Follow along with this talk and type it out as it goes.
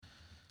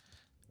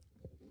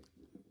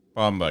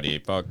Somebody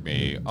fuck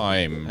me.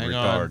 I'm Hang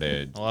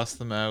retarded. on. I lost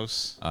the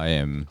mouse. I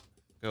am.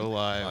 Go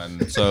live.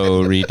 I'm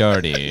so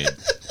retarded.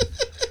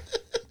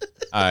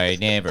 I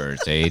never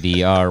say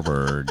the R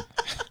word.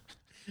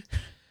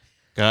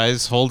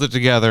 Guys, hold it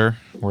together.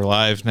 We're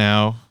live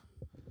now.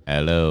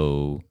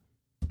 Hello.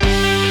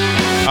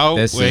 Oh,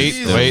 This wait,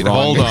 is the wait,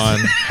 hold on.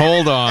 wrongest.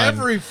 Hold on.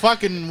 Every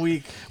fucking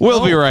week.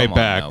 We'll be Oh, right come on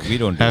back now. We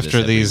don't do after this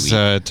every these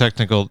week.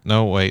 technical...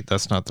 No, wait,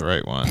 that's not the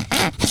right one.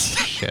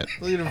 Shit.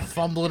 Look at him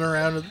fumbling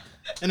around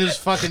in his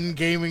fucking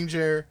gaming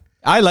chair.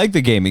 I like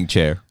the gaming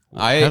chair.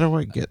 How do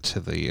I get to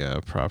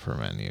the proper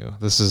menu?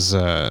 This is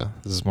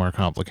more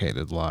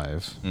complicated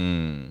live.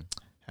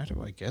 How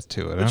do I get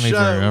to it? I don't Which,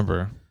 even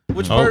remember.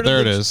 Which Oh, part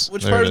there of it the, is.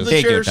 Which There part it of is. the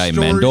Take chair your time,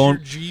 stores man. your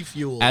Don't- G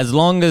Fuel? As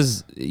long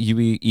as you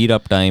eat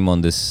up time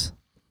on this.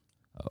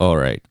 All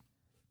right.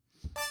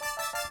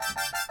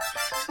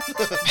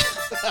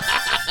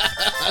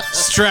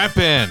 Strap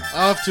in.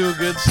 Off to a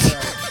good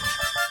start.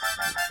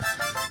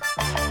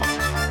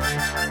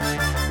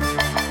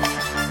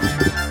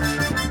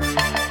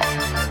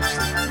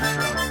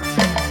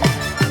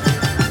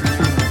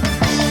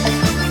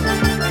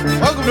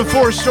 Welcome to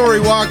Four Story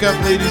Walk Up,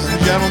 ladies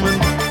and gentlemen.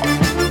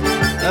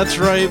 That's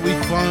right, we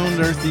found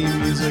our theme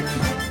music.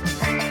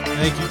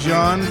 Thank you,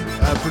 John,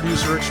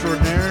 producer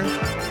extraordinaire.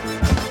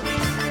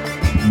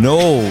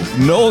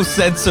 No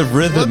sense of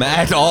rhythm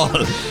at all.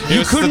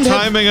 You It's couldn't the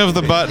have- timing of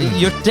the button.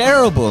 You're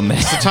terrible, man.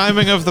 The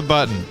timing of the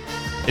button.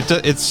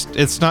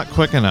 It's not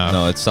quick enough.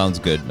 No, it sounds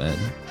good, man.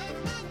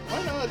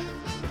 Why not?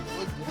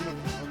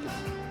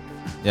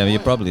 Yeah, you're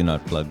probably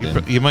not plugged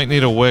in. You might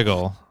need a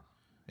wiggle.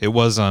 It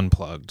was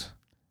unplugged.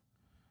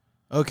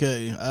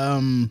 Okay,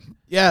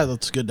 yeah,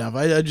 that's good enough.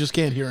 I just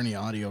can't hear any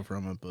audio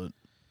from it, but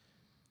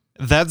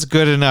That's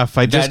good enough.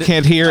 I just That-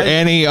 can't hear I-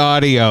 any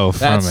audio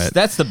from it.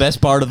 That's the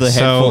best part of the So,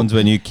 headphones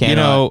when you can't. You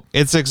know,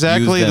 it's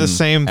exactly use the them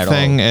same at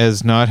thing all.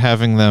 as not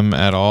having them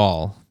at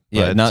all.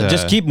 Yeah, But, now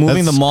just keep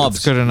moving the that's- mobs.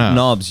 that's good enough.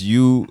 Knobs,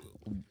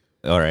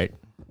 all right.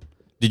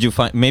 Did you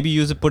find?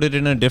 Maybe put it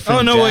in a different.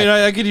 oh no, jack.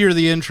 wait, I could hear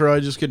the intro. I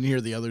just couldn't hear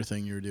the other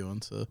thing you were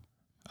doing. So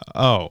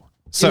Oh.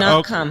 So, Do not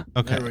oh, come.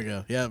 Okay. there we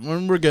go. Yeah,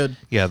 we're good.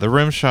 Yeah, the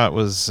rim shot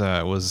was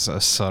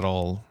a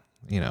subtle,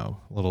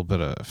 little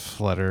bit of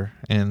flutter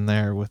in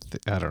there with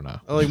I don't know.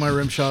 I like my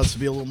rim shots to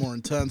be a little more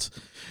intense.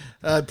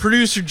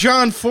 Producer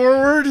John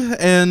Forward,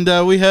 and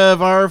we have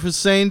Arif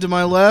Hussein to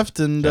my left,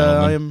 and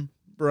Gentlemen. I am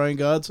Brian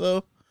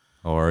Godso.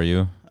 How are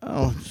you?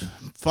 Oh,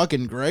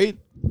 fucking great.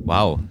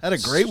 Wow. Had a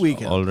great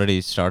weekend. Already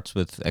starts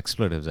with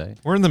expletives, eh?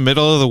 We're in the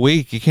middle of the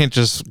week. You can't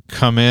just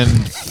come in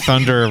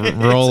thunder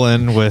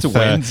rolling with. It's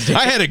Wednesday.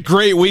 I had a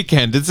great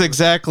weekend. It's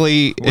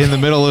exactly in the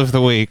middle of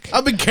the week.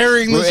 I've been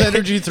carrying this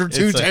energy through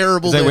two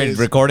terrible It's like days.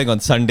 we're recording on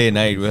Sunday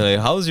night. We're like,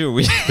 how's your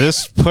week?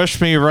 This pushed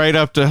me right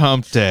up to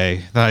hump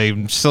day.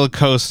 I'm still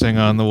coasting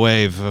on the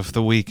wave of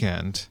the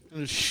weekend.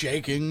 Just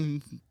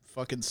shaking,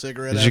 fucking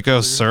cigarette. Did you go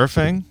after-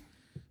 surfing?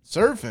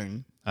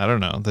 surfing? I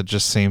don't know. That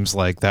just seems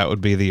like that would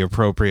be the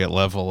appropriate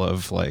level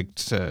of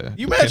to.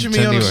 You imagine me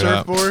on a continue it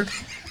up. surfboard?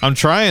 I'm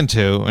trying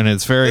to, and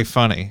it's very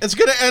funny. It's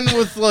gonna end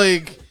with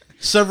like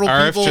several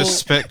RF people. just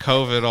spit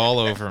COVID all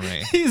over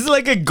me. He's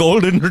like a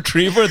golden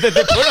retriever that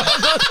they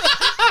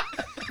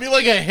put on. Be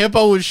like a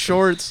hippo with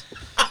shorts.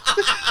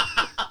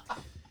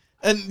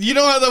 And you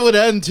know how that would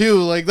end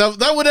too? Like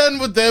that would end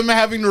with them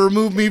having to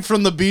remove me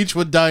from the beach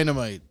with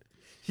dynamite.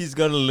 He's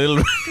got a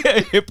little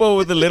hippo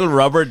with a little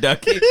rubber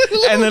ducky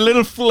and a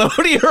little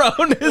floaty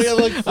around his, I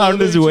got, like, around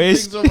his floating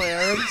waist. things on my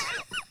arms.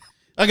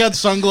 I got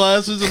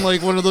sunglasses and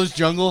like one of those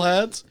jungle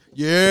hats.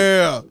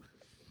 Yeah.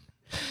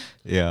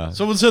 Yeah.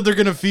 Someone said they're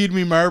gonna feed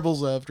me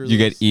marbles after You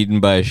this. get eaten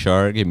by a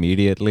shark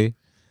immediately.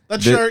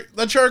 That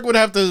shark would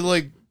have to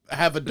like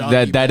have a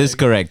doggy That is bag.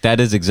 correct. That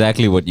is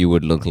exactly what you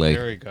would look like.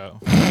 There we go.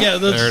 Yeah,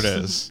 that's, There it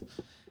is.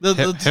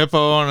 That's,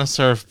 Hippo on a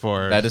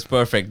surfboard. That is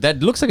perfect.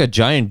 That looks like a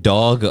giant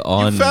dog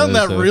on. you found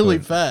the that really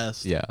surfboard.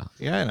 fast. Yeah.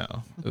 Yeah, I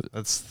know.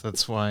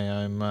 That's why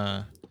I'm.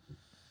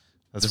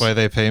 That's why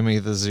they pay me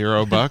the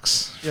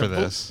 $0 for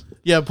this.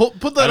 Yeah, put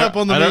that up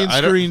on the main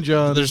screen,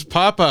 John. There's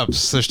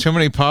pop-ups. There's too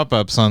many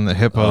pop-ups on the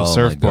Hippo Oh my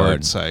surfboard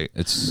God. site.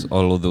 It's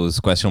all of those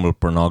questionable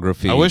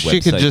pornography. I wish you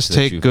could websites just that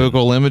take you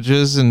Google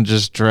Images and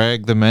just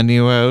drag the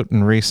menu out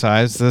and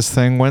resize this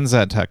thing. When's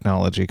that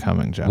technology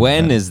coming, John?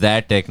 When is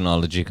that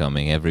technology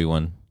coming,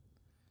 everyone?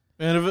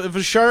 And if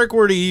a shark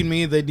were to eat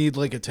me, they'd need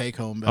like a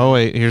take-home bag. Oh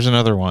wait, here's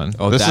another one.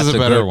 Oh, this is that's a a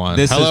better good- one.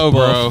 this is Hello,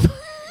 bro. buff.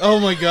 Oh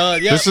my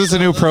God! Yeah, This is a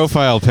new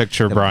profile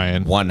picture,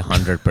 Brian.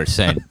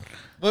 100%.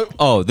 What,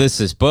 Oh,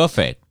 this is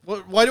perfect.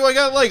 why do I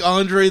got like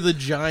Andre the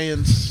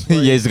Giant's? Like,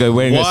 Yeah, he's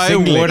wearing a Why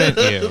singlet. wouldn't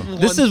you?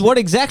 This is what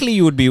exactly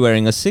you would be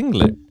wearing, a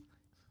singlet.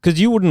 Because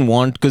you wouldn't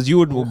want, because you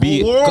would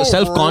be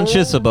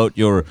self-conscious about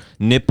your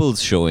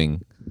nipples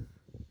showing.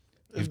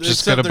 You've just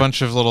Except got a they're-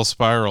 bunch of little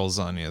spirals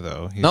on you,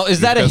 though. Now, is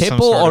that a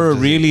hippo or a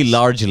really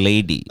large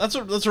lady? That's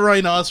a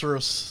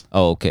rhinoceros.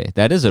 Oh, okay.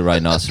 That is a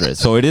rhinoceros.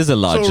 So it is a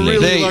large So lady.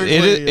 really large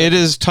It, lady, it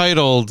is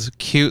titled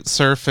 "Cute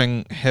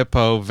Surfing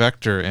Hippo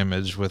Vector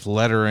Image with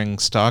Lettering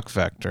Stock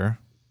Vector."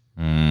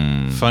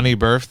 Funny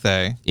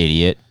birthday.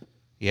 Idiot.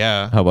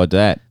 Yeah. How about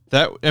that?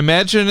 That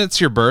imagine it's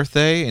your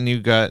birthday and you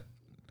got.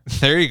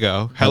 There you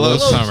go. Hello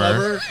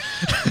summer.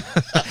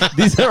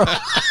 These are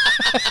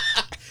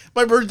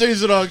My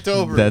birthday's in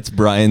October. that's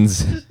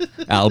Brian's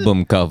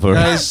album cover.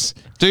 Guys,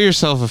 do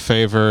yourself a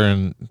favor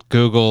and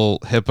Google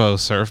hippo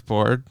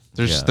surfboard.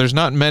 There's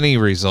not many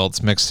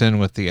results mixed in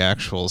with the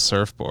actual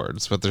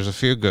surfboards, but there's a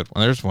few good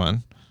ones. There's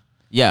one.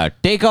 Yeah,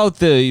 take out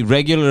the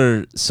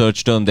regular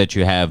search term that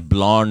you have,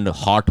 blonde,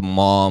 hot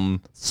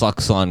mom,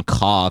 sucks on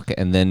cock,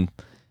 and then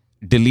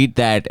delete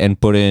that and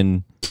put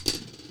in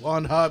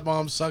Blonde hot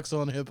mom sucks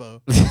on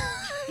hippo.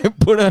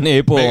 put an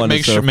hippo on a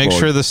Make surfboard.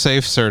 sure the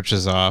safe search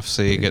is off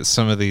so you get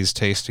some of these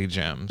tasty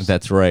gems.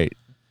 That's right.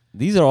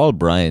 These are all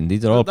Brian.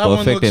 These are all That one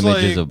perfect looks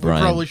images like of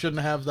Brian. We probably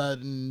shouldn't have that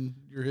in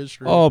your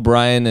history. Oh,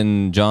 Brian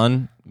and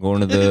John going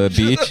to the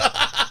beach.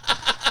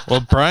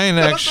 Well, Brian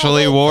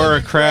actually wore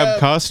a crab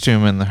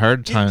costume in the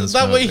Hard Times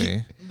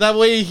movie. That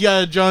way,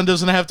 John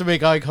doesn't have to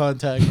make eye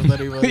contact with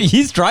anybody.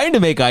 He's trying to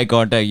make eye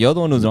contact. You're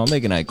the one who's not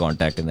making eye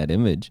contact in that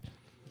image.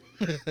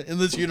 In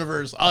this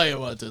universe, I am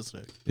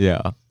autistic.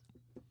 Yeah.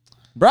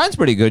 Brian's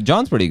pretty good.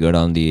 John's pretty good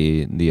on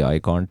the eye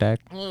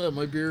contact. Oh,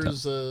 my beer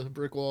is a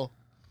brick wall.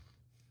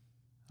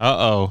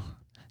 Uh-oh.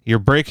 You're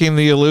breaking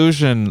the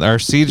illusion. Our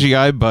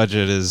CGI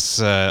budget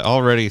is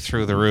already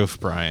through the roof,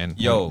 Brian.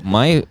 Yo,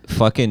 my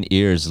fucking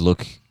ears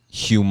look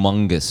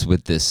humongous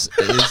with this.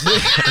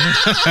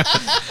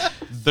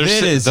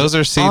 Those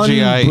are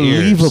CGI ears.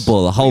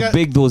 Unbelievable how We got-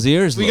 big those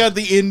ears We look. got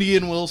the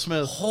Indian Will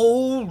Smith.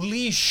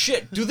 Holy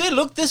shit. Do they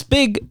look this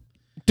big?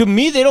 To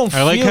me, they don't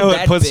I like feel how it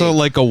that puts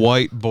big. a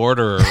white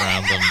border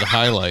around them to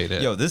highlight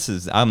it. Yo,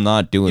 I'm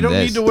not doing You don't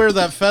this. need to wear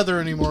that feather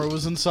anymore. It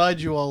was inside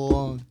you all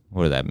along.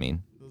 What does that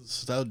mean?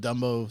 It's how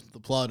Dumbo, the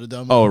plot of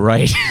Dumbo. Oh,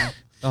 right.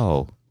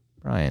 Oh,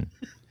 Brian.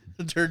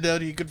 It turned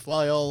out he could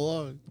fly all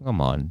along.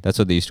 Come on. That's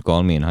what they used to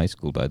call me in high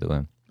school, by the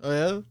way. Oh,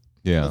 yeah?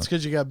 Yeah. That's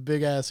because you got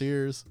big ass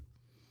ears.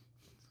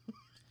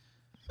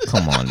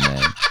 Come on,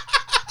 man.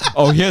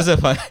 Oh, here's a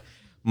fun.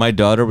 My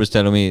daughter was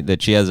telling me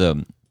that she has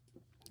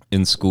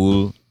in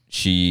school,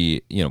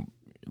 she,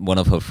 one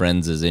of her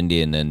friends is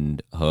Indian,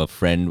 and her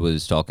friend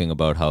was talking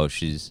about how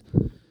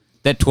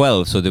they're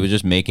 12, so they were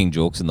just making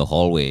jokes in the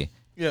hallway.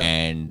 Yeah.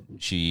 And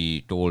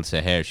she told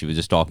Seher, she was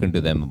just talking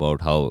to them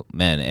about how,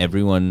 man,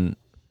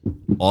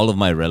 all of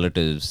my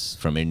relatives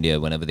from India,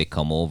 whenever they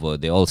come over,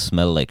 they all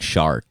smell like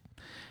shart.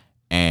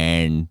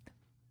 And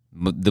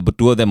the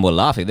two of them were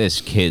laughing. There's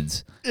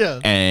kids.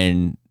 Yeah.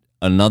 And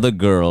another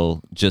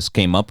girl just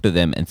came up to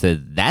them and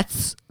said,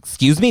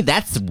 excuse me,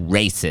 that's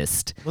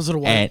racist. Was it a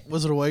white? And-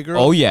 Was it a white girl?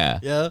 Oh, yeah.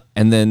 Yeah.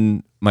 And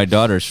then my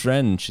daughter's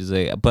friend, she's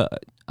like,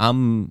 but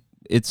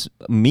it's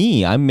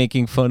me. I'm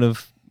making fun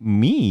of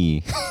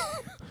me.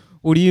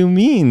 What do you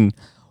mean?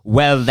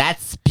 Well,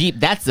 that's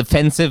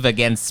offensive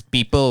against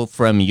people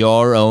from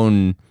your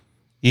own.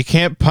 You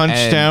can't punch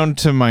And- down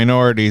to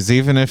minorities,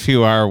 even if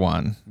you are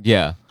one.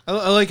 Yeah.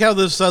 I like how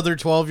this other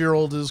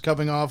 12-year-old is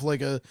coming off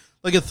like a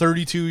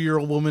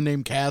 32-year-old woman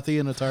named Kathy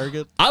in a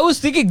Target. I was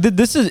thinking that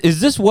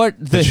is this what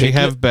the Did she Hitler-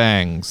 have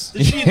bangs?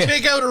 Did she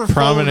take out her phone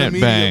Prominent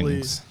immediately?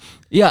 bangs.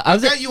 Yeah, I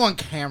was Got you on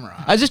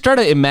camera. I just try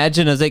to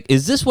imagine. I was like,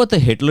 is this what the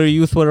Hitler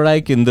Youth were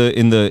like in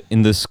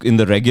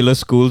the regular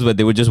schools where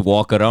they would just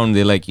walk around?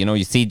 They're like,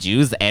 you see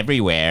Jews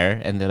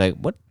everywhere, and they're like,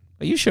 what?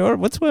 Are you sure?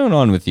 What's going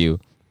on with you?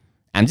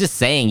 I'm just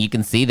saying, you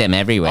can see them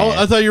everywhere. Oh,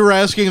 I thought you were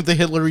asking if the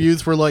Hitler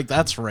Youth were like,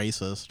 that's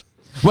racist.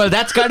 Well,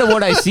 that's kind of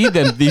what I see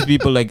them. These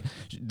people like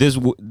this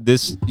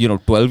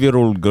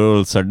 12-year-old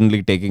girl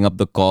suddenly taking up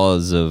the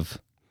cause of,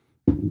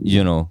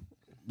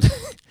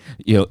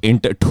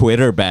 inter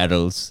Twitter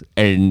battles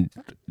and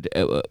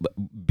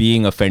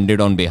being offended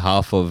on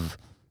behalf of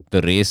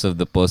the race of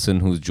the person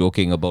who's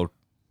joking about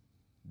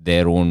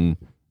their own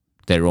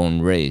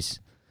race.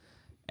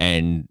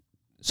 And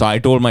so I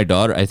told my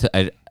daughter,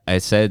 I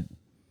said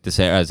to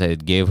Sarah, as I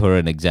gave her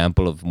an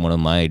example of one of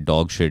my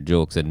dog shit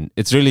jokes, and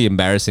it's really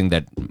embarrassing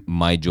that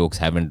my jokes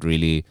haven't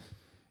really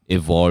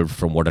evolved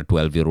from what a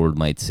 12-year-old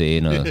might say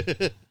in a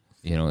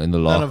in the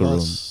None locker of room.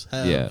 us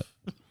have. Yeah.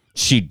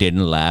 She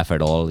didn't laugh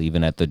at all,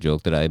 even at the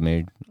joke that I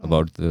made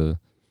about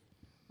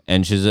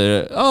and she's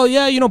oh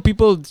yeah,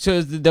 people.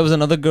 So there was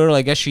another girl.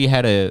 I guess she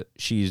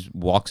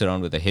walks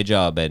around with a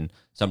hijab, and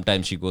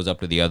sometimes she goes up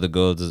to the other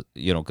girls,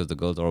 because the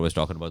girls are always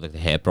talking about like the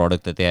hair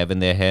product that they have in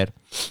their hair.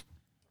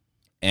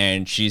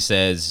 And she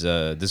says,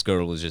 this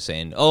girl was just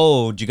saying,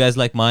 oh, do you guys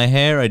like my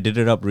hair? I did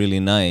it up really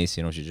nice.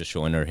 She's just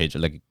showing her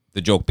hijab, like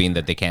the joke being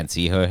that they can't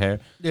see her hair.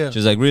 Yeah.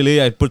 She's like,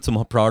 really? I put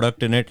some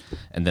product in it.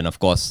 And then, of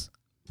course,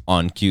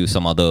 on cue,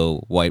 some other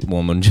white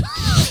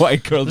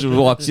white girl just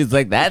walks. She's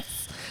like,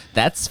 that's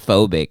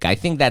phobic. I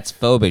think that's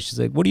phobic. She's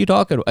like, what are you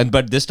talking about?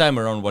 But this time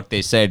around, what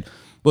they said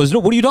was, no,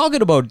 what are you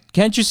talking about?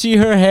 Can't you see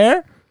her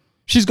hair?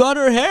 She's got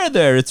her hair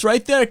there. It's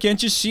right there.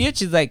 Can't you see it?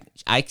 She's like,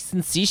 I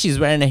can see she's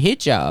wearing a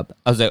hijab.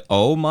 I was like,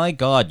 oh my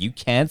God, you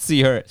can't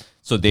see her.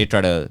 So they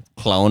try to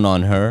clown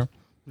on her.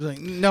 He's like,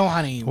 no,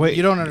 honey, Wait,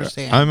 you don't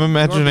understand. I'm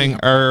imagining,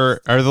 are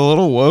the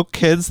little woke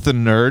kids the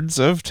nerds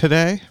of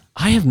today?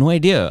 I have no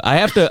idea.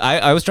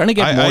 I was trying to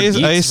get more deets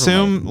I from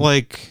assume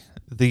like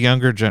the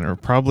younger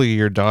probably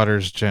your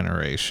daughter's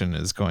generation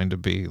is going to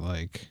be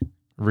like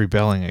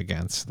rebelling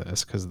against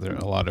this because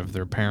a lot of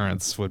their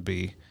parents would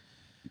be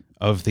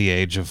of the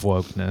age of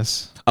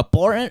wokeness.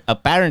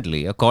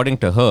 Apparently, according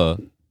to her,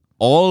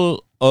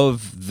 all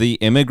of the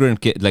immigrant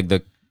kids, like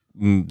the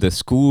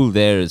school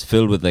there is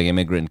filled with like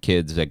immigrant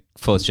kids, like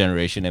first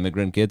generation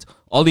immigrant kids.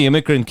 All the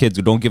immigrant kids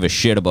who don't give a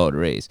shit about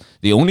race.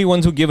 The only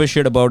ones who give a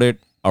shit about it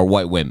are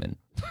white women.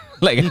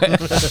 Like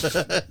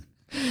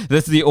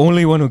that's the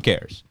only one who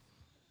cares.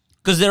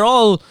 Because they're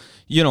all,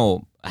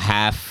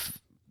 half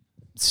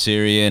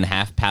Syrian,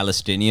 half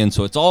Palestinian.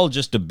 So it's all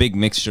just a big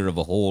mixture of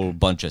a whole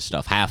bunch of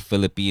stuff. Half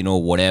Filipino,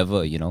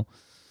 whatever,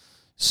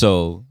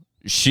 So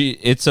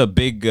it's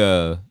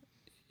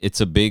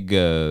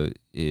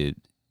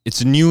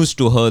news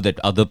to her that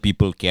other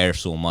people care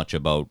so much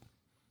about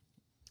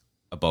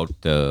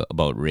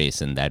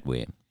race in that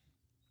way.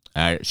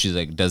 She's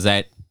like, is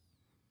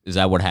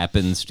that what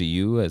happens to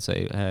you?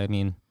 I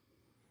mean,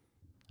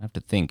 I have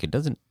to think. It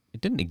doesn't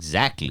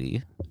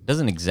exactly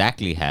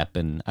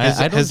happen.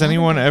 Has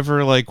anyone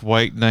ever like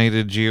white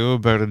knighted you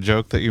about a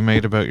joke that you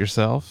made about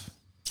yourself?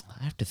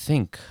 I have to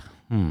think.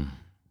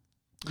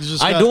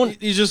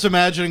 He's just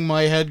imagining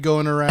my head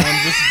going around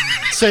just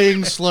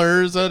saying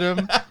slurs at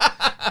him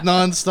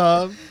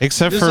nonstop.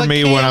 Except Just for like,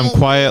 me when I'm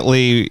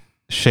quietly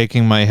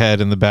shaking my head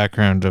in the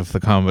background of the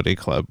comedy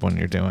club when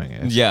you're doing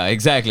it. Yeah,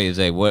 exactly. It's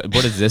like,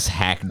 what is this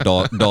hack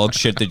dog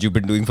shit that you've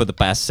been doing for the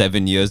past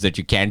 7 years that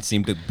you can't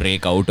seem to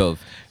break out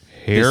of?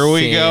 Here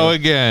we go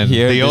again.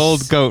 The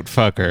old goat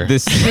fucker.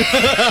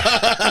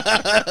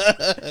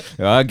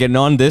 Getting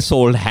on this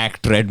old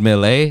hack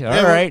treadmill, eh?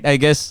 All right, I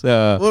guess.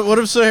 What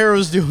if Sahara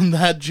was doing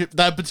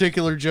that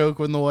particular joke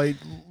when the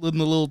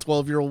little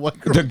 12-year-old white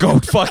girl? The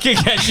goat fucking,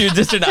 and she's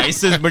just an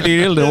ISIS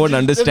material. No one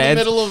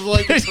understands. In the middle of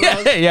like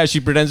a yeah,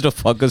 she pretends to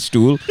fuck a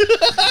stool.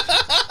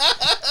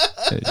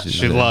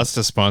 She lost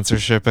a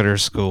sponsorship at her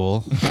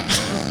school.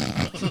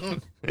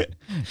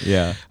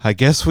 Yeah. I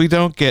guess we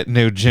don't get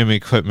new gym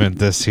equipment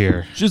this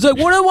year. She's like,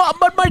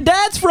 but my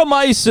dad's from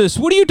ISIS.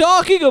 What are you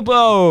talking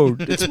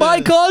about? It's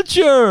my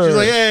culture. She's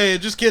like, hey,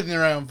 just kidding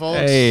around, folks.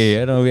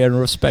 Hey, I know we have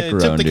respect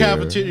around tip the here.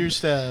 cafeteria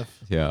staff.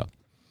 Yeah.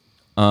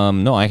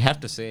 No, I have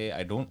to say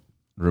I don't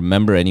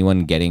remember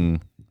anyone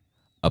getting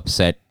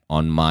upset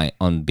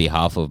on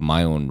behalf of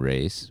my own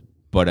race,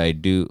 but I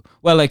do.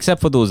 Well, except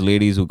for those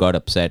ladies who got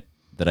upset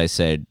that I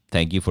said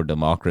thank you for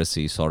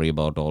democracy. Sorry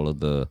about all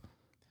of the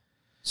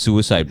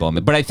suicide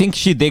bombing. But I think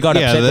they got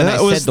upset when I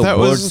said the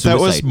word suicide. That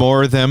was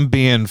more them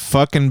being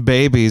fucking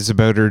babies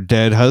about her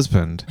dead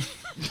husband.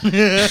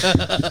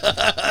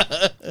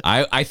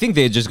 I think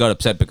they just got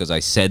upset because I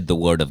said the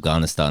word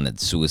Afghanistan and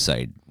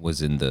suicide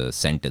was in the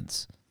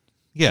sentence.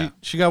 Yeah.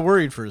 She got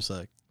worried for a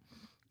sec.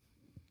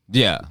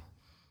 Yeah.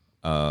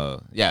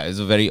 It's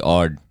a very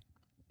odd.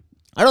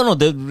 I don't know.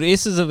 The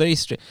race is a very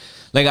strange.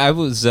 Like I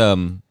was,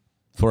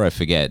 before I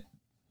forget,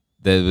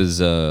 there was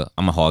I'm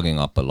hogging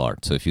up a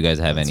lot. So if you guys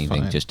have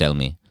anything, just tell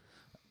me.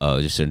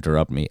 Just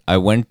interrupt me. I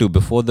went to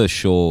before our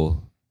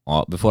show,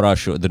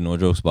 the No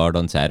Jokes Bar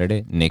on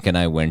Saturday. Nick and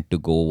I went to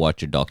go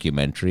watch a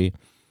documentary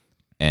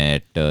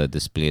at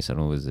this place. I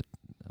don't know, is it?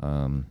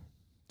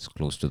 It's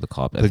close to the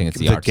cop. I think it's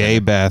the gay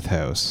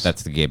bathhouse.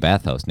 That's the gay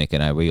bathhouse. Nick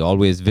and I, we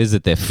always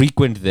visit there,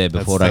 frequent there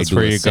before I do. That's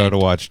where you go to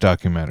watch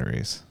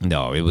documentaries.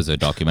 No, it was a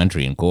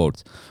documentary in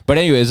quotes. But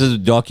anyways, it was a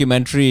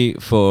documentary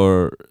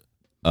for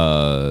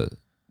I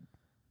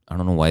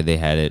don't know why they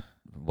had it,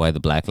 why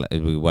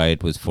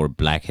it was for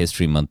Black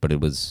History Month, but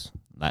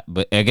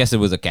but I guess it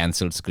was a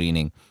cancelled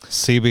screening.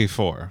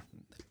 CB4.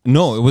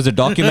 No, it was a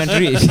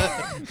documentary.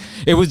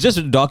 It was just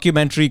a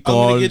documentary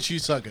called. I'm gonna get you,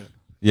 sucker.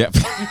 Yeah.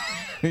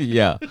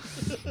 Yeah.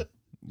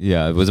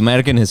 Yeah, it was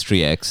American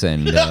History X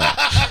and the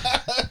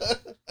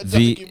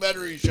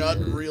documentary shot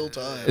in real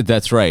time.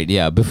 That's right.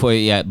 Yeah,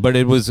 but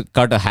it was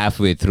cut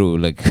halfway through.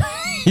 Like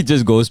he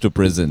just goes to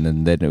prison,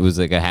 and then it was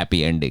like a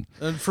happy ending.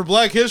 And for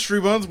Black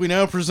History Month, we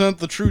now present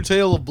the true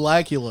tale of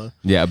Blackula.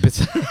 Yeah, but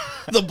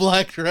the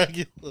Black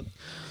Dracula.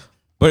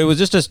 But it was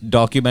just a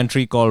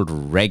documentary called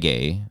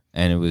Reggae,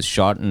 and it was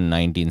shot in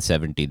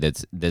 1970.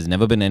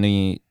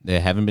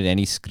 There haven't been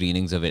any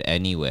screenings of it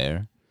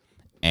anywhere.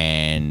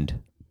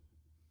 And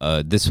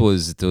this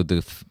was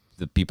the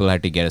people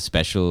had to get a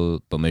special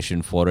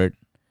permission for it,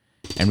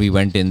 and we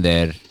went in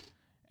there,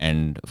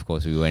 and of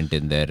course we went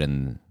in there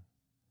and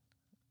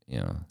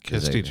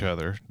kissed each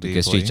other. We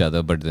kissed each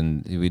other, but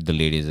then with the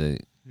ladies,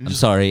 I'm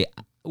sorry,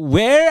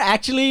 we're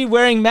actually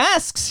wearing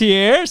masks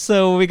here,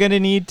 so we're gonna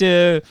need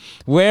to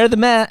wear the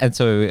mask, and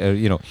so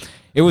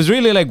it was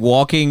really like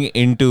walking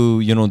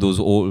into those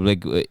old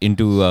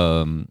into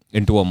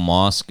a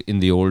mosque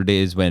in the old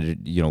days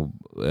when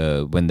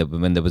when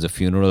there was a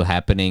funeral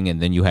happening,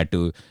 and then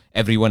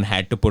everyone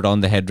had to put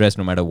on the headdress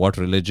no matter what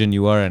religion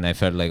you are, and I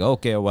felt like,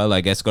 okay, well,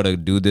 I guess gotta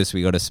do this.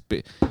 We've got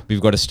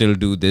to still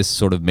do this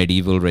sort of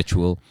medieval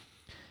ritual.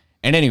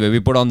 And anyway, we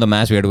put on the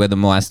mask. We had to wear the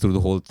mask through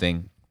the whole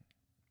thing.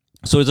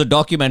 So it's a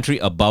documentary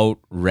about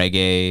the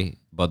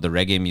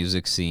reggae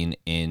music scene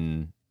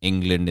in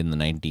England in the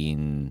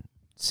 1960s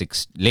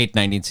late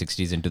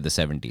 1960s into the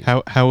 70s.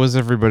 How was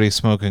everybody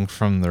smoking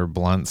from their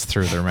blunts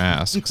through their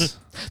masks?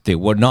 They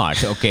were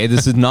not. Okay,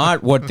 this is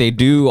not what they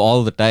do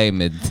all the time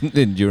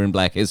during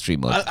Black History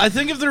Month. I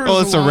think if there was Well,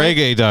 it's a line-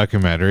 reggae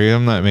documentary.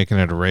 I'm not making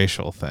it a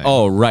racial thing.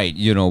 Oh, right.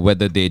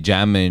 Whether they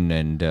jamming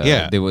and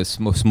they were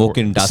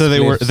smoking dust. So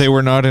spliffs. they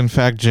were not in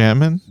fact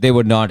jamming. They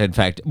were not, in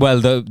fact.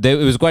 Well,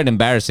 it was quite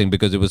embarrassing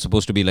because it was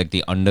supposed to be like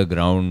the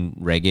underground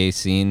reggae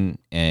scene,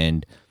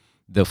 and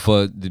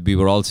we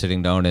were all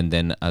sitting down, and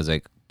then I was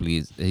like,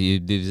 please,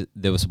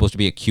 there was supposed to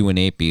be a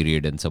Q&A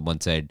period, and someone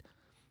said,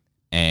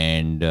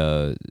 and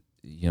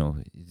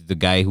the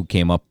guy who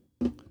came up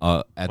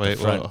at the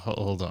front.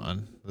 Hold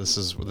on. This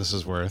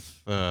is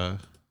worth. Do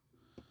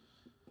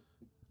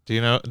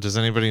you know? Does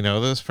anybody know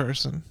this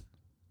person?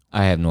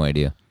 I have no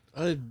idea.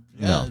 I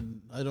No.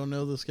 don't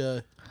know this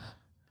guy.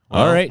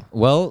 All right.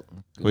 Well,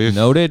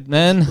 noted,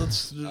 man.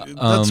 That's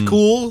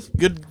cool.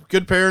 Good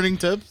parenting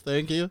tip.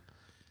 Thank you.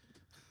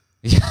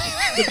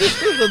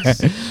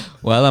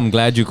 Well, I'm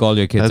glad you called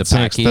your kids That's a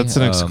an, packy. that's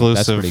an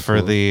exclusive pretty for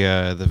cool.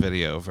 the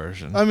video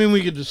version. I mean,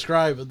 we could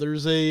describe it.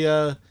 There's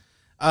a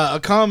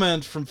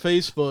comment from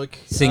Facebook.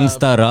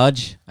 Singsta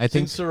Raj, I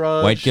think. Singsta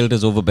Raj. White guilt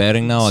is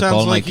overbearing now. I Sounds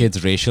call my like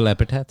kids racial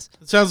epithets.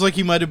 It sounds like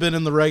he might have been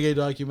in the reggae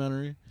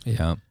documentary.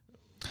 Yeah.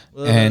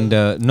 And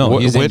no,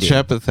 he's which Indian.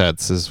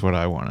 epithets is what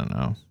I want to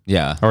know.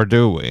 Yeah, Or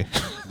do we?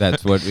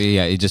 that's what we.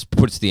 Yeah, it just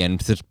puts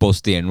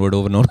posts the N-word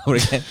over and over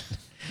again.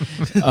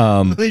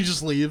 He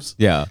just leaves.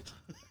 Yeah.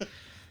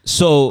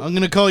 So I'm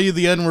gonna call you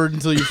the N-word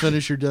until you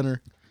finish your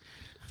dinner.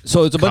 it's a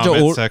bunch of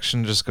Comment old.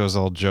 section just goes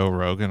all Joe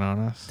Rogan on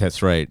us.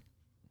 That's right.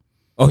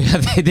 Oh yeah,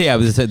 they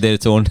have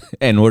its own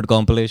N-word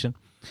compilation.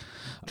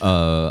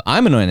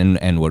 I'm an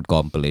N-word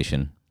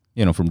compilation.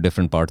 From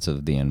different parts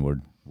of the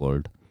N-word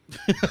world.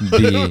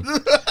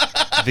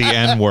 The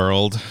N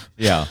world.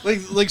 Yeah.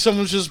 Like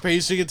someone's just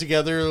pasting it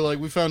together. Like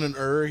we found an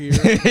here.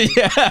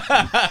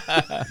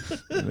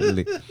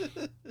 Really.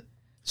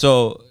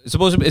 So it's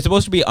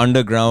supposed to be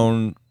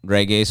underground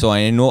reggae. So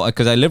I know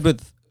because I lived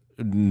with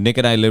Nick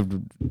and I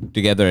lived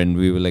together, and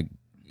we were like,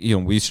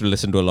 we used to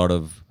listen to a lot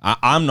of.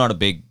 I'm not a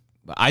big.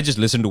 I just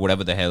listen to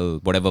whatever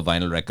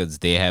vinyl records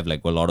they have,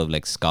 like a lot of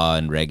like ska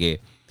and reggae,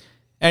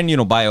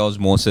 and by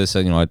osmosis,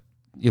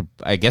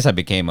 I guess I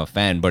became a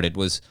fan. But it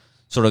was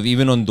sort of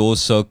even on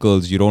those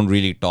circles, you don't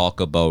really talk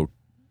about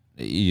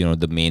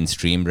the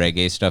mainstream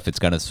reggae stuff. It's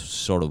kind of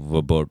sort of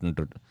verboten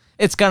to.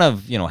 It's kind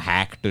of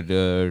hacked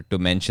to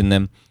mention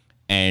them,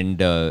 and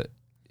the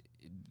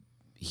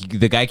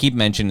guy keep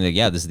mentioning like,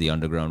 yeah, this is the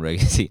underground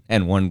reggae scene.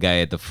 And one guy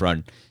at the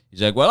front,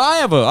 he's like, well, I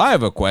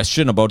have a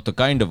question about the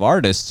kind of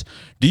artists.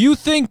 Do you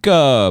think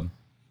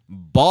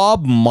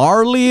Bob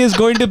Marley is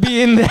going to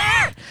be in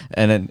there?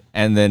 and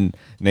then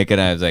Nick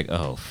and I was like,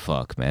 oh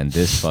fuck, man,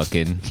 this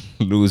fucking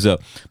loser.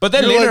 But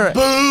then You're later, like,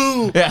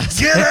 boo! yeah,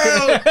 Get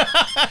out!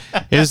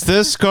 Is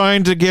this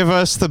going to give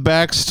us the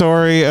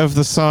backstory of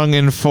the song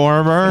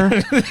Informer?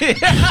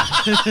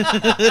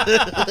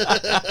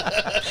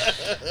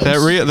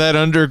 that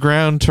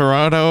underground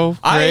Toronto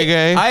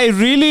reggae? I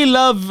really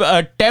love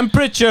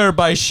Temperature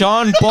by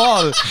Sean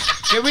Paul.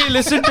 Can we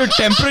listen to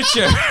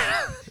Temperature?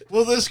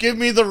 Will this give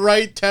me the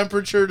right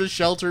temperature to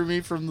shelter me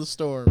from the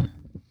storm?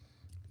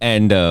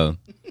 And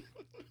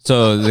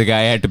so the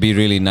guy had to be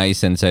really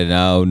nice and said,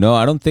 no,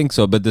 I don't think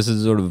so. But this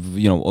is sort of,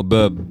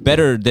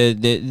 better.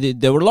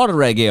 There were a lot of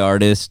reggae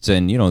artists,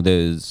 and,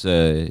 there's,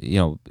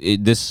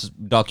 this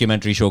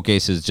documentary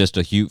showcases just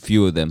a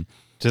few of them.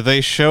 Do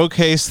they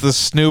showcase the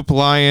Snoop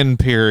Lion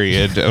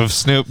period of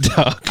Snoop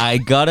Dogg? I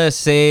gotta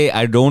say,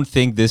 I don't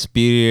think this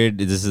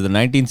is the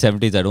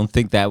 1970s. I don't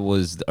think that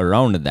was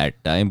around at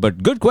that time.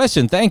 But good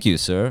question. Thank you,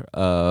 sir.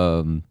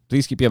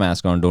 Please keep your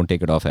mask on. Don't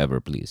take it off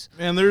ever, please.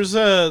 And there's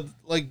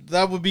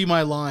that would be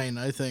my line,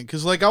 I think.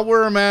 Because, I'll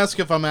wear a mask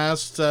if I'm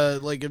asked,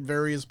 in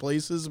various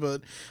places. But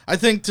I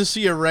think to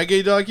see a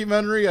reggae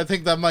documentary, I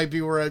think that might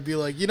be where I'd be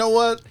like, you know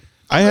what?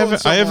 I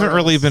haven't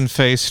really been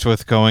faced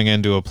with going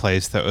into a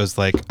place that was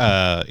like,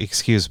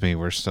 excuse me,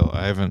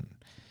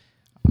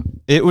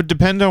 it would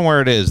depend on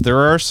where it is. There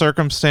are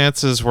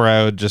circumstances where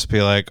I would just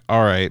be like,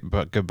 all right,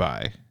 but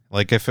goodbye.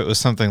 Like if it was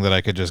something that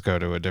I could just go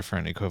to a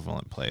different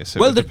equivalent place. It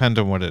would depend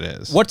on what it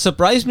is. What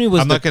surprised me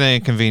was I'm not going to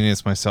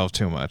inconvenience myself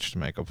too much to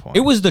make a point.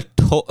 It was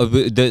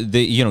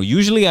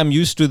usually I'm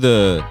used to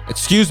the,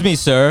 excuse me,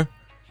 sir.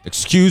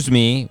 Excuse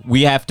me.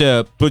 We have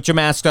to put your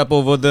mask up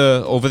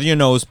over your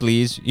nose,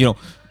 please.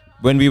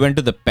 When we went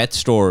to the pet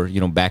store,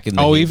 back in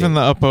the heyday. Even the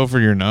up over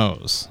your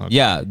nose. Okay.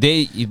 Yeah,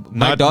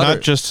 my daughter.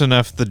 Not just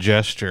enough the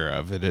gesture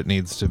of it. It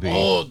needs to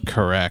be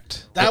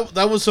correct.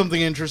 That was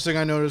something interesting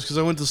I noticed because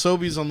I went to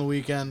Sobeys on the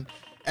weekend,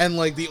 and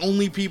the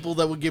only people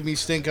that would give me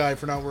stink eye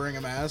for not wearing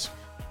a mask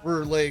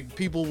were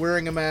people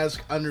wearing a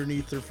mask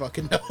underneath their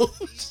fucking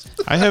nose.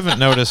 I haven't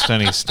noticed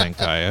any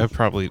stink eye.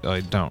 I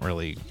don't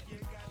really.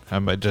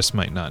 I just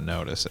might not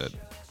notice it.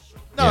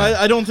 No,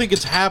 I don't think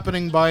it's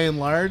happening by and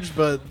large,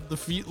 but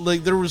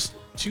there was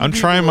I'm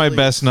trying my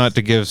best not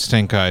to give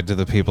stink eye to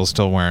the people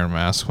still wearing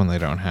masks when they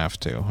don't have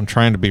to. I'm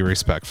trying to be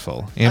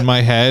respectful. In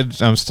my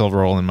head, I'm still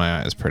rolling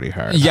my eyes pretty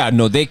hard. Yeah,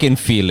 no, they can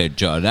feel it,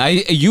 John.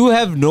 You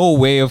have no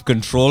way of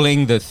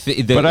controlling the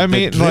but I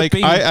mean, like,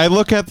 I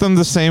look at them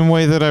the same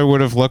way that I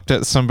would have looked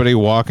at somebody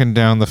walking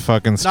down the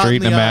fucking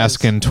street in a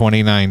mask in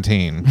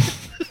 2019.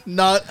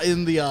 Not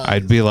in the eyes.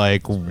 I'd be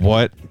like,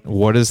 what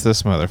is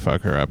this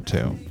motherfucker up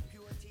to?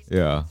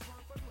 Yeah.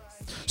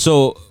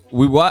 So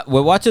we're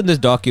watching this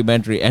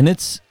documentary, and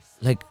it's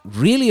like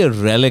really a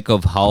relic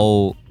of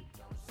how,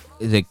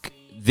 like,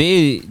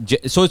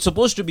 so it's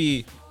supposed to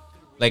be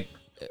like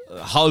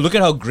look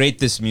at how great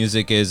this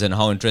music is and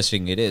how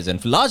interesting it is,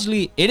 and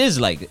largely it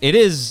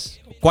is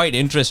quite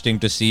interesting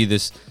to see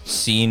this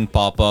scene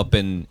pop up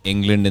in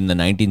England in the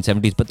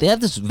 1970s. But they have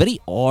this very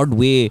odd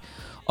way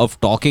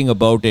of talking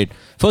about it.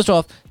 First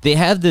off, they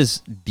have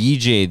this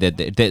DJ that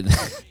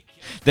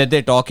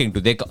they're talking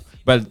to.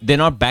 Well, they're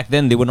not back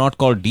then. They were not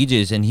called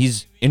DJs, and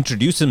he's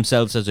introduced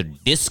himself as a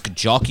disc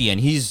jockey, and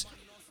he's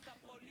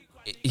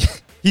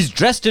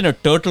dressed in a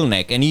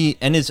turtleneck,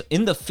 and is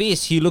in the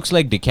face. He looks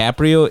like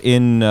DiCaprio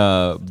in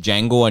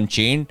Django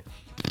Unchained,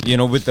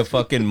 with the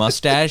fucking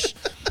mustache,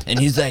 and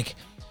he's like,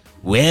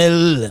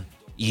 "Well,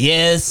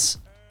 yes,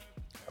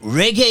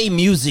 reggae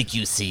music,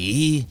 you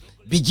see,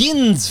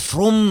 begins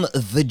from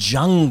the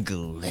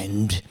jungle,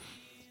 and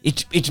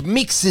it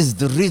mixes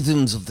the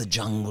rhythms of the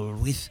jungle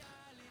with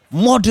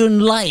modern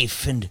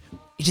life, and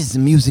it is the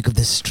music of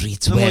the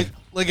streets." And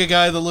like a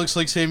guy that looks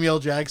like Samuel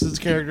Jackson's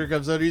character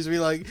comes out, he's be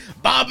like,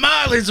 "Bob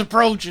Marley's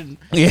approaching.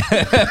 Yeah.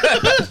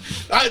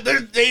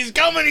 He's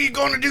coming. He's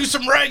going to do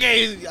some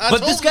reggae.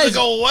 But this guy's to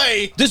go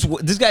away." This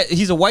guy,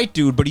 he's a white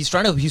dude, but he's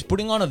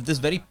putting on this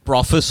very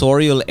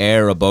professorial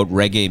air about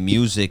reggae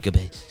music.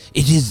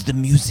 It is the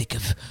music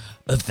of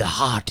the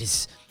heart,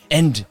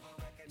 and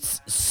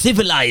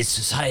civilized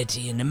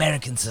society and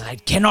American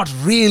society cannot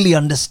really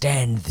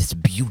understand this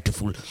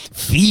beautiful,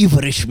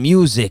 feverish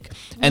music.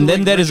 And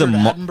then there is and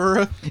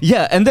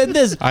then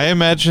there's I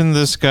imagine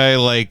this guy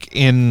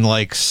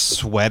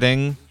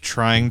sweating,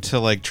 trying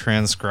to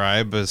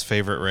transcribe his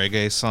favorite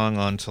reggae song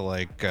onto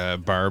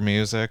bar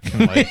music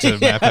and to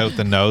map out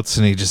the notes,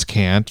 and he just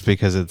can't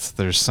because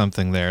there's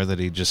something there that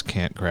he just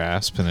can't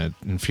grasp, and it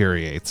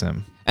infuriates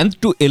him. And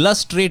to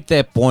illustrate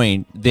their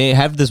point, they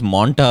have this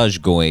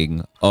montage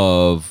going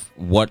of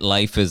what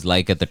life is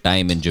like at the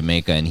time in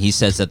Jamaica. And he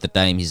says at the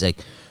time, he's like,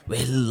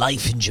 "Well,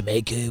 life in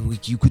Jamaica,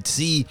 which you could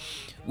see,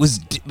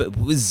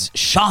 was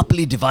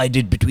sharply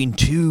divided between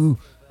two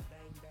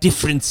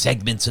different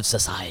segments of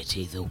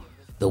society.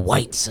 The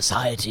white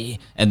society."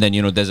 And then,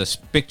 there's a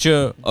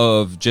picture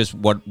of just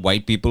what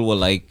white people were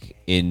like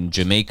in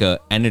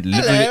Jamaica. And it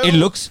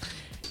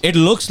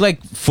looks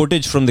like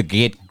footage from the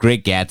Great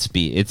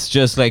Gatsby. It's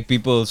just like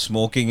people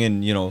smoking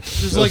and,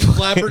 just like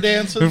flapper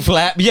dancing.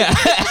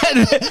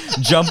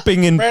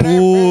 Jumping in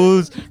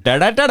pools.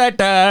 There's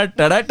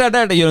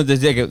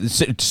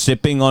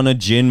sipping on a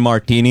gin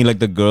martini. Like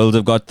the girls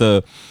have got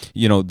the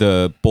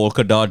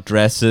polka dot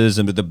dresses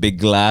and with the big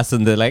glass,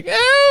 and they're like,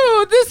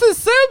 "Oh, this is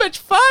so much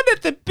fun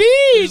at the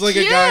beach." There's like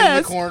a guy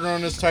in the corner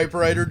on his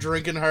typewriter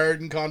drinking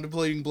hard and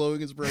contemplating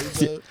blowing his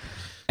brains out.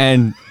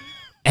 And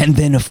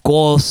then, of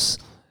course,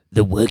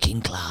 the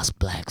working class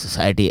black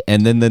society.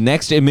 And then the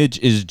next image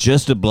is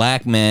just a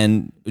black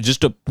man,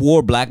 just a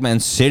poor black man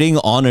sitting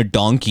on a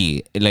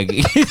donkey.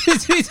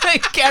 He's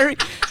like carrying.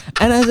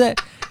 And I was like,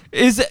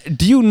 is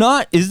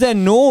there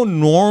no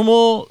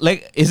normal,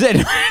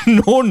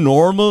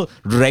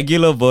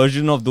 regular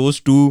version of those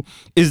two?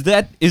 Is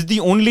the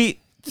only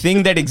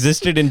thing that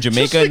existed in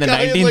Jamaica in the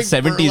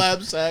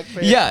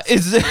 1970s? Yeah,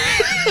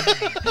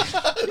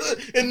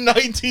 in the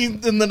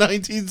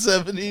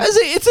 1970s. I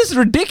say, it's just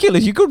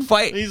ridiculous. You could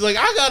fight. He's like,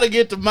 "I gotta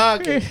get to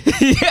market."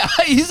 Yeah,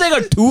 he's like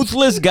a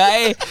toothless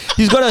guy.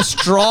 He's got a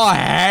straw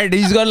hat.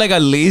 He's got like a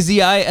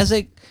lazy eye. I was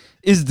like,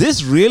 is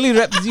this really?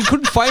 You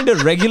couldn't find a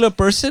regular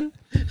person?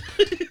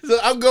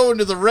 "I'm going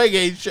to the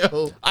reggae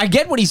show." I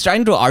get what he's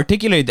trying to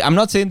articulate. I'm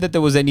not saying that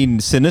there was any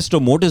sinister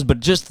motives, but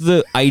just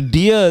the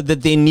idea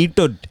that they need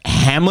to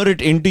hammer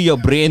it into your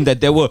brain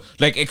that there were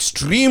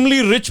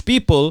extremely rich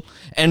people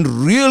and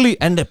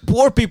the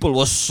poor people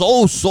were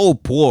so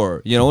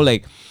poor,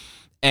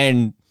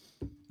 and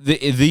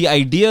the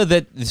idea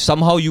that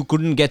somehow you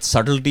couldn't get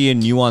subtlety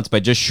and nuance by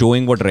just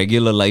showing what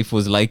regular life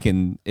was like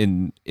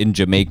in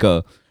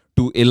Jamaica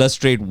to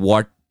illustrate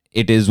what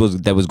it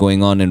that was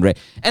going on and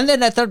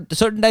then at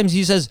certain times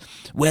he says,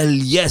 "Well,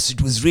 yes, it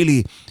was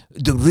really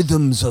the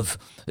rhythms of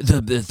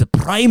the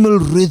primal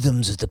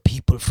rhythms of the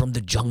people from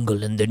the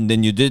jungle." And then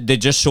they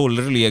just show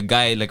literally a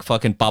guy like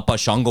fucking Papa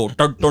Shango,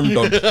 dun, dun,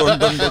 dun, dun,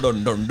 dun,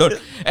 dun, dun, dun.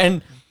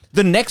 And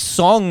the next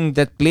song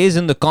that plays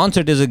in the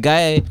concert is a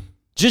guy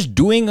just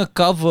doing a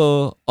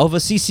cover of a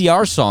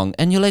CCR song,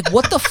 and you're like,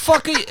 what the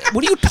fuck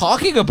what are you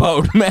talking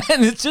about, man?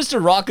 It's just a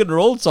rock and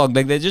roll song.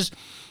 They're just,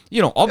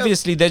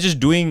 obviously they're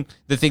just doing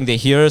the thing. They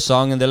hear a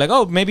song and they're like,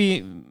 "Oh,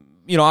 maybe,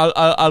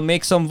 I'll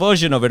make some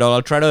version of it, or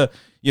I'll try to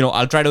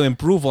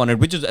improve on it,"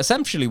 which is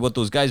essentially what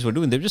those guys were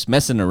doing. They're just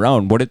messing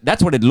around.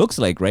 That's what it looks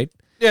like, right?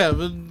 Yeah,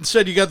 but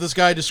instead you got this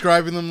guy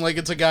describing them like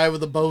it's a guy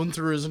with a bone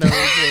through his nose,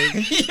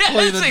 like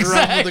playing a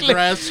drum with a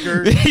grass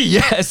skirt.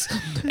 Yes,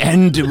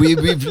 and we've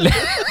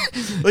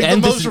Like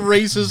and the most this-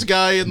 racist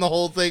guy in the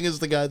whole thing is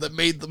the guy that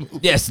made the movie.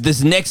 Yes,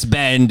 this next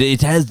band,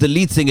 it has the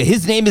lead singer.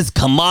 His name is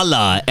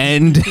Kamala,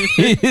 and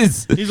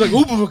He's like,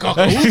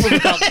 oopavakaka,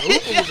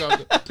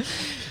 oopavakaka,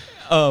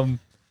 oopavakaka.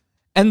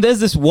 And there's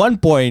this one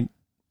point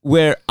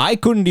where I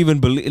couldn't even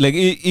believe, like,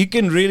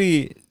 we've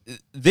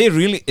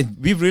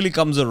really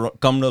come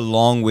a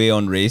long way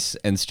on race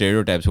and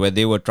stereotypes, where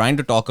they were trying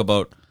to talk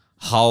about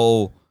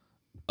how,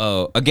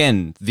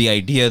 again, the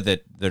idea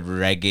that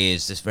reggae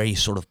is this very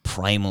sort of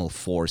primal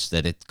force,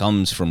 that it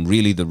comes from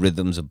really the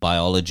rhythms of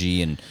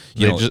biology, and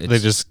They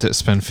just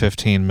spend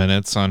 15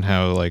 minutes on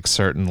how like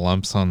certain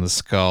lumps on the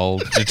skull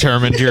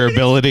determined your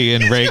ability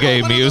in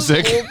reggae One of those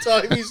music.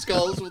 old-timey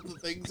skulls with the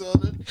things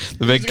on it.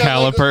 The big He's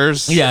got, like,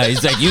 calipers. yeah,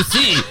 he's like, you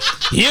see,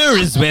 here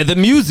is where the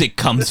music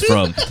comes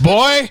from.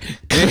 Boy,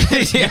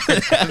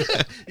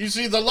 You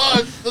see the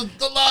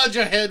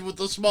larger head with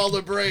the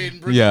smaller brain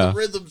brings Yeah. the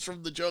rhythms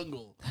from the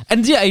jungle.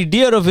 And the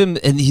idea of him,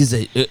 and he's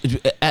a,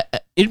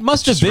 it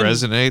must have just been.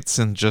 resonates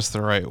in just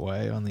the right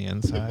way on the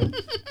inside.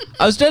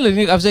 I was telling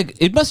you, I was like,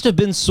 it must have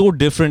been so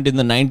different in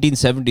the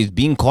 1970s,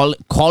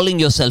 calling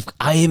yourself,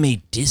 I am a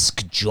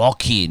disc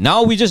jockey.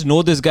 Now we just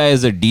know this guy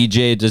as a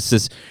DJ. Just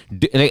this,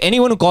 like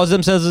anyone who calls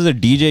themselves as a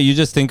DJ, you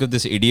just think of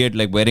this idiot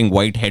like wearing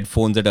white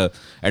headphones at a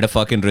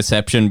fucking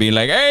reception, being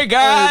like, hey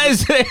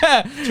guys,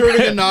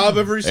 Turning a knob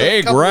every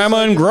hey couple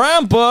grandma and seconds.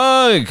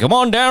 grandpa, come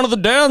on down to the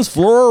dance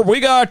floor. We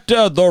got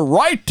the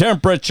right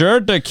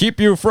temperature to keep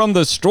you from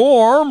the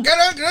storm. Get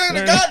out,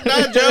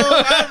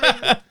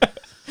 Joe.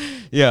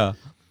 Yeah.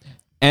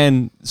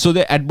 And so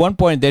at one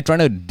point they're trying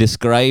to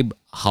describe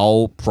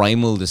how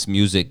primal this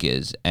music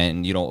is.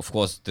 And, of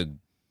course, the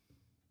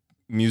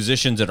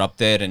musicians are up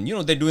there and,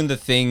 they're doing the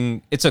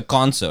thing. It's a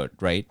concert,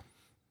 right?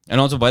 And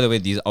also, by the way,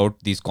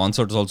 these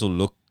concerts also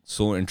look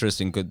so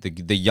interesting. 'Cause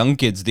the young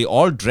kids, they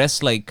all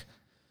dress like,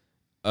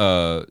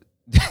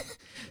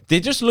 they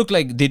dress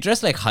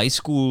like high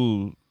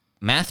school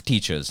math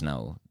teachers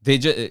now.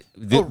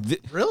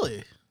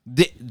 Really?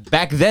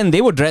 Back then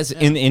they were dressed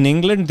in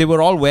England. They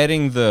were all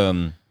wearing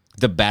the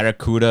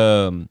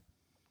Barracuda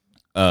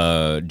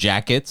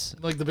jackets.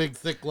 Like the big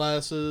thick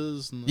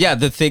glasses. And Yeah,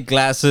 the thick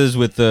glasses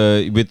with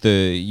the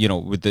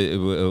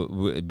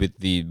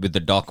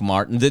Doc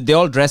Marten. They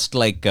all dressed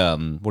like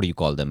what do you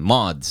call them?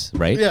 Mods,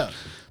 right? Yeah.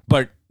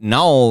 But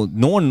now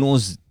no one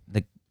knows.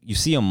 Like you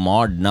see a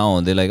mod now,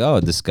 and they're like, "Oh,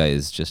 this guy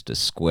is just a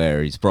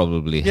square. He's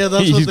probably Yeah,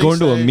 that's he's what they going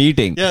to a say.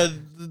 meeting." Yeah,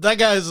 that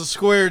guy is a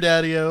square,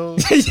 daddy-o.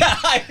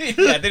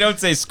 yeah, they don't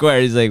say square.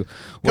 He's like,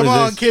 what Come is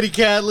on, this? kitty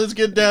cat, let's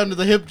get down to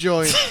the hip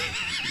joint.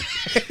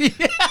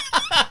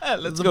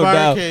 Let's The go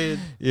down. barricade.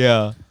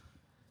 Yeah.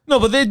 No,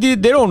 but they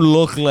don't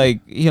look like,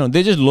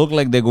 they just look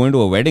like they're going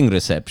to a wedding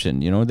reception.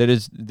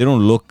 They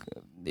don't look.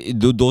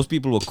 Those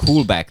people were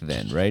cool back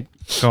then, right?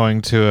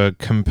 Going to a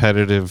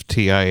competitive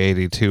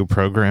TI-82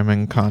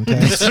 programming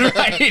contest.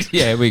 Right.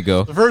 Yeah, here we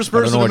go. The first I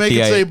don't person know to what make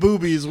it TI say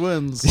boobies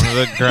wins. One of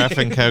the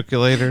graphing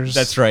calculators.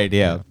 That's right,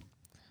 yeah.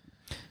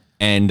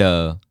 And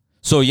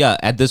so, yeah,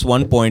 at this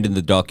one point in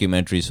the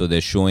documentary, so they're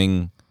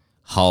showing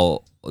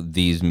how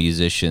these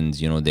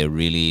musicians, they're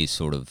really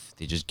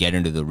they just get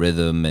into the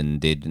rhythm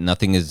and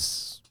nothing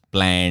is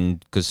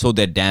planned, because so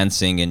they're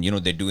dancing and,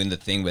 they're doing the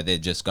thing where they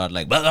just got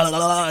like, blah, blah,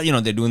 blah, blah,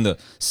 they're doing the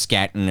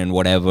scatting and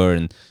whatever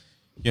and,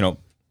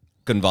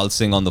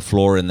 convulsing on the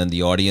floor, and then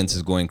the audience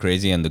is going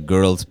crazy, and the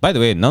girls, by the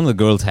way, none of the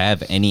girls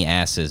have any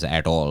asses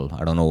at all.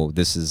 I don't know.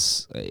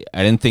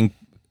 I didn't think,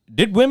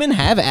 did women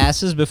have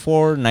asses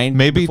before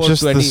Maybe before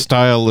just 20? the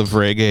style of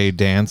reggae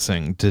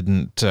dancing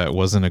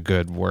wasn't a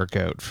good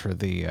workout for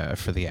the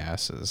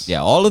asses.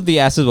 Yeah, all of the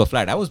asses were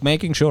flat. I was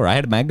making sure. I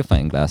had a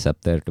magnifying glass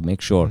up there to make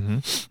sure. Mm-hmm.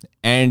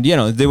 And,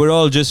 they were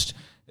all just,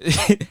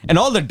 and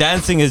all the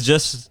dancing is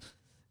just,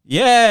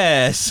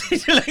 yes.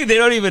 Like, they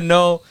don't even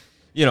know,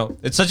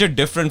 it's such a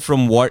difference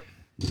from what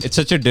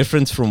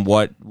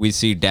we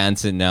see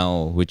dancing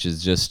now, which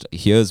is just,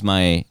 here's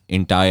my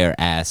entire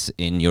ass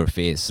in your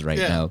face right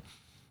Yeah. now.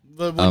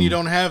 But when you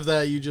don't have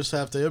that, you just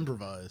have to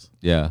improvise.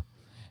 Yeah.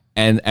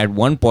 And at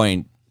one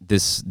point,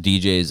 this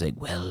DJ is like,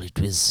 well, it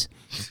was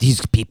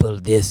these people,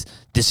 this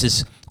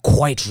is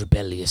quite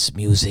rebellious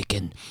music,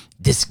 and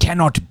this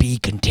cannot be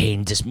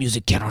contained. This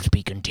music cannot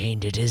be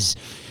contained. It is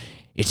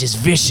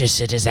vicious.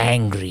 It is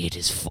angry. It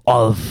is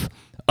of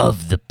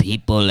the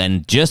people.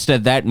 And just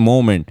at that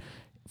moment,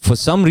 for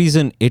some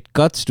reason, it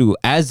cuts to,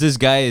 as this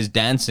guy is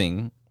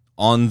dancing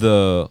on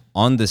the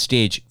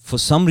stage, for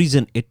some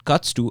reason, it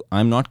cuts to,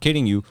 I'm not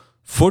kidding you,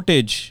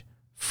 footage,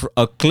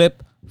 a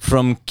clip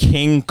from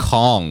King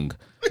Kong.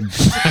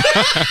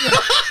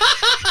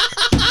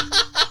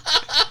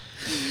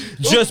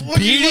 Just Was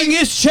he beating like-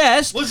 his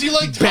chest. Was he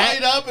like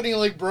tied up and he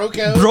like broke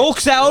out?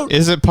 Broke out.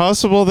 Is it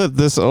possible that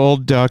this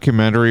old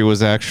documentary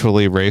was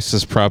actually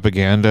racist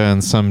propaganda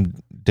and some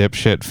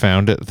dipshit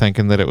found it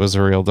thinking that it was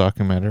a real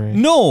documentary?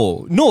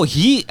 No.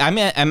 I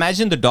mean,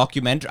 imagine the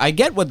documentary. I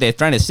get what they're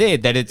trying to say,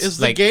 that it's Is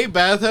like... the gay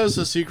bathhouse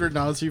a secret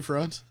Nazi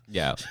front?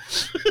 Yeah.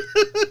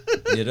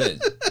 It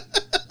is.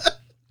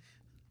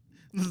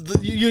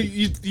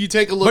 You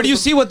take a look. But you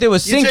see what they were You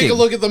thinking. take a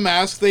look at the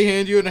mask they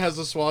hand you and it has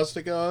a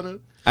swastika on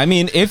it. I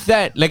mean, if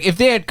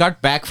they had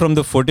cut back from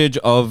the footage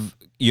of,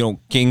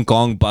 King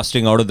Kong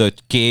busting out of the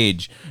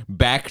cage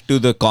back to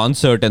the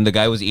concert and the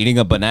guy was eating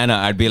a banana,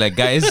 I'd be like,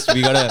 guys,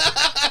 we gotta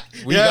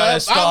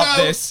stop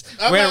this.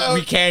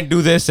 We can't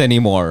do this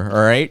anymore.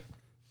 All right.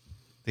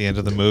 The end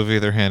of the movie,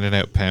 they're handing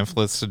out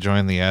pamphlets to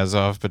join the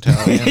Azov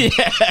battalion.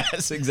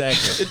 Yes,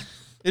 exactly.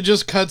 It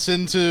just cuts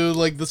into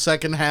like the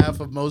second half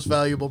of Most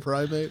Valuable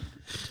Primate.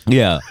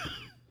 Yeah.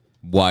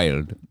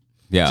 Wild.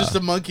 Yeah. Just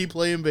a monkey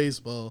playing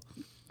baseball.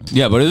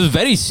 Yeah, but it was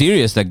very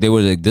serious. Like, they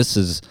were like, this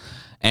is...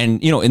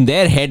 And, in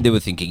their head, they were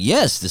thinking,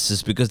 yes, this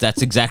is because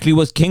that's exactly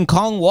what King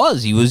Kong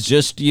was. He was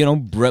just,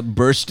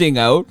 bursting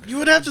out. You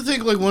would have to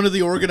think like one of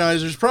the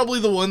organizers, probably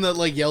the one that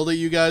like yelled at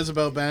you guys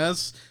about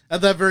mass at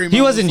that very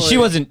moment. She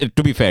wasn't,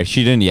 to be fair,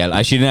 she didn't yell.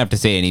 She didn't have to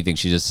say anything.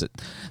 She just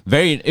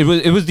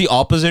it was the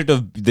opposite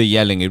of the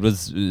yelling. It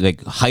was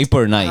like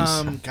hyper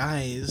nice.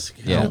 Guys.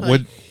 Yeah.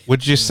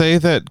 Would you say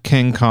that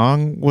King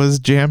Kong was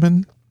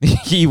jamming?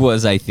 He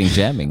was, I think,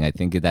 jamming. I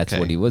think that's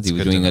what he was. He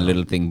was doing a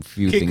little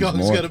few King things Kong's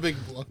more. got a big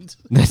blunt.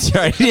 That's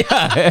right.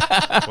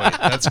 Yeah. Wait,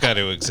 that's got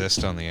to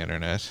exist on the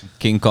internet.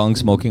 King Kong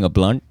smoking a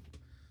blunt.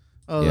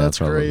 Oh, Yeah, that's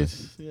probably.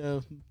 great.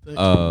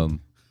 Yeah.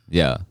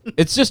 Yeah.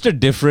 It's just a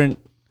different.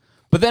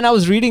 But then I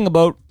was reading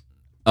about.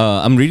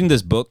 I'm reading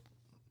this book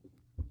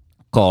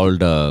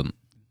called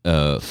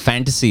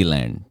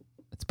Fantasyland.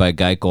 It's by a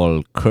guy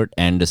called Kurt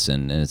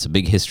Anderson, and it's a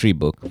big history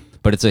book.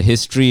 But it's a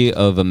history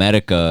of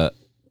America,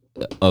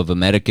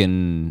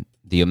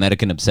 the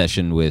American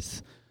obsession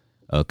with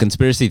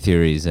conspiracy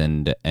theories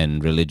and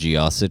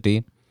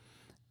religiosity.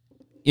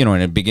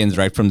 And it begins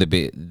right from the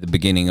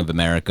beginning of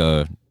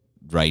America,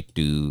 right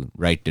to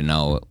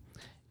now.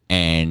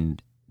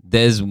 And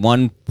there's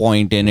one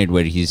point in it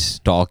where he's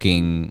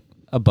talking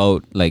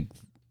about like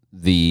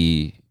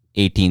the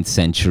 18th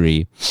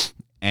century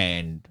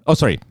and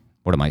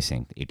what am I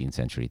saying? The 18th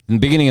century. In the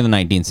beginning of the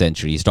 19th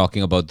century, he's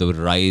talking about the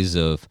rise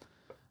of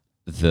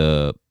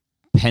the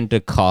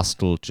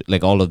Pentecostal,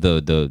 like all of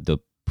the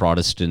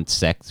Protestant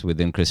sects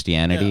within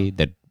Christianity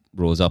that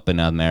rose up in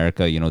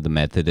America, the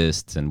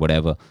Methodists and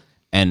whatever.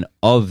 And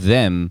of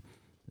them,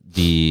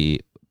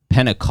 the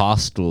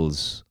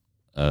Pentecostals,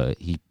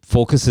 he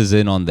focuses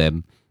in on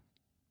them.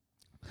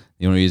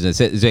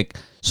 It's like,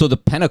 so the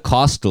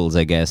Pentecostals,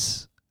 I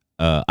guess,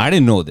 I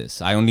didn't know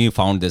this. I only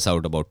found this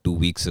out about 2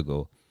 weeks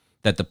ago,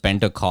 that the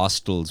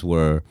Pentecostals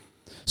were,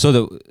 so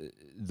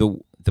the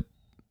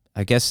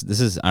I guess this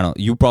is, I don't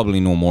know, you probably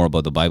know more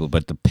about the Bible,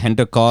 but the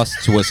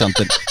Pentecosts were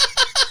something.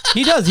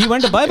 He does. He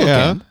went to Bible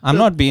camp. I'm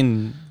not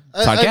being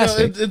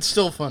sarcastic. I know, it's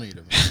still funny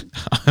to me.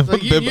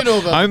 Like, you know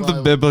about I'm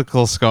the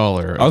biblical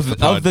scholar Of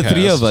the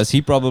three of us,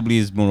 he probably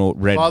has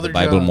read Father the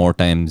Bible John. more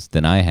times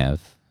than I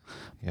have.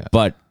 Yeah.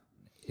 But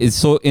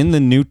so in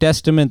the New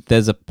Testament,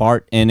 there's a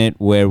part in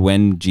it where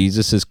when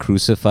Jesus is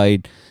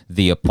crucified,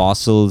 the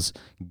apostles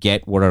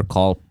get what are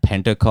called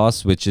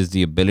Pentecost, which is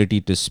the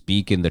ability to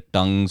speak in the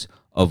tongues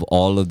of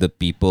all of the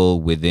people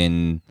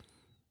within,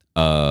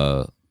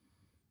 I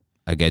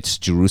guess,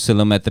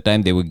 Jerusalem at the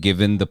time. They were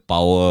given the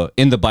power.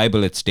 In the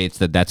Bible, it states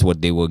that that's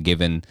what they were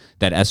given,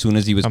 that as soon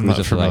as he was I'm not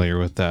crucified. familiar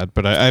with that,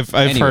 but I've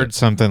Anyway. heard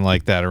something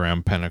like that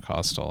around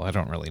Pentecostal. I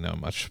don't really know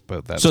much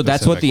about that. So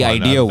that's what the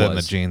specific one, idea other than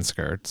was. the jean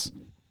skirts.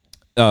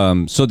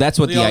 So that's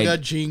what They the all idea.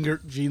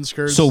 got jean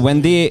skirts. So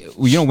when they,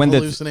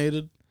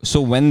 hallucinated.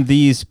 So when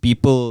these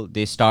people,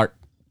 they start,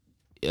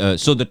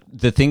 so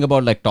the thing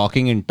about like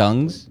talking in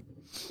tongues,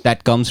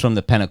 that comes from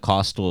the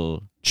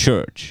Pentecostal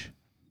church,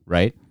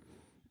 right?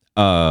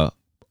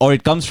 Or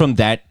it comes from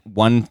that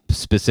one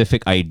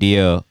specific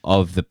idea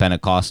of the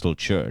Pentecostal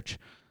church.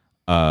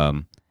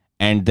 And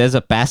there's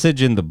a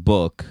passage in the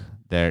book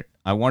that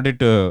I wanted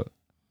to,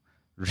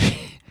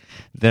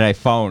 that I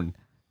found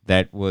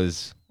that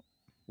was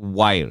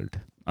wild.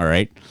 All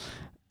right.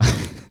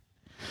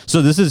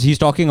 So he's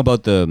talking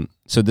about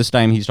this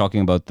time he's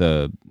talking about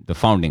the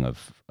founding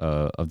of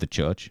the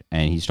church,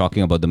 and he's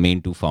talking about the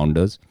main two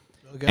founders.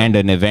 Okay. And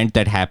an event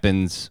that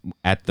happens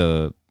at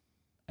the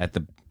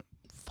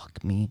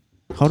fuck me.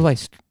 How do I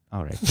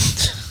all right.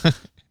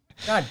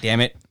 God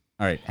damn it.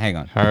 All right, hang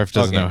on. Harv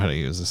doesn't Okay. know how to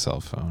use a cell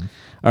phone.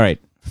 All right.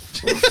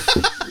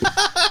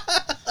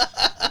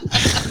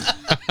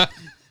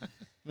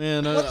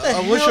 Man,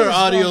 I wish our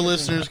audio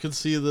listeners could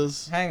see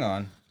this. Hang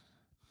on.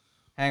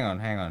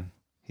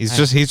 He's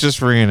just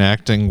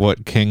reenacting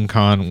what King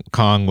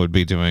Kong would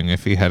be doing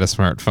if he had a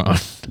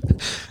smartphone.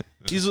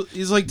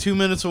 He's like 2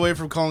 minutes away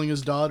from calling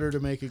his daughter to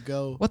make it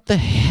go. What the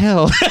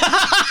hell?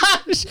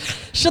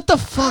 Shut the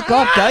fuck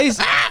up, guys.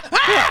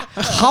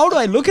 How do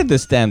I look at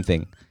this damn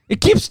thing?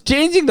 It keeps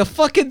changing. The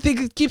fucking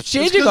thing it keeps It's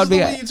changing 'cause on of the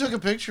me. way you took a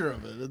picture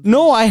of it.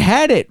 No, I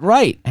had it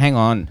right. Hang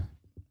on.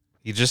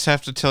 You just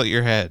have to tilt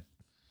your head.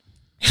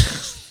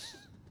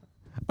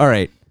 All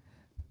right.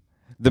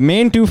 The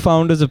main two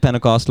founders of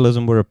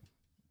Pentecostalism were a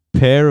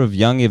pair of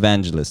young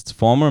evangelists,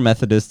 former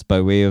Methodists by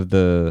way of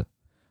the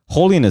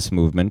Holiness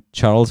Movement,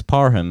 Charles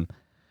Parham,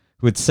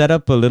 who had set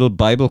up a little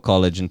Bible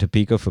college in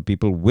Topeka for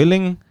people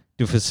willing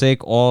to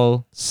forsake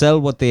all,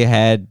 sell what they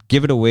had,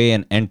 give it away,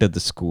 and enter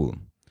the school.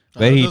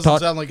 Where he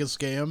doesn't sound like a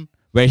scam.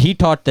 Where he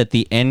taught that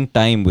the end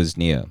time was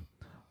near.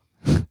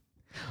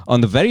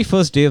 On the very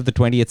first day of the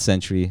 20th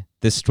century,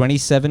 this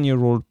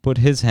 27-year-old put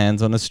his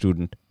hands on a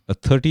student, a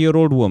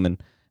 30-year-old woman,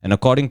 and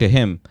according to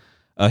him,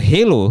 a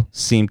halo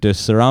seemed to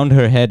surround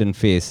her head and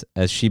face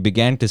as she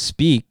began to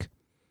speak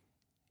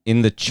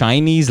in the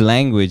Chinese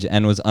language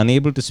and was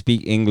unable to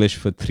speak English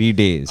for 3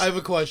 days. I have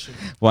a question.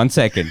 1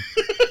 second.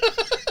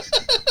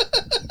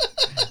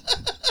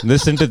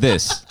 Listen to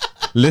this.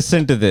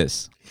 Listen to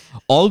this.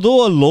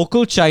 Although a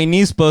local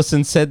Chinese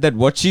person said that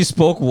what she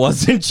spoke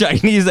wasn't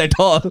Chinese at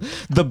all,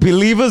 the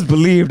believers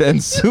believed,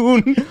 and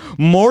soon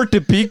more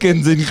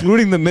Topekans,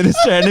 including the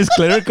minister and his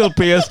clerical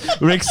peers,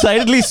 were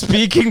excitedly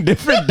speaking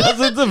different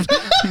dozens of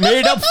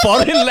made-up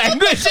foreign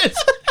languages.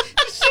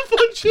 There's a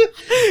bunch of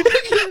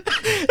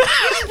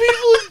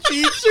people in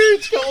jean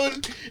suits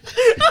going,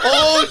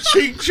 oh,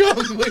 ching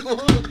chong, wait,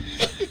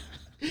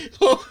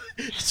 oh,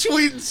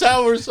 sweet and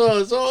sour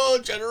sauce, oh,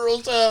 General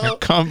Tso.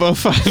 Combo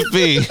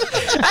 5B.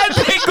 And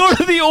they go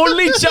to the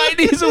only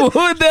Chinese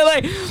woman. They're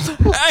like,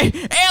 hey,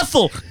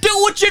 Ethel, do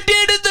what you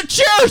did in the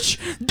church.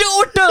 Do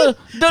what the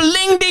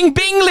ling ding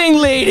bing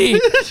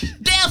lady.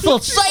 Ethel,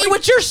 say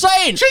what you're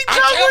saying. She's like,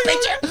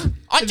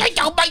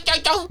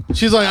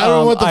 I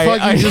don't know what the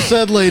fuck you just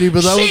said, lady,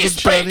 but that was She's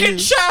speaking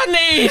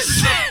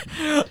Chinese.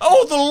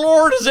 Oh, the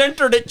Lord has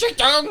entered it.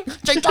 Ching-chong,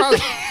 ching-chong.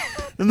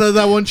 And then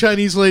that one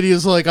Chinese lady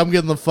is like, I'm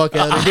getting the fuck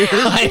out of here.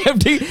 I have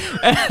to,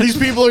 These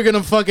people are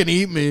gonna fucking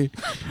eat me.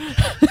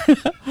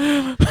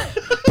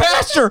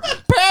 Pastor,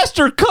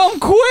 come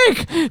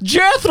quick!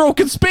 Jethro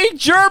can speak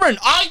German.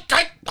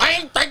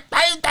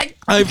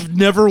 I've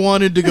never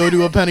wanted to go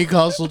to a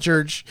Pentecostal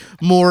church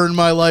more in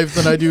my life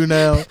than I do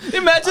now.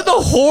 Imagine the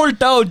whole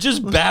town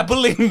just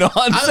babbling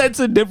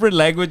nonsense in different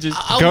languages.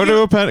 Go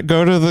to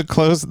the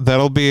close.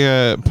 That'll be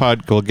a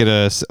pod. We'll get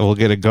a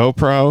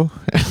GoPro.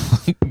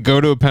 Go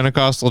to a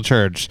Pentecostal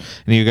church,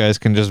 and you guys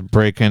can just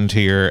break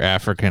into your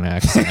African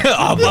accent. They're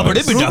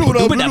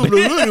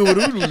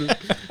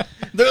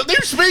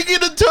speaking in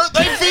tongues.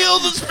 They feel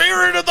the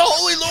spirit of the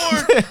Holy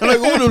Lord. I'm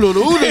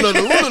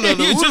like,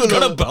 You just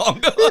got a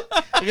bong.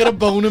 I got a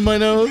bone in my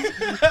nose.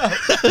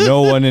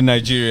 No one in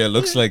Nigeria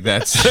looks like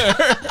that, sir.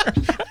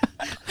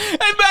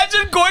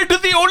 Imagine going to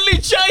the only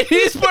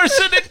Chinese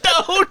person in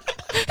town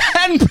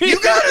and being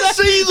You gotta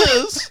see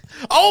this.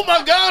 Oh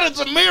my God, it's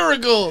a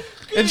miracle.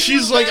 And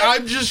she's like,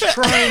 I'm just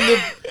trying to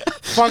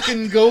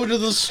fucking go to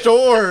the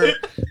store.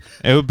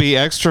 It would be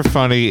extra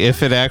funny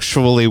if it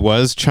actually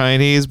was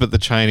Chinese, but the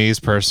Chinese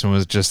person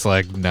was just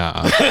like,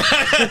 nah.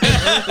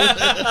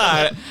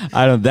 I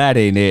don't. That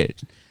ain't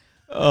it.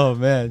 Oh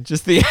man,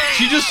 She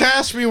just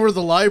asked me where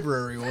the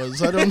library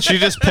was. She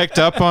just picked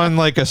up on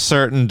like a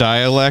certain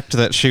dialect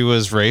that she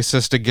was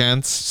racist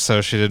against, so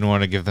she didn't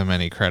want to give them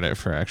any credit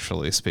for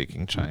actually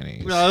speaking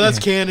Chinese. No, that's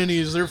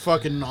Cantonese. They're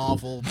fucking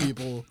awful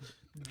people.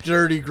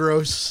 Dirty,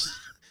 gross.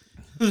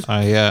 That's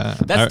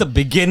the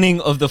beginning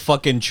of the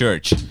fucking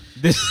church.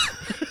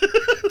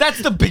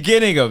 That's the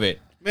beginning of it.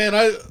 Man,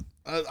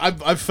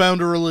 I've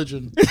found a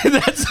religion.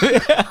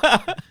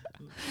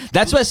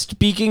 That's where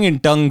speaking in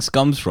tongues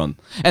comes from.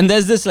 And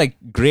there's this like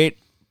great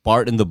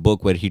part in the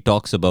book where he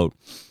talks about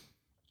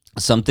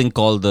something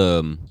called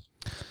the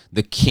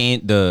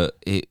Cane.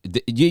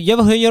 You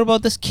ever hear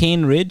about this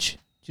Cane Ridge? Do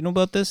you know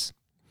about this?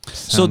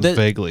 Sounds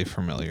vaguely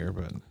familiar,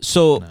 but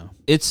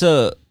it's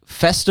a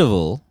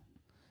festival.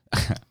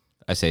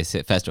 I say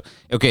festival.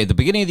 Okay, the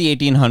beginning of the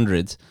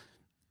 1800s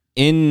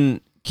in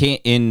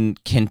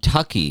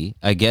Kentucky,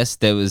 I guess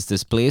there was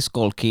this place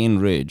called Cane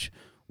Ridge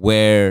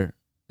where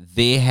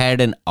they had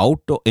an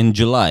outdoor in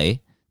July.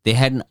 They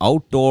had an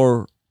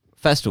outdoor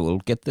festival.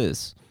 Get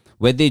this,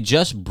 where they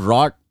just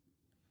brought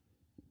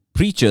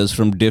preachers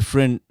from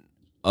different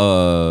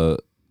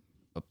Protestant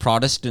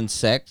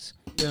sects.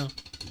 Yeah.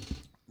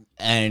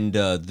 And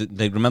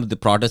they remember the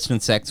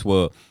Protestant sects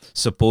were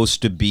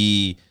supposed to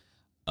be,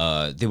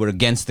 they were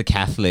against the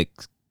Catholic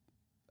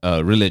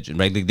religion,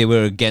 right? Like they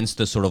were against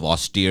the sort of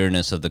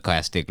austereness of the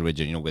Catholic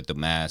religion, you know, with the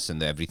mass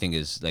and everything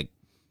is like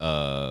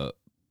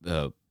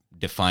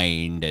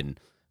defined and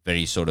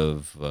very sort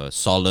of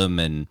solemn.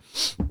 And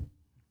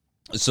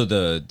so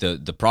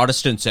the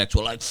Protestant sects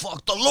were like,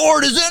 fuck, the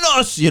Lord is in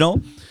us, you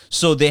know?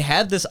 So they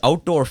had this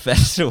outdoor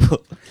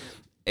festival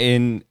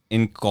in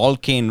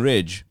called Cane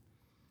Ridge,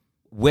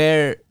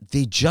 where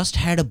they just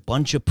had a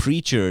bunch of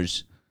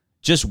preachers,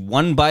 just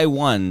one by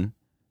one,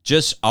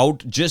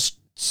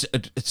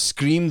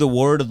 scream the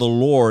word of the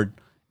Lord,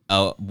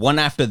 one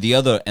after the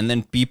other, and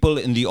then people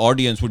in the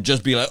audience would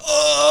just be like,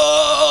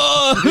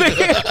 "Oh!"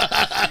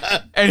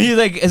 And he's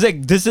like, "It's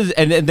like this is,"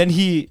 and then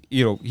he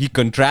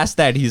contrasts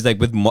that. He's like,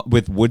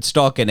 with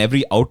Woodstock and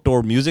every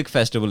outdoor music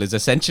festival is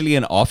essentially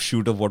an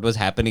offshoot of what was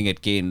happening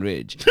at Cane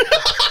Ridge.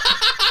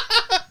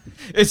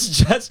 it's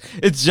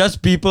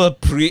just people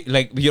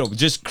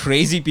just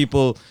crazy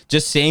people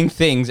just saying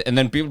things, and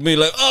then people be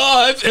like,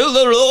 oh, I feel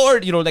the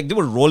Lord, like they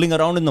were rolling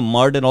around in the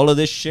mud and all of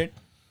this shit.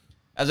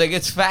 I was like,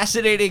 it's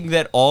fascinating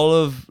that all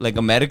of like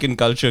American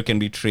culture can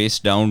be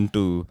traced down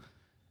to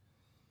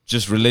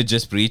just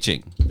religious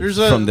preaching. There's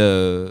a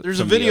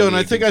video, and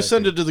I think I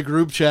sent it to the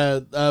group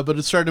chat, but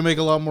it's starting to make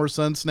a lot more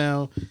sense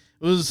now.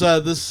 It was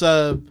this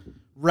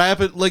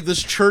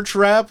this church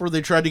rap where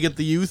they tried to get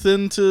the youth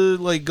into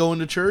like going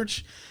to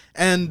church,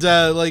 and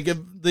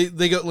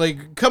they go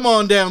like, come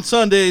on down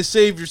Sunday,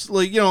 save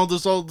your all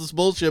this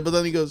bullshit. But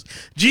then he goes,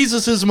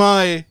 Jesus is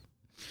my.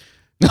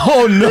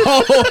 Oh no!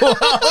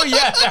 Oh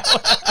yeah.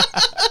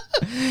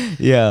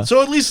 Yeah.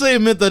 So at least they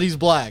admit that he's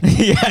black.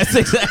 Yes,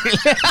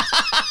 exactly.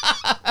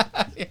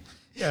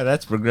 Yeah,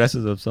 that's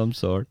progressive of some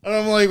sort. And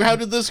I'm like, how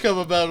did this come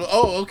about?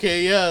 Oh,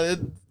 okay, yeah.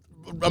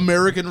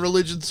 American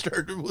religion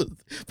started with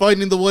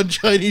finding the one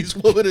Chinese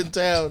woman in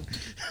town.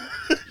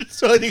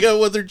 Finding out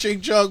whether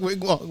Ching Chong Wing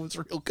Wong was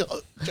real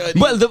Chinese.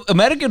 Well, the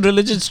American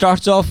religion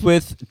starts off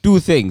with two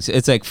things.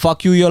 It's like,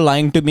 fuck you, you're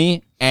lying to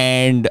me,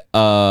 and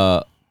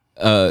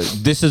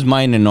this is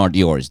mine and not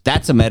yours.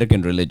 That's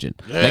American religion.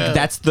 Yeah. Like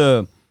that's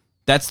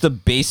the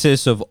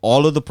basis of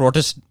all of the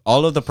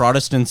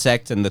Protestant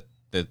sects and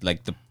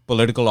the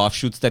political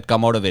offshoots that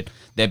come out of it.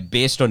 They're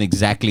based on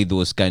exactly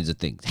those kinds of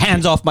things.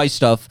 Hands off my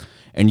stuff,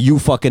 and you're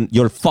fucking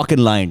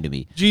lying to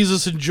me.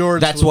 Jesus and George.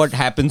 That's what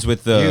happens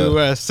with the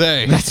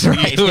USA. That's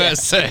right.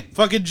 USA. Yeah.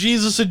 Fucking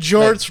Jesus and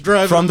George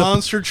driving a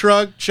monster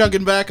truck,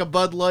 chugging back a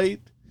Bud Light.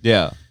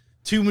 Yeah.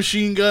 2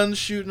 machine guns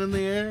shooting in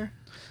the air.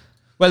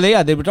 Well,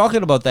 they were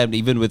talking about that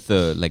even with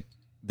the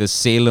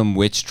Salem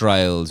witch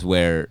trials,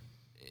 where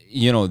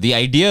the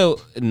idea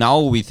now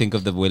we think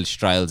of the witch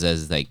trials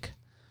as like,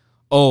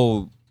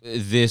 oh,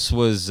 this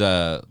was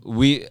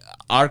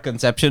our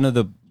conception of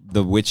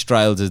the witch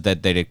trials is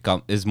that it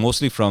is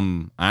mostly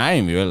from, I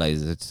didn't even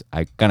realize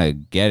I kind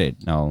of get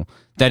it now,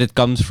 that it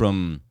comes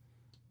from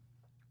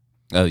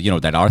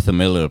that Arthur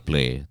Miller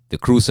play, The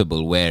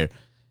Crucible, where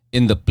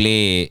in the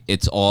play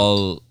it's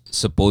all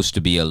supposed to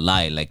be a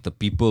lie. Like the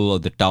people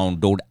of the town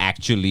don't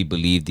actually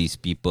believe these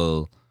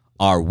people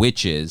are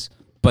witches,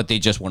 but they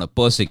just want to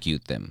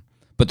persecute them.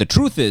 But the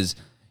truth is,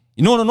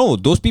 no,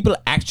 those people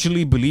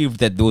actually believed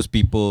that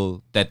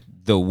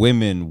the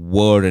women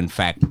were in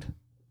fact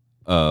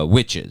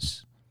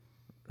witches,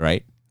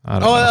 right?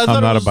 I'm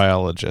not a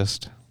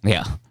biologist.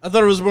 Yeah, I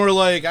thought it was more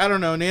like, I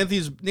don't know,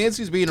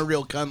 Nancy's being a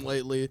real cunt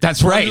lately.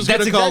 That's right. I'm just That's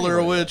gonna call exactly her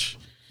a right. witch.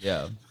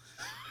 Yeah.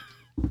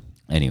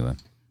 Anyway.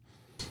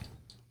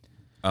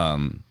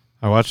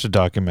 I watched a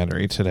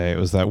documentary today. It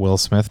was that Will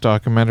Smith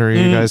documentary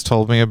you guys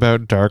told me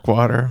about, Dark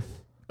Water.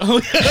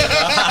 Oh yeah.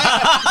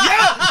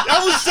 Yeah,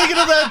 I was thinking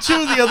of that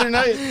too the other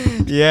night.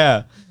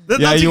 Yeah.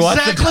 That's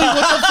exactly what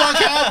the fuck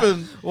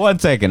happened. 1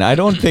 second. I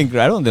don't think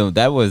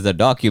that was a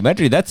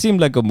documentary. That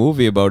seemed like a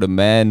movie about a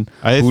man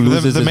who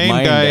loses the his main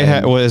mind.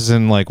 guy was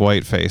in like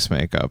white face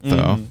makeup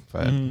though,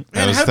 but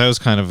that was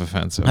kind of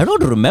offensive. I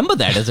don't remember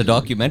that as a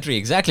documentary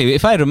exactly.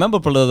 If I remember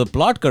the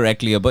plot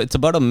correctly, it's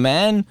about a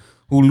man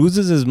who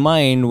loses his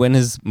mind when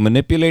his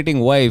manipulating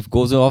wife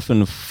goes off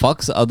and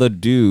fucks other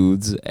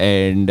dudes,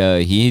 and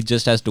he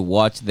just has to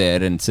watch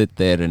there and sit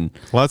there and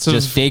Lots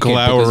just of take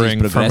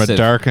glowering from a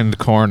darkened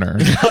corner.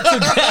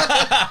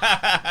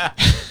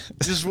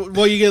 Just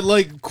you get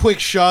like quick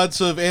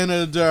shots of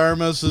Anna de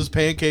Armas's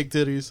pancake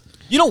titties.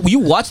 You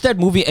watch that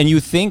movie and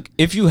you think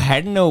if we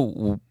hadn't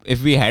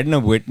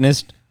have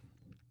witnessed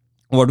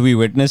what we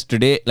witnessed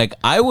today, like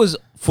I was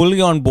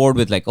fully on board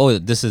with like, oh,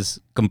 this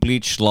is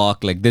complete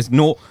schlock. Like there's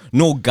no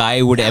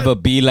guy would ever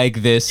be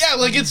like this. Yeah,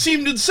 like it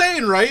seemed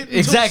insane, right? Until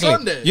Exactly.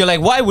 Sunday. You're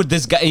like, why would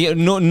this guy?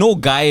 No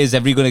guy is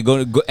ever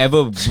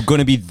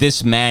gonna be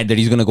this mad that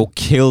he's gonna go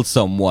kill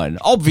someone.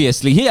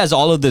 Obviously, he has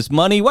all of this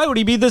money. Why would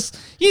he be this?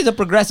 He's a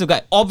progressive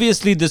guy.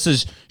 Obviously, this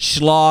is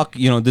schlock.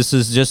 This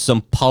is just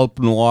some pulp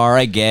noir.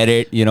 I get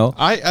it.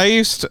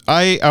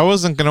 I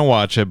wasn't gonna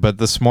watch it, but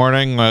this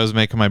morning when I was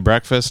making my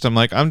breakfast, I'm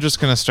like, I'm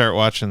just gonna start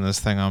watching this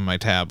thing on my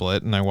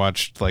tablet, and I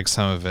watched like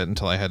some of it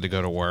until I had to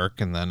go to work,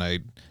 and then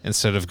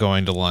instead of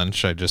going to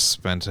lunch, I just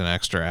spent an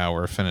extra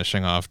hour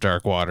finishing off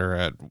Dark Water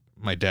at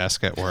my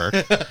desk at work.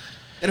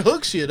 It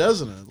hooks you,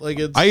 doesn't it? Like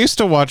I used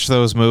to watch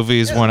those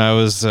movies when I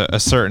was a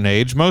certain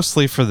age,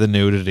 mostly for the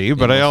nudity,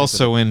 but I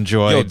also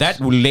enjoyed. Yo, that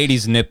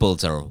lady's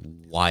nipples are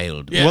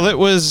wild. Yeah. Well, it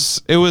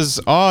was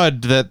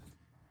odd that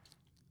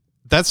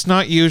that's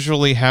not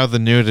usually how the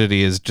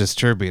nudity is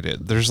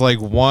distributed. There's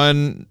like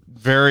one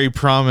very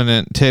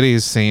prominent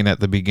titties scene at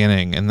the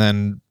beginning, and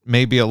then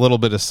maybe a little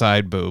bit of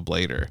side boob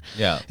later.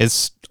 Yeah.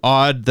 It's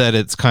odd that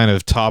it's kind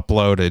of top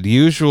loaded.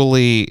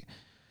 Usually,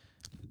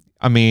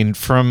 I mean,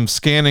 from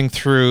scanning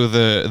through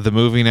the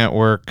Movie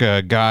Network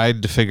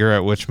guide to figure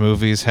out which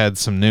movies had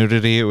some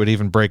nudity, it would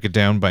even break it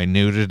down by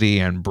nudity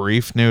and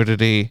brief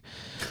nudity.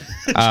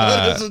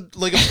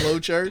 like a flow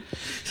chart.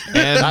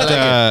 And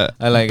I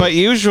like it. But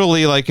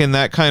usually, like in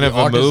that kind of a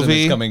Autism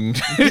movie, is coming.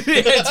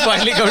 It's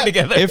finally going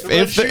together. if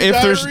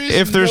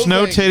there's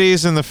no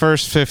titties in the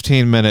first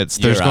 15 minutes,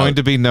 there's You're going out.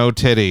 to be no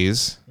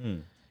titties.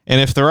 And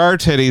if there are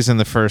titties in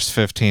the first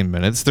 15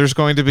 minutes, there's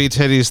going to be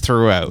titties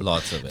throughout.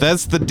 Lots of it.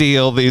 That's the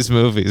deal these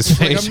movies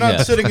make. Like, I'm not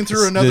Yeah. sitting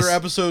through another This-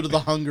 episode of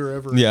The Hunger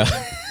ever. Yeah.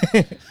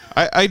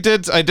 I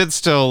did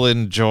still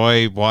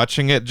enjoy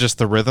watching it, just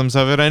the rhythms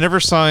of it. I never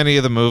saw any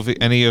of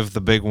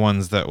the big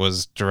ones that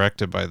was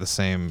directed by the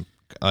same.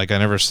 Like I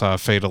never saw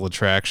Fatal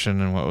Attraction,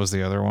 and what was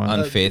the other one?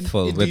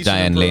 Unfaithful with Indecent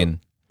Diane Appro- Lane.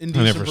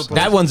 Indecent never- Proposal.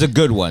 That one's a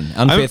good one.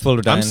 Unfaithful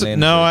to Diane Lane.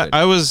 No, is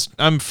very good.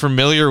 I'm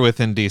familiar with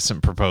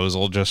Indecent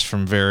Proposal just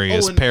from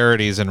various and-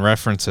 parodies and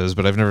references,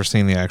 but I've never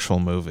seen the actual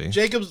movie.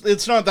 Jacob's.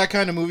 It's not that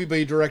kind of movie, but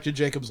he directed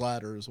Jacob's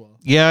Ladder as well.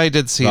 Yeah, I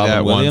did see Robin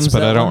that Williams, once, but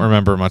that I don't one?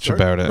 remember much Sorry?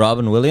 about it.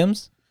 Robin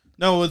Williams.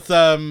 No, with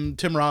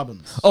Tim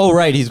Robbins. Oh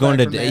right, he's going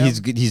to Back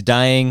from he's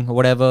dying or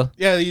whatever.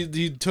 Yeah, he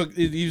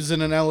was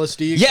in an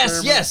LSD.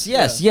 Yes,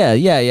 experiment.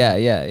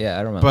 yeah.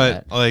 I remember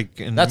But that. like,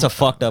 That's a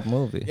fucked up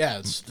movie. Yeah,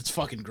 it's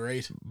fucking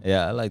great.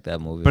 Yeah, I like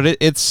that movie. but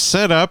it's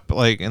set up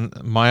like in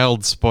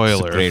mild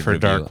spoiler great for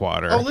review.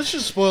 Darkwater. Oh, let's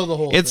just spoil the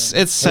whole It's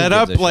thing. set Who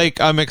up gives a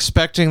like I'm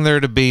expecting there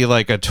to be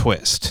like a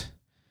twist,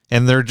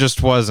 and there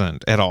just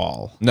wasn't at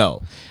all.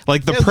 no.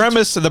 Like the Yeah,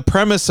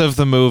 premise of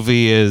the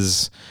movie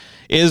is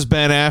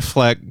Ben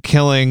Affleck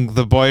killing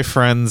the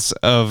boyfriends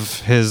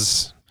of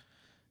his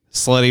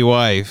slutty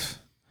wife,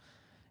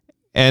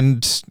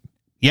 and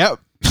yep.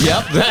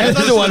 Yep, that's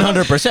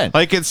 100%.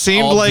 Like it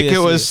seemed like it was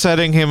Obviously.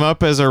 setting him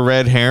up as a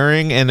red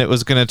herring, and it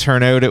was going to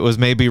turn out it was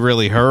maybe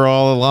really her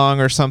all along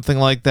or something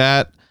like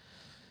that.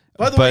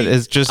 By the But way,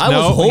 it's just I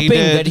no. was hoping he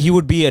did. that he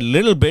would be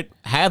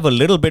have a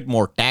little bit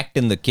more tact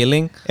in the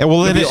killing. Yeah, well,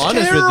 to then be it's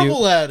honest with you,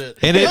 terrible at it.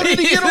 And How it- did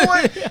he get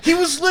away? He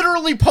was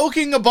literally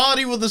poking a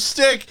body with a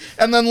stick,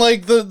 and then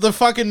like the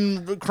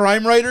fucking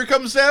crime writer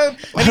comes down.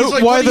 And he's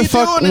like, why "What are the you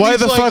fuck? doing?" And Why he's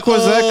the like, fuck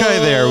was that guy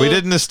there? We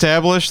didn't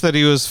establish that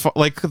he was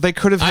like they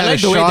could have I had like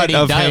a the way that shot he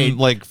of died. him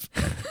like.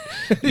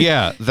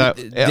 Yeah,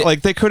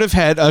 like they could have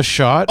had a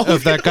shot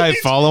of that guy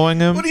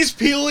following him. When he's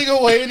peeling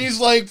away, and he's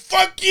like,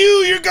 "Fuck you!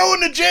 You're going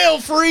to jail,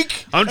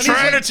 freak!" I'm And he's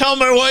trying like, to tell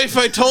my wife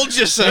I told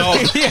you so.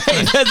 yeah,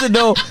 he doesn't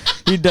know.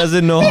 He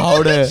doesn't know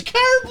how His to.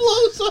 car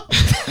blows up.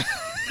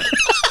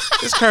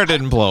 His car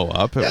didn't blow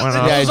up. It went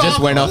off. Yeah, it just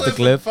went off the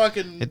cliff.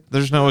 Fucking,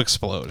 There's no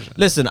explosion.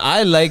 Listen,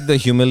 I like the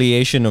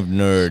humiliation of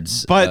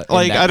nerds, But in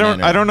like that I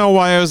manner. don't know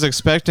why I was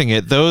expecting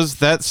it.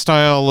 That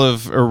style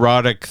of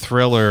erotic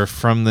thriller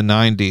from the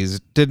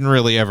 90s didn't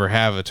really ever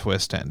have a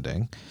twist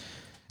ending.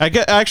 I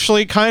get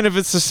actually kind of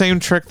it's the same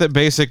trick that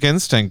Basic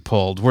Instinct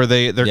pulled where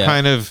they're Yeah.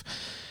 kind of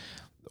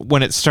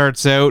when it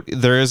starts out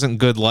there isn't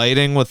good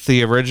lighting with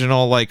the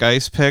original like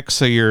ice pick,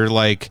 so you're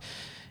like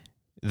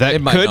that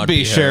It might could not be be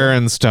her.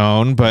 Sharon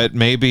Stone, but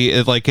maybe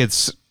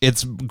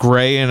it's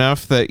gray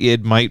enough that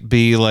it might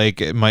be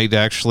like it might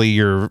actually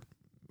you're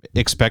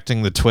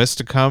expecting the twist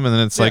to come, and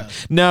then it's like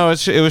no,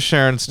 it was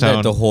Sharon That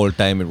Stone. the whole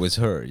time it was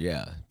her.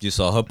 Yeah, you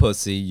saw her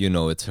pussy, you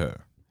know it's her.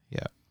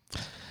 Yeah.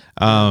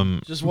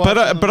 Just But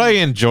watching I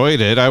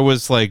enjoyed it. I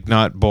was like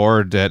not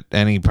bored at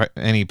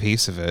any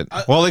piece of it.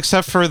 Well,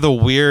 except for the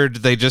weird.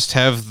 They just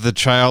have the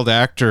child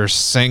actor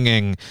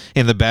singing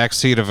in the back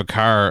seat of a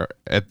car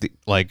at the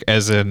like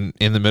as in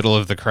the middle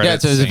of the Yeah,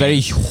 credits. so it's a scene.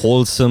 very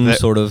wholesome That-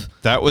 sort of.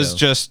 That was Yeah.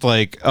 just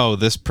like, oh,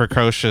 this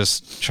precocious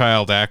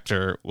child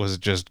actor was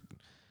just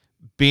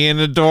being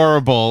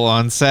adorable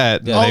on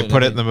set. Yeah, and they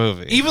put it in the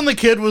movie. Even the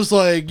kid was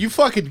like, "You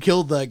fucking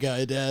killed that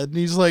guy, Dad." And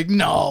he's like,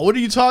 "No, what are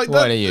you talking What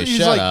about?" are you? He's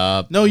Shut like,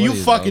 up. "No, What you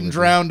is fucking wrong with you?"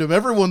 drowned him.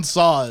 Everyone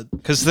saw it."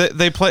 Because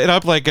they play it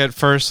up like at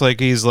first, like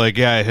he's like,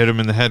 yeah, I hit him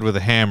in the head with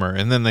a hammer,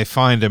 and then they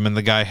find him, and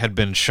the guy had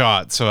been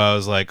shot. So I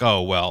was like,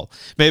 oh well,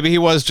 maybe he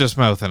was just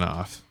mouthing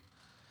off.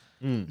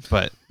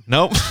 But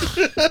nope.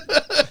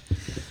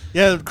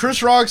 Yeah,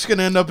 Chris Rock's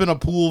gonna end up in a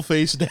pool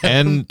face down.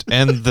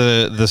 and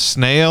the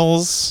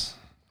snails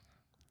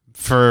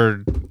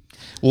for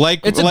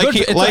like It's a like good- he,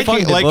 it's a like fun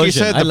he, like you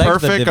diversion. said, I the like the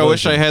perfect. I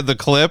wish I diversion. had the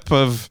clip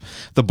of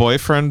the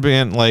boyfriend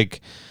being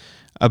like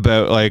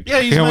about like, Yeah,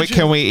 he's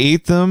can we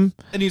eat them?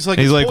 And he's like,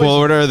 He's "It's like, well,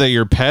 poison." what are they?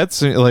 Your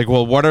pets? And like,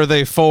 well, what are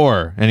they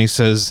for? And he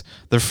says,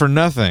 they're for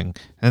nothing.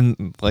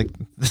 And like,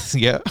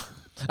 yeah.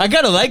 I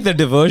kind of like the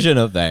diversion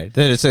of that.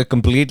 That it's a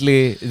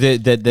completely.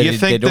 That You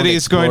think that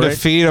he's going to feed?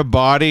 feed a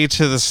body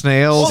to the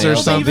snails or Well,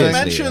 they something? even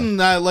mention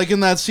that, like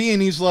in that scene,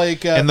 he's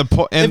like, And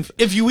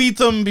if you eat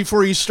them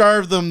before you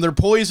starve them, they're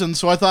poisoned.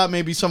 So I thought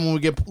maybe someone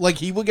would get, like,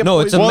 he would get No,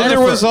 it's a poisoned. well, there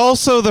metaphor. was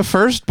also the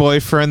first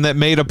boyfriend that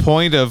made a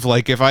point of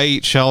like, if I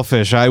eat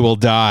shellfish, I will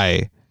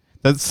die.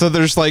 So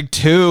there's like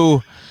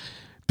two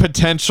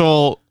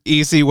potential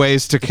easy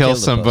ways to kill kill the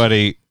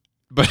somebody,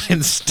 but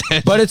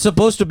instead, But it's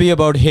supposed to be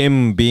about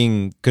him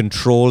being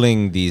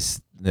controlling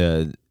these.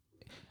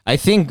 I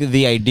think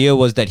the idea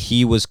was that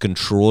he was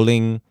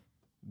controlling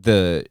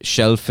the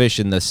shellfish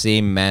in the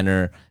same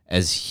manner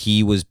as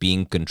he was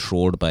being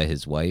controlled by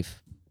his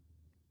wife.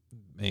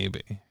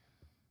 maybe.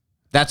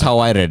 That's how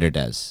I read it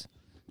as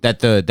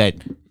that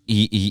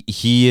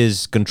he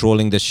is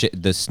controlling the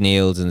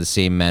snails in the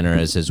same manner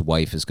as his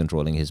wife is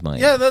controlling his mind.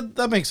 Yeah,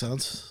 that makes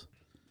sense.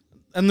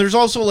 And there's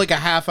also like a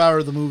half hour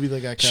of the movie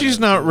that got cut She's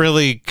out. not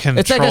really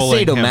controlling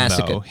him, though.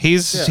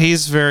 sadomasochist. Yeah.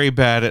 He's very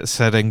bad at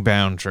setting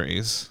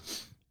boundaries. It's like a sadomasochist. He's very bad at setting boundaries.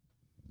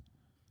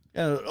 Yeah.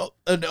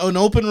 An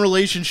open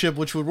relationship,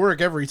 which would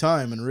work every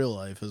time in real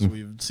life, as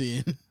we've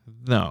seen.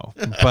 No,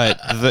 but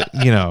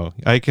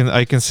I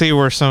can see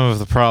where some of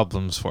the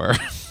problems were.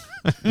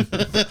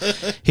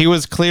 He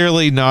was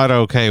clearly not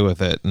okay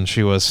with it, and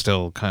she was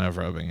still kind of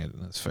rubbing it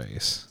in his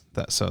face.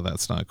 So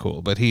that's not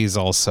cool. But he's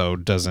also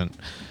doesn't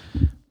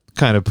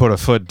kind of put a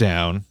foot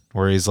down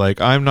where he's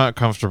like, I'm not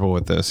comfortable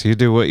with this. You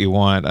do what you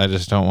want. I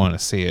just don't want to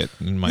see it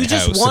in my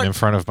house and in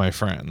front of my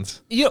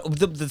friends.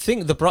 The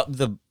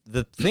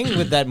thing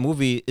with that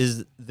movie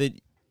is that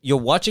you're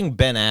watching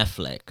Ben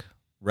Affleck,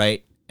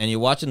 right? And you're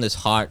watching this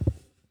hot,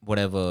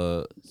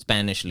 whatever,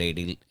 Spanish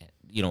lady,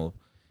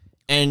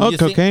 and you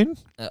cocaine?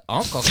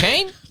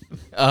 Cocaine?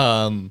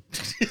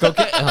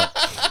 Cocaine.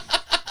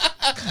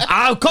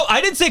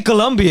 I didn't say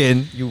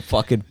Colombian. You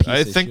fucking piece I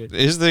of think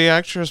shit. the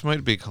actress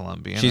might be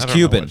Colombian. She's I don't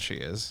Cuban. know what she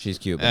is. She's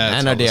Cuban. It's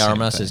Ana all the de same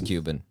Armas thing. is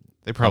Cuban.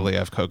 They probably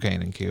have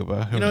cocaine in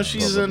Cuba. Who knows?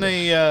 She's in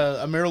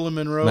a Marilyn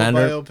Monroe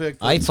biopic.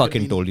 I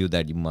fucking told you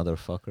that, you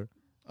motherfucker.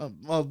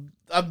 Well,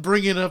 I'm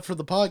bringing it up for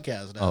the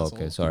podcast. Oh,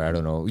 okay. Sorry, I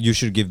don't know. You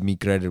should give me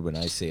credit when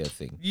I say a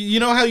thing. You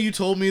know how you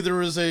told me there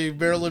was a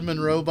Marilyn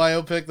Monroe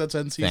biopic that's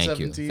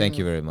NC-17? Thank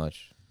you very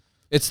much.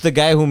 It's the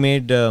guy who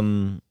made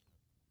The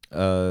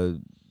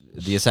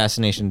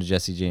Assassination of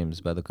Jesse James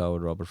by the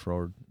coward Robert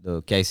Ford,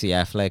 the Casey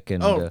Affleck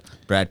and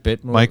Brad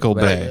Pitt movie. Michael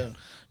Bay. Yeah.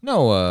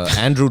 No,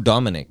 Andrew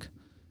Dominic,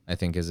 I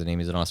think is the name.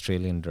 He's an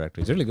Australian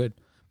director. He's really good.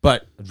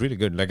 But really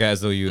good. Like,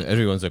 as though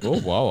everyone's like, oh,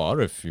 wow,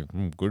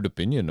 Arif, good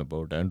opinion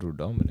about Andrew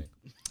Dominic.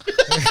 Oh,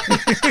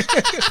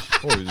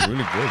 he's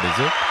really good, is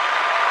it?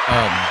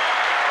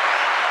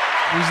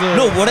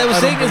 No, what I was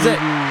saying is that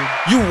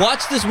you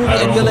watch this movie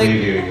and you're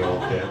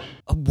like,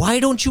 why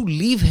don't you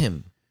leave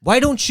him? Why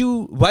don't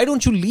you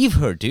leave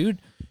her,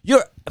 dude?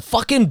 You're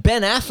fucking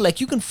Ben Affleck.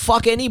 You can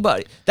fuck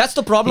anybody. That's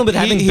the problem with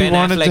having Ben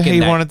Affleck.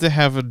 He wanted to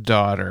have a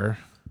daughter.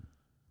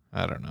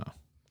 I don't know.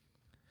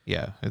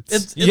 Yeah,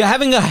 you're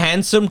having a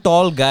handsome,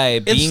 tall guy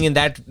being in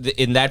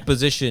that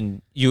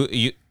position.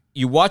 You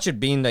watch it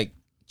being like,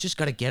 just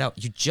gotta get out.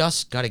 You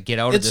just gotta get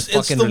out of this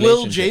fucking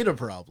relationship. It's the Will Jada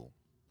problem.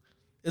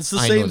 It's the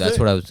same thing. That's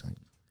what I was.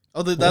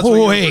 Oh, that's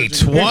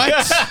wait,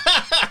 what?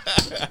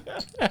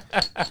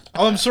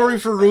 Oh, I'm sorry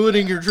for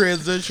ruining your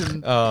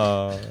transition.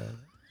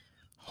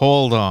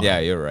 Hold on. Yeah,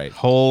 you're right.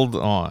 Hold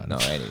on. No,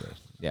 anyway,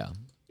 yeah.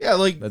 Yeah,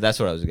 like But that's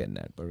what I was getting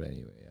at. But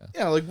anyway, yeah.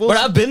 Yeah, like. But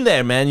I've been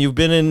there, man. You've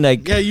been in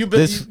like. Yeah, you've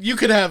been. You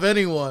could have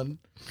anyone.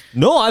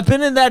 No, I've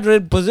been in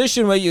that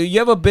position where you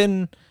ever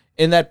been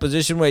in that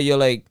position where you're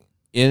like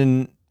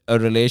in a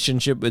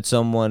relationship with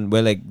someone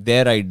where like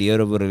their idea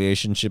of a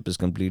relationship is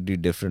completely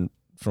different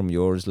from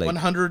yours, like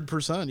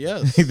 100%.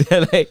 Yes.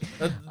 they're like,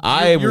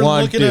 you're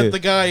looking at the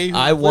guy who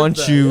I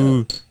want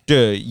you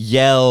to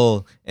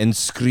yell and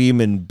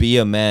scream and be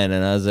a man,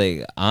 and I was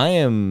like, I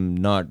am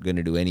not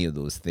gonna do any of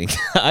those things.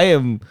 I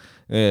am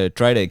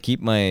try to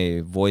keep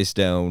my voice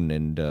down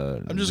and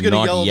I'm just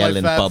gonna not yell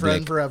at my fat public.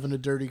 friend for having a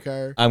dirty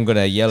car. I'm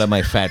gonna yell at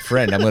my fat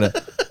friend. I'm gonna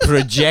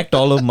project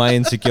all of my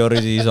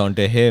insecurities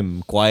onto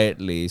him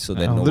quietly, so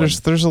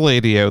that there's a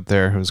lady out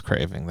there who's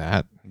craving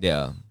that.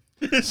 Yeah.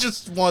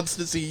 Just wants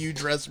to see you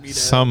dress me down.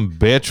 Some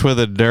bitch with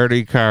a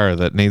dirty car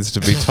that needs to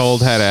be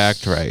told how to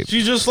act right.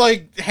 She's just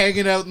like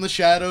hanging out in the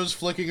shadows,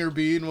 flicking her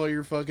bean while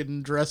you're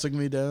fucking dressing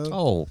me down.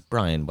 Oh,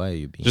 Brian, why are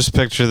you being? Just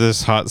picture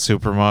this hot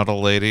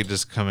supermodel lady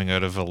just coming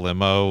out of a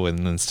limo,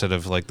 and instead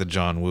of like the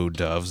John Woo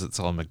doves, it's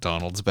all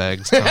McDonald's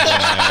bags.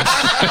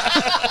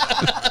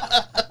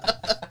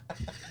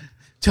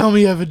 Tell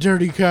me you have a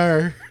dirty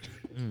car.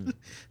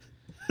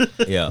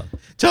 Yeah.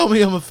 Tell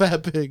me I'm a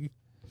fat pig.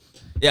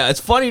 Yeah,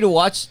 it's funny to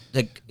watch.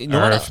 Like,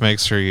 Arif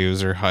makes her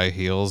use her high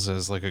heels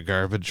as like a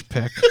garbage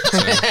pick.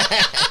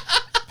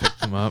 Pick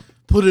them up.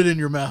 Put it in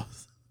your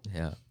mouth.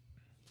 Yeah.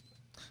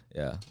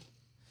 Yeah.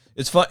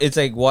 It's fun. It's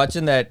like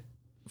watching that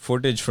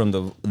footage from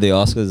the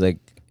Oscars. Like,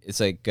 it's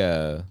like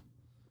no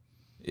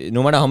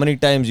matter how many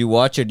times you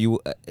watch it,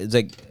 it's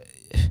like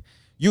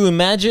you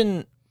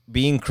imagine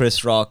being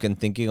Chris Rock and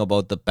thinking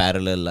about the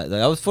parallel life.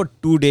 Like, for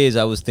 2 days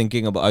I was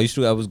thinking about.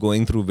 I was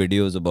going through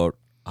videos about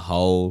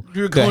how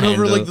you're going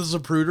over like the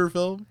Zapruder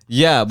film.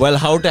 Yeah, well,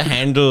 how to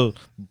handle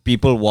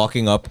people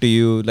walking up to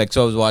you. Like,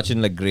 so I was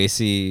watching like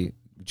Gracie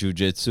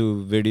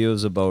Jiu-Jitsu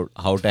videos about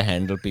how to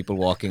handle people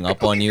walking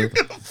up on you.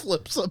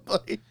 Flip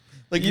somebody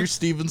like you're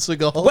Steven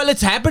Seagal. Well,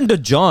 it's happened to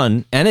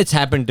John and it's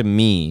happened to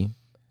me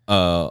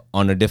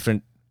on a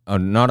different.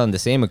 Not on the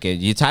same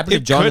occasion. It's happened to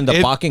John in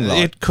the parking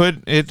lot.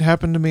 It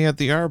happened to me at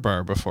the R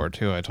Bar before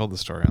too. I told the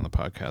story on the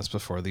podcast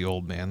before. The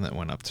old man that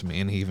went up to me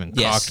and he even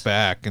cocked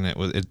back, and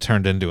it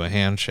turned into a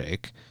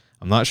handshake.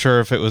 I'm not sure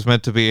if it was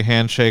meant to be a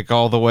handshake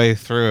all the way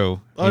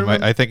through.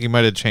 I think he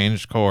might have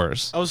changed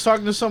course. I was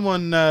talking to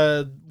someone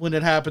when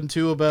it happened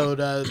too about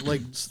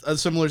like a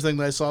similar thing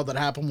that I saw that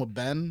happened with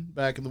Ben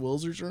back in the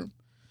Wilsers room.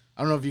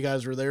 I don't know if you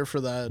guys were there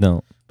for that.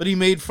 No, but he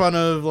made fun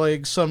of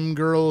like some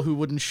girl who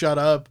wouldn't shut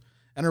up.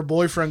 And her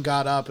boyfriend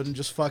got up and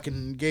just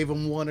fucking gave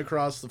him one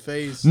across the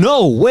face.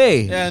 No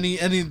way. Yeah,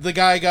 and the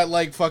guy got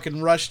like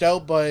fucking rushed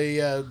out by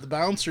the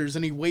bouncers,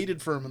 and he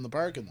waited for him in the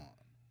parking lot.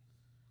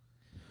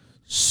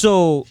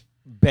 So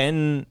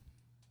Ben,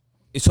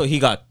 so he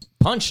got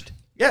punched.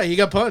 Yeah, he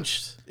got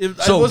punched.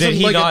 So did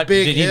he like not?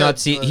 Did he not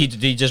see?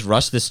 Did he just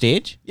rush the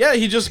stage? Yeah,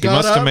 he just got He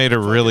must up. have made a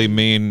really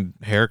mean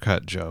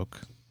haircut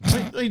joke.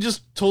 He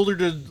just told her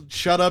to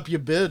shut up, you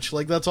bitch.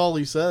 Like, that's all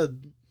he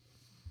said.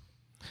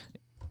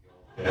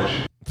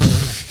 I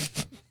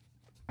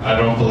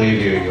don't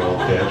believe you, you old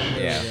bitch.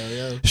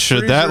 Yeah.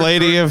 Should that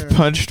lady have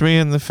punched me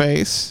in the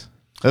face?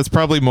 That's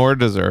probably more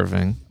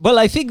deserving. Well,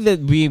 I think that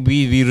we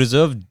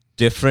reserve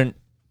different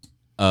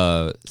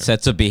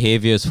sets of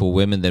behaviors for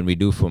women than we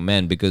do for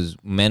men, because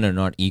men are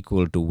not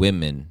equal to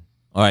women.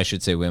 Or I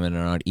should say women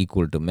are not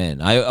equal to men.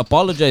 I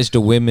apologize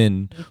to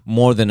women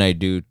more than I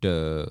do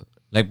to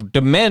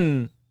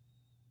men,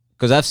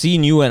 because I've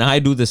seen you and I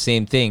do the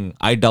same thing.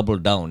 I double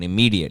down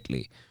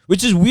immediately,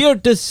 which is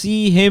weird to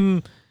see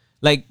him,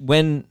 like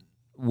when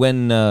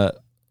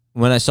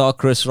I saw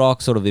Chris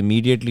Rock sort of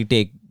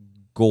immediately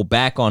go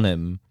back on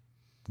him,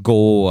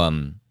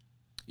 dial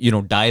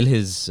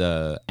his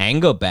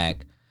anger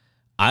back.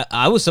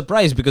 I was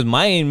surprised, because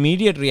my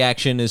immediate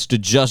reaction is to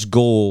just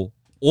go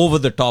over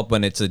the top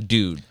when it's a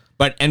dude.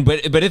 But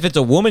if it's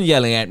a woman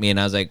yelling at me, and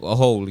I was like, oh,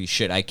 holy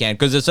shit, I can't,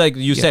 because it's like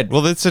you said.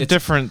 Well, it's a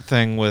different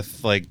thing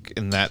with, like,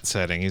 in that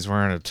setting. He's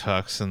wearing a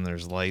tux and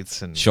there's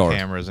lights and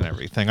cameras and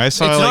everything. I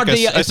saw a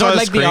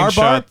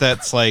screenshot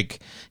that's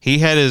like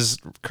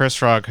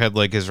Chris Rock had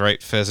like his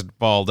right fist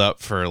balled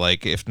up for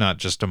like, if not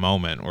just a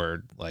moment,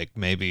 where like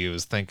maybe he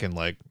was thinking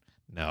like,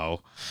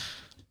 no,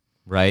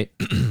 right.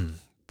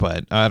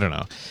 But I don't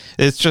know.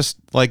 It's just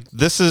like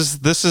this is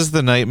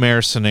the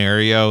nightmare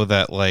scenario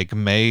that like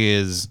May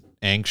is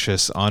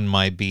anxious on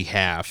my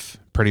behalf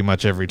pretty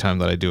much every time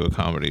that I do a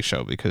comedy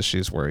show, because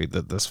she's worried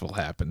that this will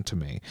happen to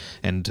me,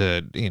 and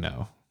to,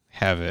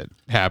 have it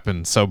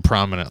happen so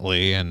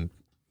prominently and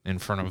in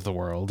front of the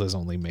world has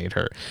only made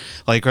her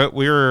like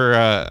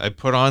I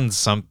put on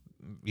some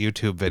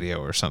YouTube video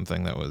or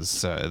something that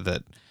was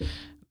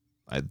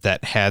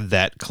that had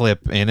that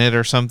clip in it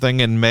or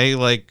something, and May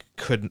like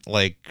couldn't,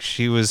 like,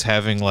 she was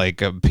having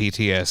like a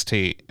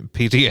PTSD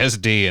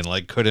and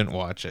like couldn't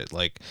watch it.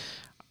 Like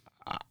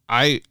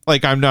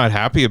I'm not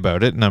happy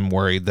about it, and I'm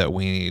worried that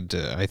we need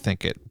to, I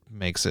think it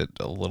makes it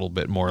a little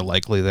bit more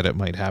likely that it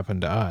might happen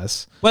to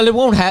us. Well, it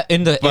won't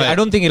happen I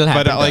don't think it'll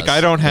happen. But like, to us,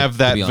 I don't have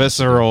that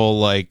visceral,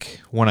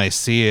 like, when I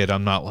see it,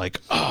 I'm not like,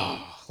 oh,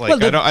 like,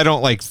 well, I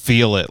don't like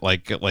feel it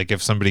like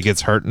if somebody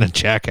gets hurt in a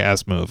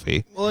Jackass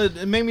movie. Well,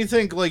 it made me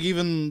think, like,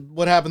 even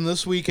what happened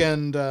this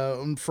weekend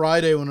on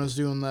Friday when I was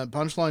doing that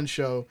Punchline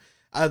show.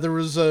 There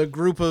was a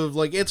group of,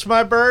 like, it's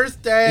my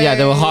birthday. Yeah,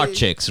 they were hot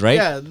chicks, right?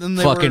 Yeah. Then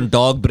they fucking were,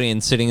 dog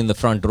brain sitting in the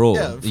front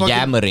row,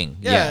 yammering.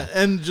 Yeah,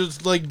 and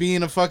just, like,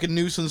 being a fucking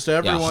nuisance to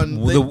everyone.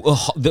 Yeah.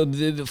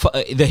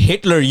 The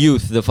Hitler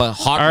youth, the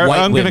hot white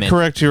I'm women. going to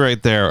correct you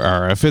right there,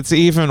 Arif. It's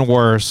even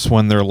worse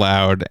when they're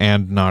loud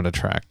and not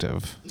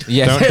attractive.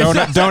 Yeah.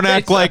 Don't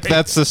act like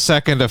that's the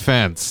second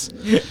offense.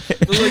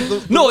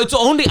 No, it's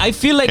only, I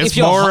feel like it's if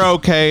you're more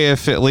okay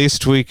if at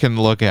least we can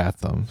look at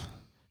them.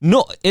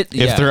 No, if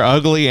they're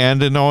ugly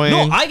and annoying.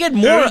 No, I get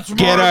more.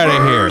 Get out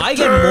of here. I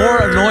get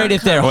more annoyed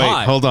if they're hot.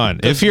 Wait, hold on.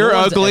 If you're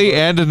ugly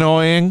and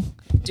annoying,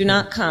 do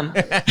not come.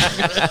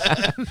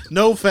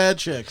 No fat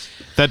chicks.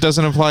 That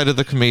doesn't apply to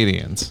the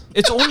comedians.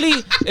 It's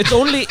only.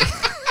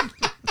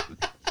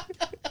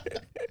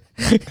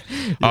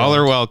 All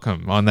are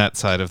welcome on that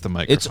side of the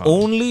microphone. It's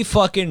only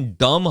fucking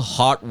dumb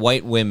hot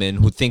white women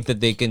who think that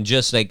they can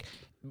just, like,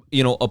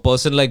 a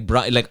person like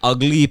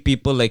ugly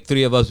people like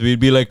three of us, we'd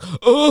be like,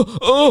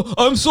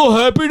 I'm so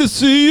happy to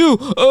see you.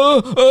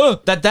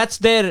 That's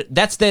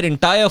their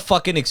entire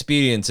fucking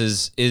experience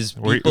is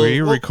people. Were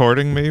you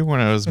recording me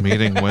when I was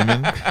meeting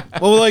women?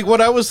 Well, like,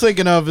 what I was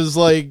thinking of is,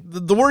 like,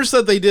 the worst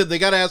that they did, they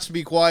got asked to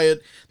be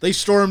quiet. They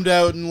stormed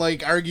out and,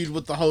 like, argued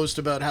with the host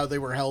about how they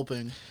were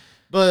helping.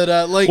 But,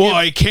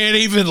 I can't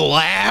even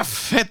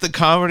laugh at the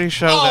comedy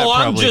show. Oh,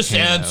 I'm just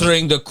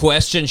answering the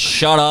question.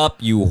 Shut up,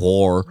 you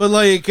whore. But,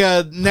 like,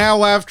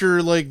 now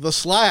after, like, the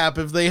slap,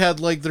 if they had,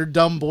 like, their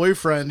dumb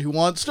boyfriend who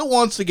still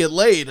wants to get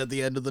laid at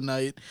the end of the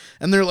night,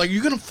 and they're like,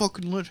 you gonna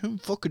fucking let him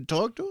fucking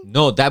talk to him?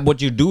 No, what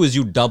you do is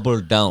you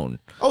double down.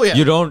 Oh, yeah.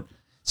 You don't.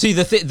 See,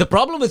 the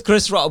problem with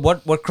Chris Rock,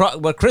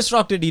 what Chris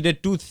Rock did, he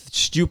did two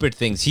stupid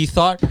things. He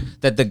thought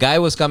that the guy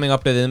was coming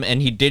up to him,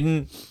 and he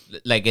didn't,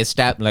 like, it's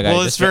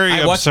very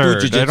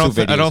absurd. I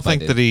don't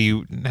think that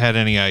he had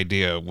any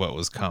idea what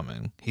was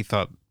coming. He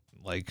thought,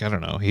 like, I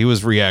don't know, he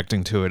was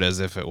reacting to it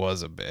as if it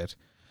was a bit.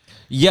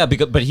 Yeah,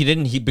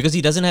 because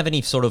he doesn't have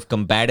any sort of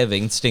combative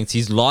instincts.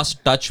 He's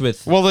lost touch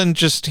with. Well, then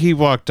he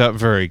walked up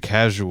very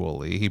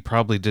casually. He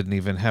probably didn't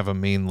even have a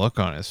mean look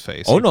on his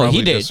face. Oh, no,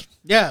 he did.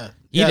 Yeah.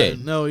 He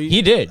did. No,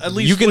 he did. At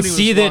least you can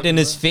see that in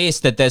his face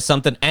that there's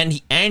something,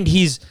 and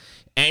he's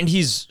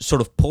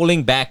sort of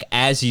pulling back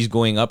as he's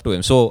going up to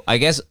him. So I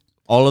guess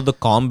all of the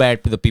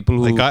combat, the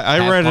people who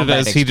I read it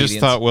as he just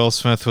thought Will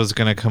Smith was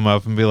going to come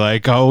up and be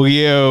like, "Oh,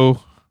 you."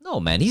 No,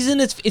 man, he's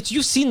in it's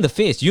you've seen the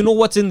face. You know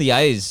what's in the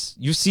eyes.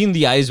 You've seen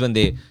the eyes when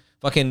they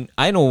fucking.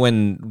 I know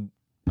when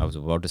I was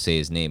about to say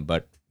his name,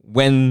 but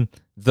when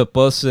the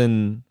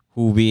person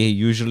who we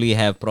usually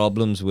have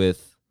problems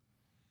with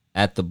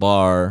at the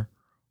bar,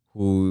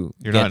 who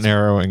You're not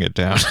narrowing it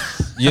down.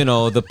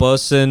 the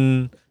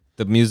person,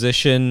 the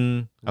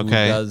musician who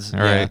Okay, does all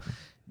right.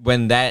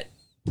 when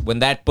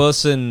that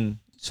person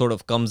sort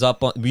of comes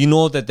up on, we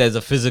know that there's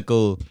a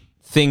physical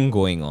thing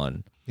going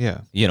on,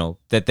 Yeah.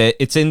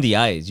 it's in the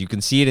eyes. You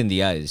can see it in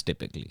the eyes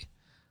typically.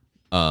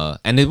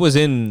 And it was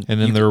in And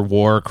in their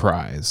war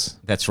cries.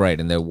 that's right,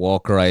 and their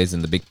walker eyes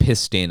and the big piss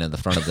stain at the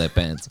front of their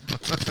pants.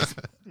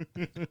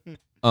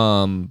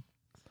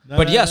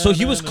 But yeah, so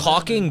he was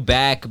cocking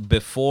back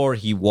before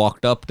he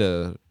walked up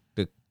to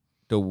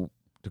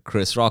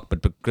Chris Rock.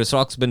 But Chris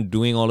Rock's been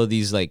doing all of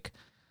these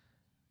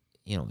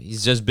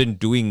he's just been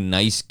doing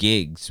nice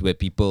gigs where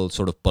people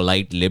sort of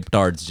polite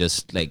libtards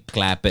just like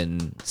clap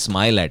and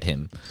smile at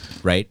him,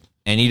 right?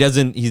 And he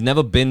hasn't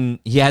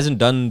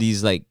done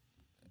these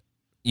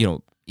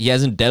he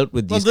hasn't dealt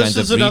with these kinds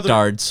of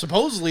retards.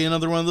 Supposedly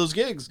another one of those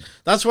gigs.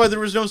 That's why there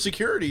was no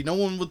security. No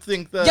one would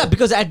think that. Yeah,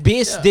 because at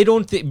base they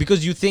don't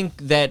because you think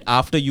that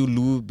after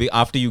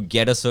you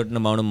get a certain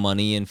amount of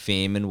money and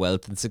fame and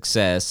wealth and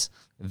success,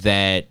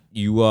 that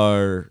you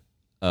are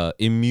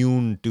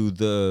immune to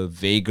the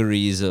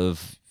vagaries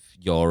of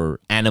your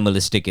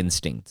animalistic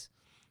instincts,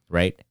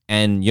 right?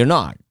 And you're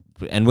not.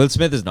 And Will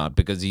Smith is not,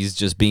 because he's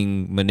just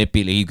being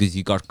manipulated because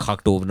he got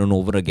cucked over and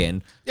over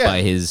again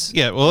by his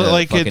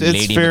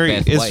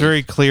it's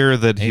very clear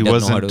that he doesn't know how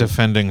wasn't to-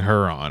 defending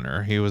her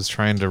honor. He was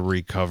trying to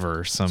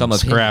recover some of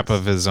scrap his.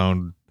 of his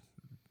own.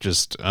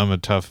 Just, I'm a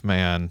tough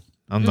man.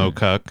 I'm no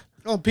cuck.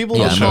 Oh, people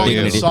Yeah, are I'm calling not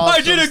him being an soft.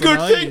 I did a since the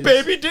good thing, 90s.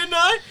 baby, didn't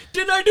I?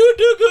 Didn't I do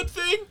a good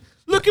thing?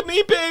 Look at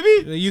me,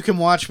 baby. You can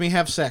watch me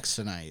have sex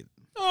tonight.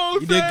 Oh,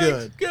 You did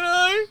good. Can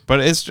I?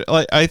 But it's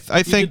like I You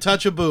can think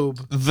touch a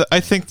boob. I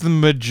think the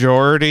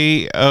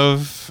majority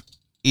of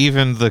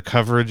even the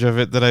coverage of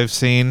it that I've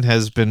seen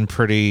has been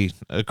pretty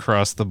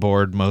across the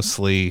board.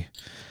 Mostly,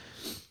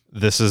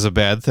 this is a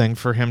bad thing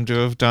for him to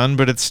have done,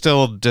 but it's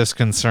still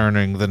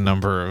disconcerting the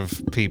number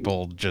of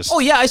people just Oh,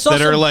 yeah, I saw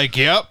that are some- like,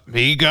 "Yep,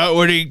 he got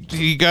what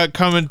he got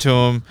coming to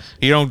him."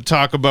 You don't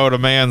talk about a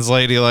man's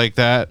lady like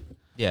that.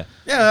 Yeah.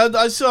 Yeah,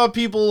 I saw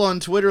people on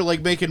Twitter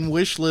like making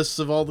wish lists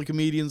of all the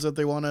comedians that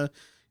they want to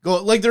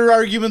go. Like there are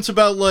arguments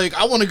about like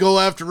I want to go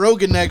after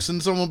Rogan next,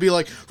 and someone will be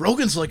like,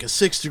 Rogan's like a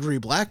 6-degree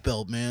black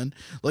belt, man.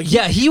 Like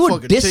Yeah, he would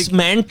fucking take-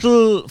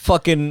 dismantle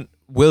fucking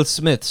Will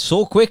Smith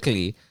so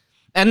quickly,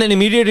 and then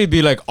immediately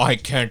be like, I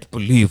can't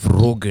believe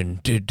Rogan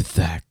did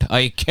that.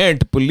 I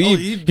can't believe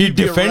he'd he be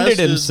defended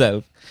arrested.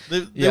 himself.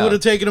 They Yeah. would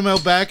have taken him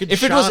out back and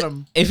If it shot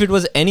him.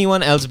 was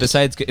anyone else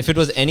besides, if it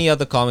was any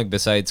other comic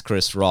besides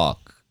Chris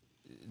Rock,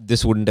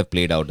 this wouldn't have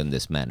played out in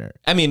this manner.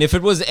 I mean, if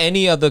it was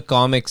any other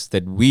comics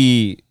that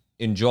we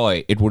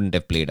enjoy, it wouldn't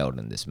have played out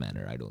in this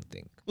manner, I don't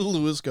think.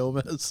 Louis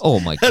Gomez. Oh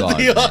my at God,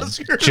 the man.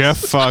 Oscars. Jeff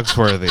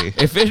Foxworthy.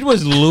 If it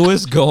was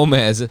Luis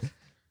Gomez,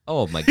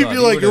 oh my He'd God. be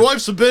he like, would your have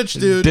wife's a bitch,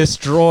 dude.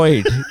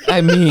 destroyed.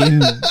 I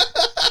mean,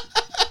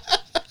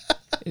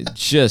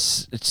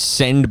 just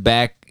send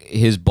back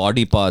his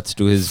body parts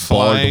to his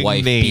Flying bald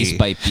wife knee. piece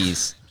by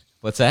piece.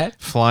 What's that?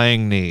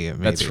 Flying knee.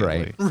 That's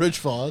right. Rich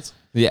Foss.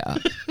 Yeah.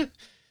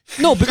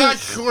 No, because Got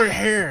short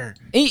hair.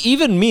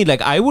 even me,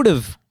 like I would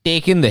have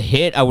taken the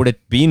hit, I would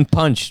have been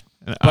punched.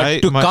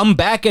 But to come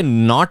back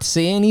and not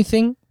say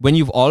anything when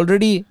you've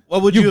already,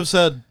 What would you have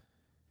said?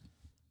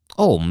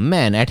 oh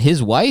man, at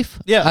his wife?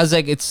 Yeah. I was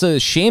like, it's a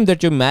shame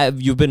that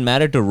you've been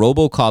married to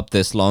RoboCop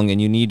this long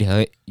and you need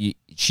her.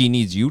 She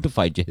needs you to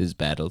fight his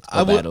battles.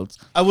 I would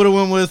have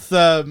went with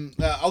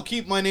I'll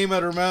keep my name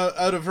out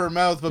of her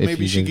mouth, but If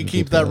maybe you she can could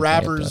keep keep that it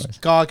rapper's out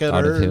cock out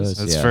of of hers. his.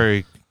 That's Yeah.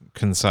 very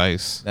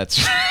concise, That's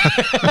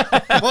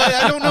Well,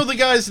 I don't know the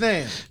guy's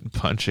name.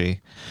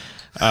 punchy.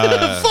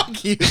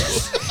 Fuck you.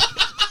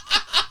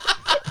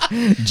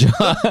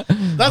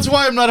 That's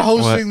why I'm not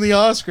hosting the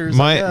Oscars.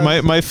 I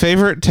guess. My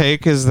favorite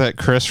take is that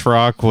Chris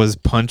Rock was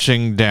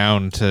punching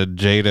down to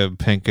Jada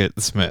Pinkett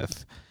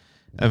Smith.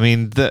 I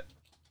mean,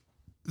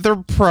 they're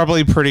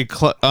probably pretty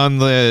on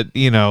the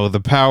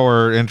the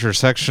power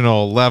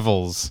intersectional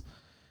levels.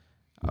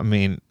 I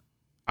mean,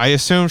 I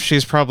assume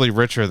she's probably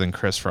richer than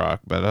Chris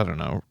Rock, but I don't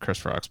know.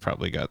 Chris Rock's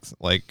probably got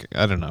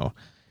I don't know.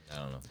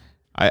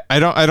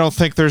 I don't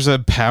think there's a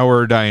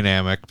power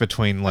dynamic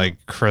between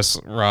like Chris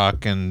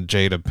Rock and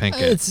Jada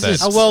Pinkett. It's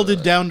just- How well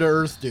did Down to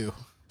Earth do?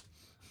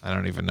 I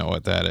don't even know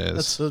what that is.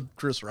 That's a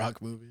Chris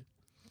Rock movie.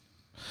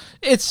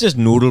 It's just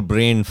noodle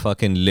brain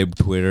fucking lib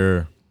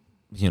Twitter,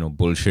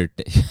 bullshit.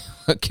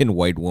 Fucking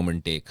white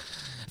woman take.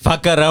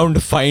 Fuck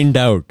around, find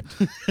out.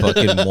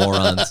 Fucking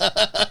morons.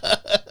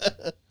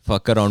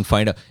 Fuck around,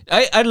 find out.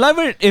 I'd love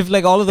it if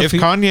like all of the If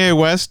Kanye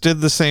West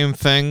did the same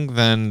thing,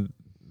 then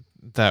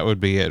that would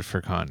be it for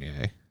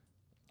Kanye.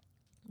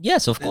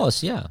 Yes, of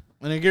course, yeah.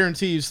 And I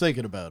guarantee he's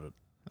thinking about it.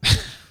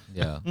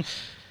 Yeah.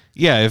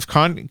 Yeah, if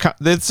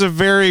it's a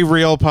very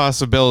real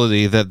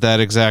possibility that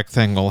exact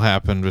thing will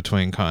happen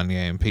between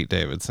Kanye and Pete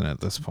Davidson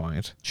at this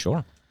point.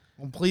 Sure.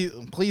 Well,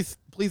 please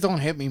don't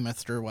hit me,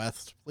 Mr.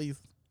 West. Please.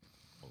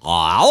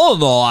 I don't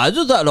know. I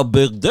just had a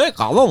big dick.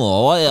 I don't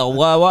know.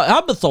 What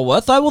happened to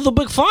West? I was a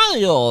big fan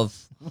of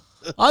yours.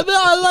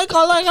 I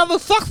like having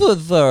sex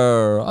with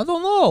her. I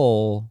don't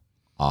know.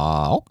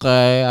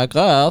 Okay, I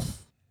guess.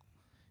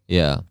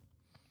 Yeah.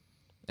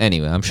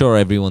 Anyway, I'm sure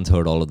everyone's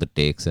heard all of the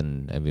takes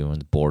and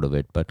everyone's bored of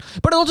it, but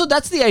also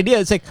that's the idea.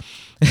 It's like,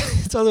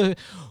 it's also,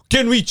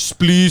 can we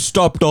please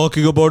stop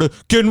talking about it?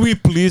 Can we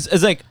please?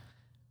 It's like,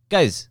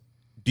 guys,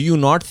 do you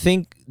not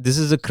think this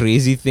is a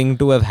crazy thing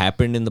to have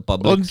happened in the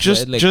public? Well,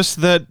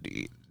 just that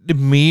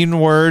mean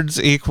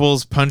words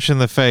equals punch in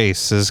the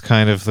face is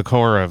kind of the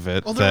core of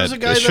it. Well, there was a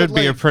guy it should that,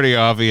 be a like- pretty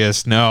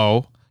obvious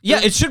no. Yeah,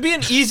 it should be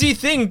an easy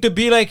thing to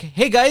be like,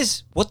 hey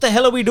guys, what the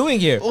hell are we doing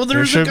here? Well, There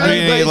there's a should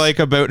guy be like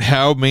about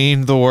how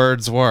mean the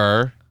words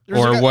were, There's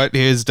a or guy- what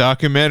his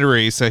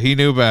documentary, so he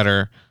knew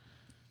better.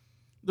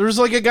 There was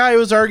like a guy I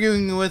was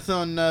arguing with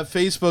on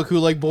Facebook who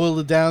like boiled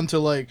it down to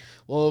like,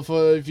 well,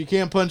 if you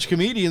can't punch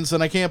comedians,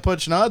 then I can't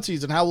punch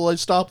Nazis, and how will I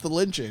stop the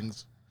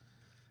lynchings?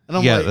 And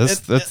I'm Yeah, like,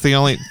 that's the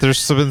only.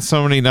 There's been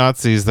so many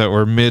Nazis that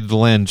were mid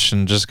lynch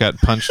and just got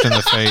punched in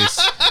the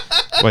face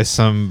by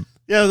some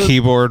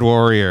keyboard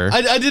warrior.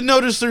 I did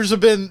notice there's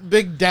been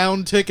big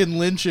downtick in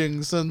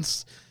lynching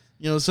since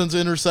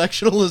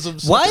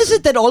intersectionalism. Why is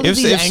it that all of If-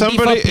 these if Antifa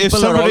somebody- if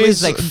people are always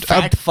somebody's like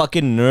fat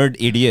fucking nerd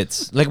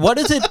idiots? Like, what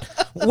is it?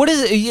 What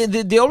is it?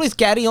 Yeah, they always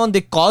carry on.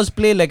 They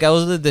cosplay like I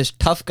was this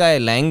tough guy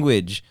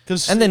language,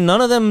 'Cause and then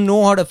none of them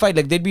know how to fight.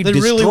 Like they'd be They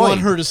destroyed. really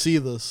want her to see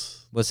this.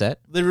 What's that?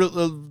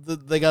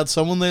 They got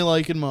someone they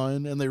like in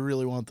mind, and they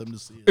really want them to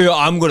see it. Yeah,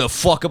 I'm gonna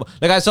fuck him.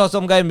 Like I saw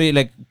some guy be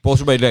like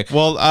posted by like,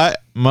 Well,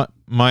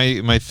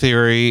 my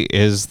theory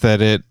is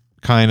that it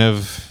kind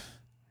of,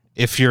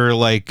 if you're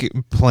like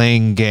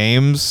playing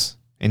games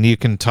and you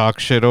can talk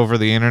shit over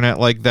the internet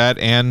like that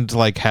and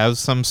like have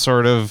some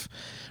sort of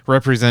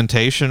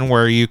representation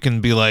where you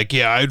can be like,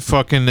 yeah, I'd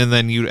fucking, and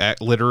then you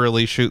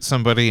literally shoot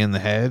somebody in the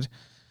head.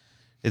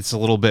 It's a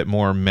little bit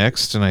more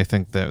mixed, and I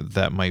think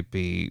that might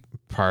be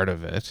part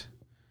of it,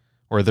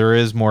 or there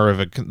is more of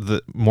a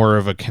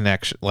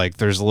connection. Like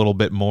there's a little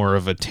bit more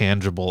of a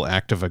tangible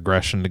act of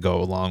aggression to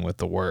go along with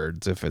the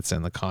words if it's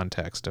in the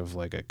context of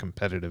like a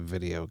competitive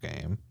video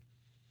game.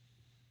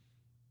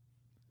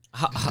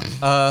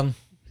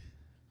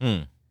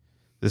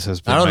 This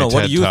has been I don't my know.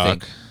 What TED do you Talk.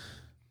 think?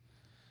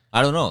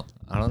 I don't know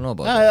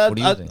about that. What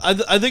do you think?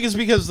 I think it's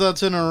because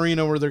that's an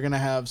arena where they're gonna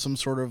have some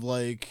sort of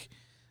like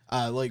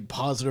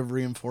positive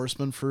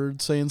reinforcement for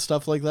saying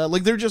stuff like that.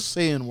 Like they're just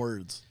saying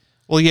words.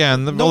 Well, yeah,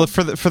 and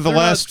for the they're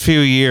last few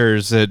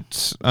years,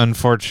 it's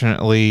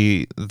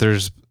unfortunately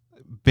there's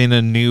been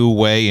a new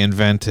way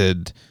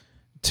invented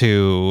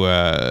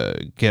to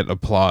get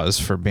applause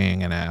for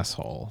being an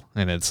asshole,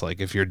 and it's like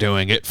if you're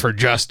doing it for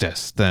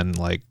justice, then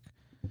like.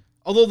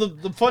 Although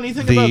the funny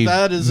thing about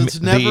that is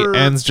it's never the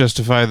ends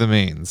justify the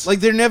means. like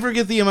they never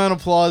get the amount of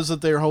applause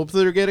that they hope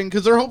they're getting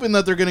because they're hoping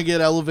that they're gonna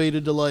get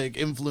elevated to like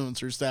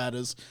influencer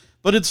status.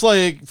 But it's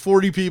like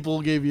 40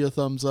 people gave you a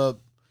thumbs up,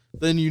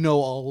 then you know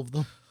all of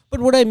them. But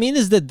what I mean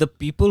is that the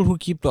people who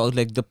keep talking,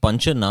 like the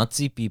puncher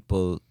Nazi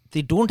people,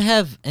 they don't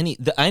have any.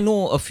 I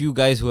know a few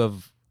guys who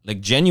have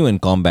like genuine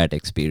combat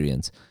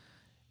experience,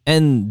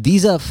 and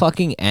these are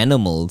fucking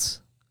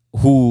animals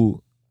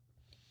who,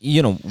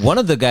 you know, one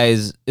of the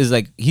guys is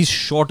like, he's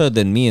shorter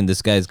than me, and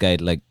this guy's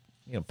like,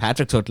 you know,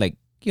 Patrick's got like,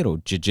 you know,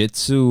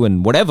 jiu-jitsu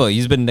and whatever.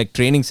 He's been like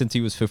training since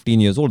he was 15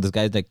 years old. This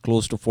guy's like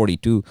close to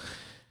 42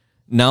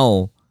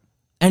 now,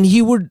 and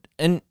he would,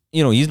 and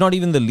you know, he's not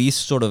even the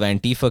least sort of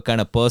Antifa kind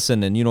of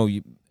person. And, you know,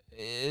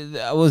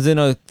 I was in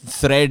a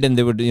thread and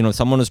they would, you know,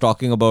 someone was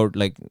talking about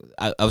like,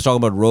 I was talking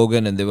about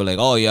Rogan and they were like,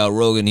 oh yeah,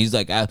 Rogan, he's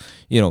like,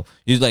 you know,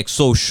 he's like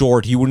so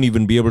short, he wouldn't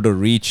even be able to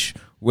reach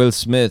Will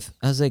Smith.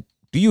 I was like,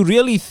 do you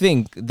really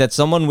think that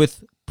someone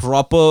with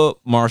proper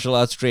martial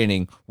arts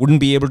training wouldn't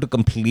be able to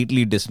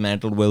completely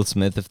dismantle Will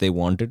Smith if they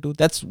wanted to?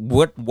 That's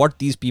what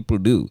these people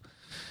do.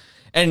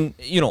 And,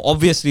 you know,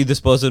 obviously this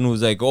person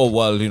who's like, oh,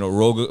 well, you know,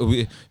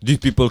 Rogan, these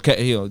people,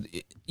 you know,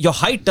 your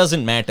height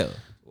doesn't matter.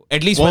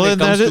 At least when it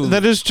comes to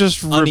that is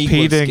just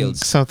repeating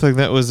skills. something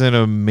that was in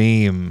a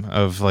meme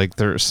of like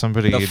there's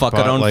somebody The fuck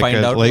bought, around, like find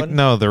out one?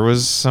 no, there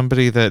was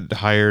somebody that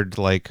hired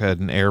like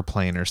an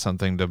airplane or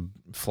something to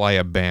fly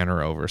a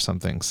banner over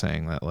something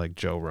saying that like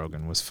Joe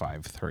Rogan was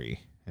 5'3",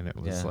 and it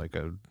was like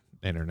a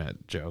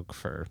internet joke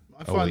for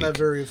I a find week. that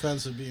very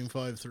offensive being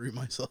 5'3"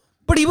 myself.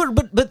 But he would,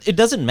 but it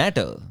doesn't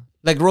matter.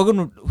 Like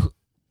Rogan,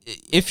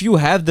 if you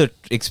have the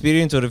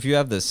experience or if you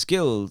have the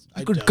skills,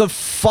 you could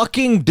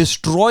fucking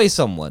destroy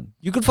someone.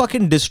 You could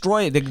fucking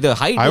destroy the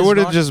height. I would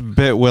have just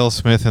bit Will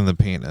Smith in the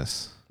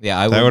penis.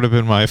 Yeah, that would have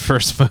been my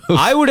first move.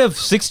 I would have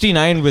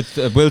 69 with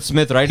Will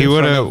Smith right He in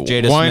would front have of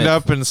Jada wind Smith.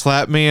 up and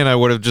slapped me, and I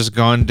would have just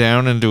gone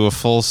down into a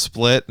full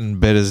split and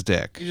bit his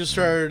dick. You just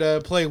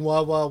started playing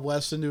Wild Wild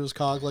West into his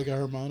cock like a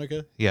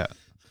harmonica. Yeah.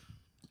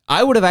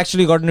 I would have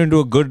actually gotten into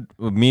a good,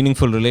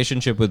 meaningful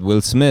relationship with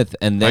Will Smith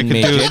and then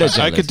made Jada jealous.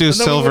 I could do And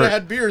then we would silver. have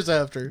had beers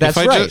after. That's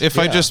right. If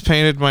I just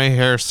painted my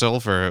hair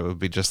silver, it would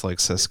be just like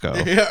Cisco.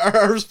 Yeah,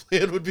 our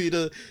plan would be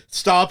to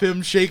stop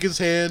him, shake his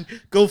hand,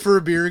 go for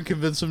a beer, and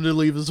convince him to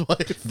leave his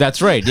wife.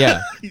 That's right.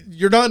 Yeah.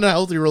 You're not in a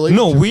healthy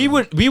relationship. No, we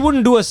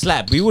wouldn't do a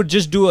slap. We would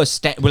just do a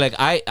like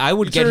I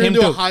would get Turn him into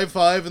to a high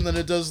five, and then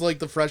it does like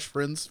the Fresh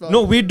Prince.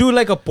 No, we'd do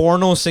like a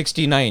porno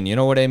 69. You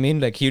know what I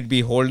mean? Like he'd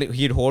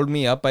hold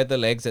me up by the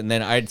legs, and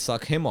then I'd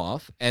suck him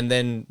off, and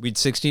then we'd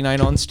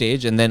 69 on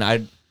stage, and then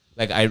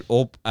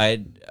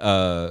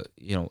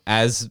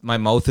as my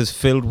mouth is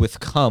filled with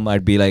cum,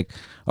 I'd be like,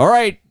 all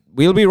right,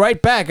 we'll be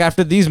right back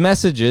after these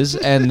messages,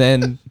 and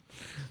then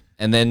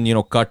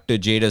cut to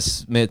Jada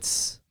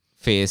Smith's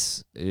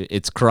face,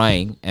 it's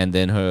crying, and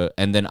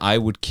then I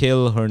would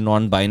kill her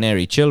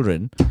non-binary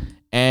children.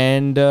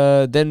 And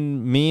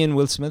then me and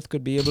Will Smith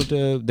could be able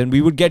to. Then we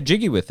would get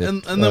jiggy with it,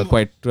 And then-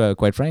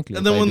 quite frankly.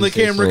 And then when the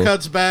camera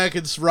cuts back,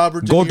 it's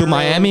Robert De go Niro. to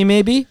Miami,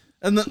 maybe.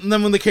 And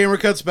then when the camera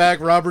cuts back,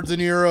 Robert De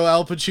Niro,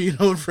 Al Pacino,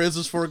 and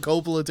Francis Ford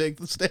Coppola take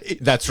the stage.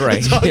 That's right.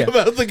 And talk Yeah.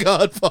 about The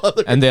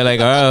Godfather. And they're like,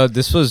 "Oh,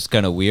 this was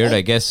kind of weird.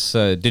 I guess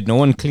did no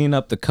one clean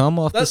up the cum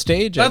off the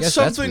stage?" I That's guess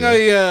something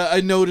weird.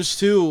 I noticed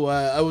too.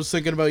 I was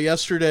thinking about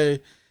yesterday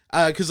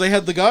because they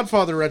had the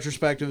Godfather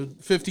retrospective,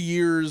 50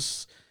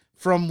 years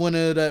from when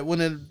it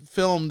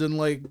filmed, and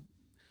like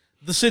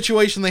the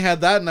situation they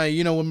had that night.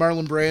 You know, when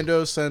Marlon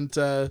Brando sent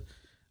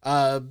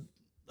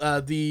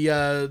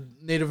the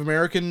Native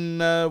American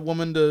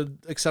woman to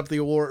accept the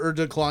award or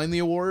decline the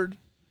award,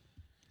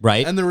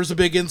 Right. and there was a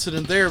big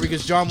incident there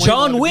because John John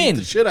wanted to Wayne beat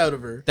the shit out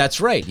of her. That's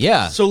right.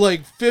 Yeah. So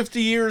like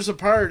 50 years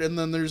apart, and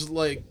then there's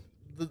like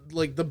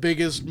the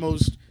biggest,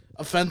 most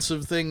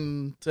offensive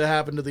thing to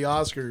happen to the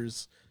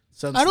Oscars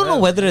since I don't know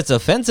then. whether it's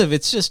offensive.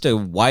 It's just a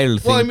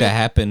wild thing Well, I mean- to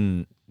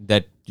happen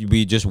that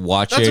we just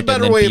watch That's it a and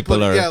better then way of people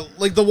putting it. are Yeah,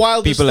 like the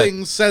wildest people are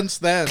thing since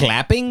then.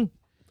 clapping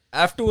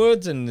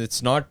afterwards, and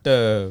it's not.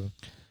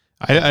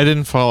 I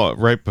didn't follow it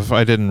right before.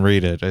 I didn't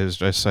read it.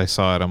 I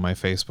saw it on my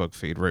Facebook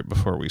feed right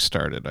before we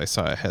started. I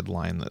saw a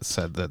headline that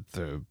said that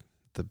the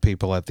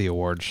people at the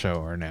award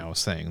show are now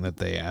saying that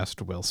they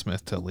asked Will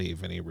Smith to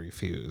leave and he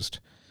refused.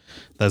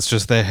 That's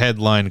just the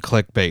headline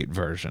clickbait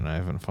version. I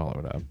haven't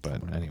followed up,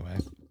 but anyway.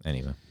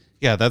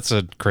 Yeah, that's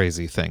a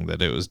crazy thing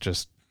that it was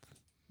just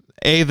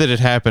that it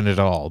happened at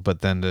all,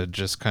 but then to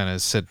just kind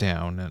of sit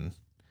down and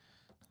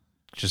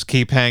just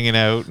keep hanging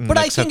out. And But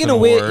I accept think in an a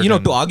way,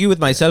 award to argue with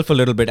myself a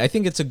little bit, I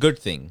think it's a good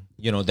thing,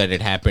 that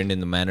it happened in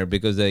the manner,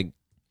 because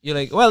you're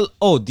like,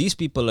 well, these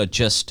people are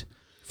just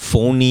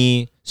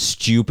phony,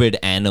 stupid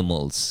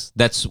animals.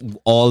 That's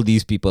all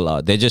these people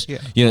are. They're just,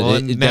 Well,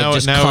 and they're now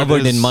just it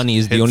covered in is- money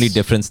is the only it's-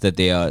 difference that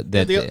they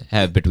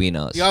have between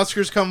us. The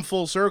Oscars come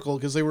full circle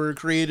because they were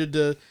created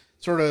to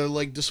sort of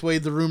like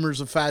dissuade the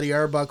rumors of Fatty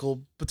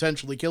Arbuckle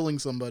potentially killing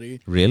somebody.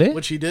 Really?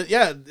 Which he did.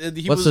 Yeah.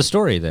 What's the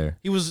story there?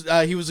 He was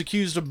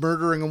accused of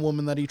murdering a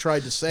woman that he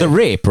tried to save. The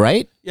rape,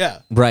 right? Yeah.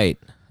 Right.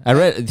 I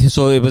read,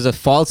 so it was a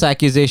false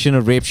accusation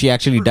of rape. She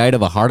actually died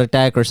of a heart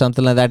attack or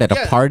something like that at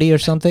Yeah. a party or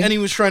something. And he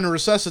was trying to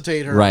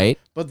resuscitate her. Right.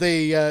 But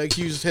they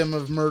accused him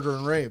of murder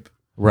and rape.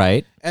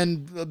 Right.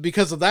 And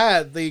because of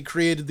that, they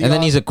created the. And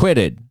then he's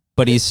acquitted,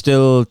 but he's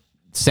still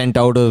sent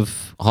out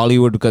of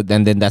Hollywood,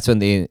 and then that's when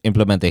they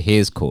implement the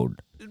Hays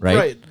Code,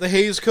 right? The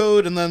Hays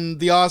Code, and then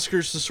the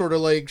Oscars to sort of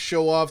like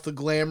show off the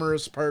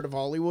glamorous part of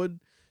Hollywood,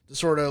 to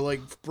sort of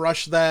like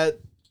brush that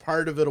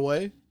part of it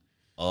away.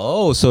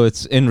 Oh, so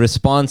it's in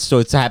response, so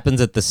it happens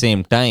at the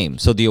same time.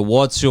 So the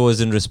awards show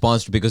is in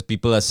response to, because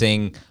people are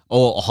saying,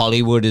 oh,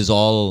 Hollywood is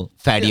all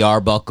Fatty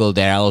Arbuckle,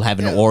 they're all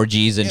having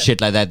orgies and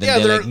shit like that.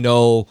 Then they're like,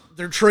 no.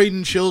 They're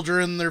trading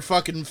children, they're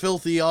fucking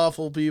filthy,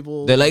 awful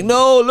people. They're like,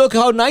 no, look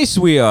how nice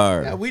we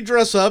are. Yeah, we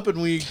dress up and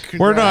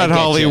We're not get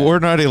Hollywood. ya. We're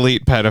not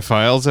elite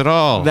pedophiles at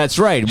all. That's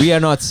right. We are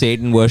not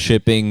Satan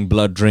worshipping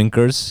blood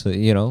drinkers,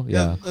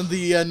 yeah. And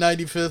the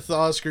 95th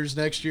Oscars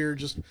next year,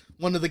 just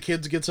one of the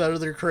kids gets out of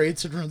their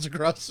crates and runs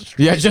across the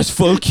street. Yeah, just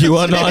full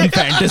QAnon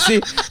fantasy.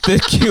 The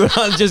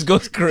QAnon just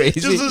goes crazy.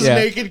 Just this yeah.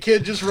 naked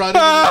kid just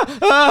running.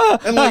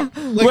 and like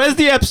Where's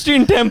the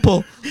Epstein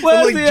temple?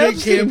 Where's and the like Jake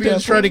Epstein Campion's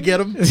temple? trying to get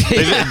him.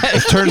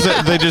 It turns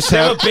out they just They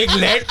have have a big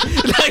net.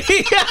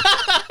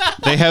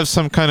 they have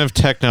some kind of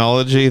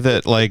technology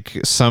that like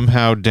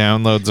somehow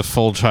downloads a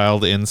full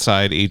child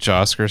inside each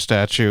Oscar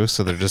statue.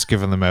 So they're just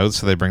giving them out.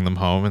 So they bring them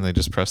home and they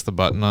just press the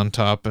button on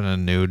top and a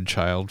nude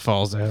child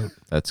falls out.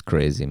 That's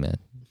crazy, man.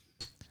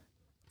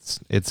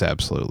 It's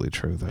absolutely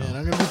true though. Man,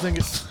 I'm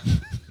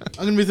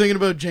gonna be thinking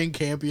about Jane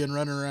Campion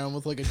running around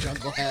with like a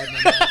jungle hat.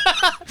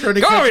 And trying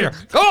to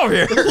catch Go over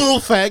here. a little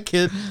fat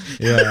kid.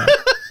 Yeah.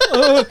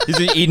 Is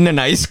he eating an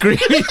ice cream?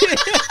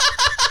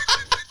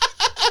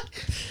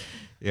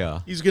 Yeah.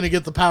 He's gonna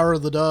get the power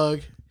of the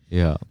dog.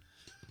 Yeah.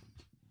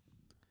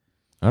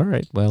 All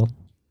right. Well,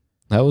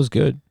 that was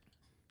good.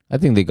 I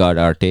think they got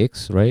our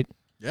takes, right?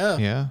 Yeah.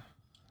 Yeah.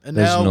 And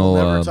There's now no,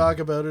 we'll never talk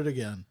about it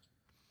again.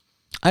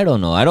 I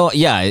don't know.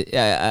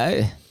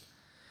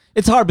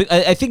 It's hard. But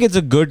I think it's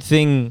a good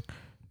thing.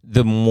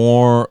 The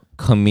more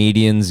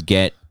comedians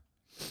get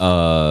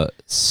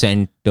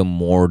sent to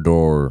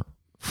Mordor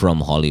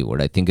from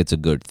Hollywood. I think it's a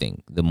good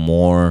thing. The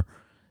more,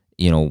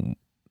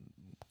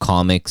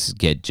 comics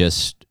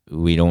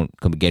we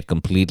don't get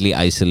completely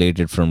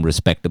isolated from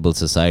respectable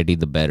society,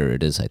 the better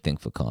it is, I think,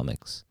 for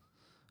comics.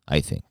 I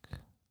think.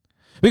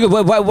 Because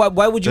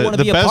why would you want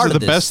to be a part of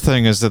this? The best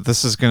thing is that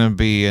this is going to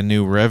be a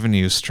new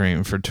revenue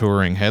stream for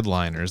touring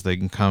headliners. They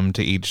can come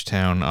to each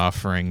town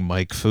offering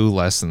Mike Fu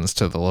lessons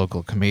to the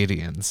local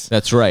comedians.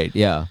 That's right,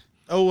 yeah.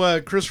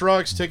 Oh, Chris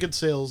Rock's ticket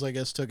sales, I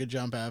guess, took a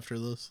jump after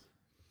this.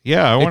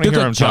 Yeah, I want to hear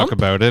him jump? talk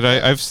about it.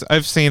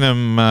 I've seen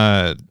him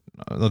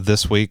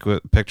this week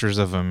with pictures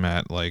of him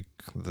at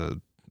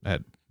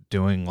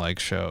doing like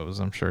shows.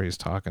 I'm sure he's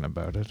talking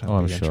about it.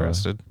 I'm be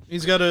interested. Sure.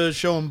 He's got a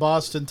show in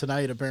Boston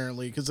tonight,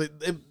 apparently, because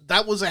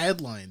that was a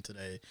headline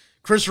today.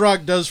 Chris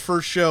Rock does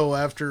first show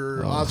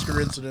after Oscar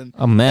incident.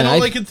 Oh man! And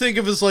all I can think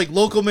of is like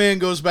local man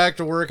goes back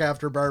to work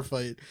after bar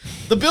fight.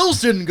 The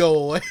bills didn't go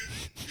away.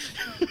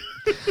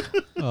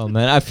 Oh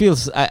man, I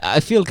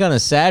feel kind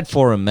of sad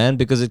for him, man,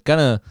 because it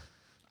kind of.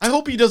 I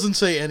hope he doesn't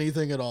say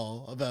anything at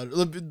all about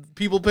it.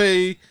 People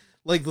pay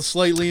like the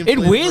slightly. It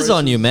weighs prices.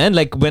 on you, man.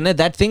 Like when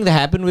that thing that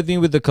happened with me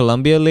with the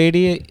Columbia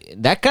lady,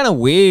 that kind of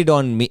weighed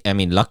on me. I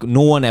mean,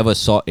 no one ever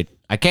saw it.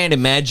 I can't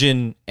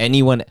imagine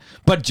anyone,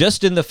 but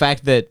just in the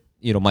fact that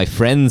my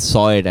friends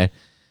saw it,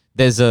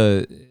 there's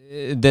a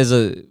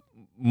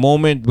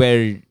moment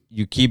where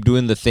you keep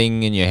doing the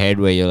thing in your head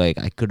where you're like,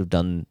 I could have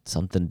done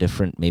something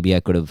different. Maybe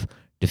I could have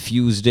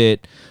diffused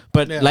it.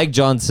 But like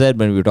John said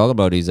when we were talking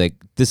about it, he's like,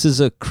 this is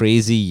a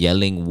crazy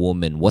yelling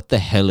woman. What the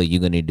hell are you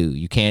going to do?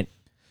 You can't,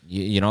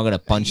 you're not going to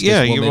punch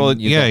this woman.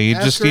 You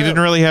didn't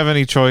really have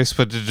any choice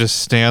but to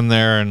just stand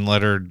there and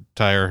let her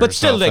tire herself But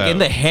still, like out. in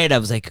the head, I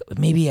was like,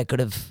 maybe I could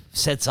have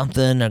said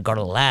something or got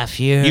a laugh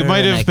here. You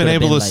might have been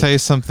able to like, say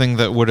something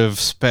that would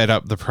have sped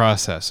up the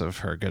process of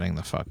her getting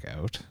the fuck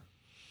out.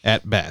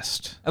 At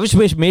best. I wish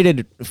we made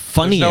it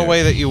funnier. There's no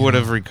way that you would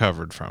have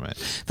recovered from it.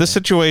 The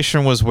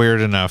situation was weird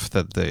enough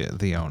that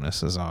the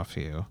onus is off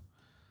you.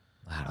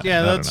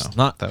 Yeah, that's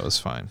not. That was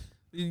fine.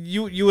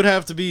 You would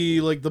have to be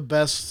like the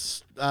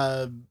best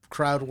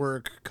crowd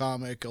work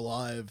comic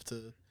alive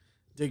to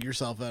dig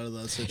yourself out of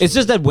that situation. It's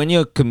just that when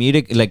you're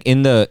comedic, like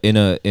in the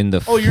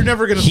you're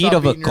never gonna heat stop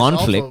of a beating yourself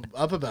conflict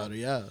up about it.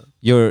 Yeah,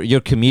 your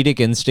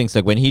comedic instincts,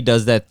 like when he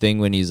does that thing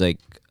when he's like,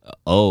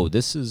 oh,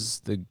 this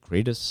is the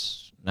greatest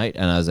night,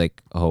 and I was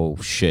like, oh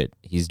shit,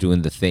 he's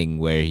doing the thing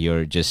where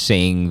you're just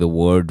saying the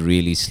word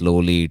really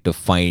slowly to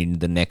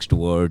find the next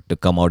word to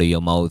come out of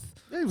your mouth,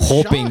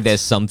 hoping shocked. there's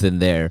something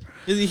there.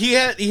 He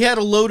had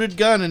a loaded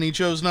gun and he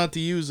chose not to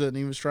use it, and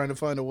he was trying to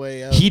find a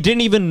way out. He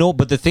didn't even know,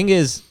 but the thing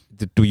is,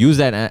 to use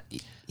that,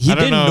 he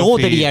didn't know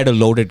that he had a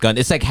loaded gun.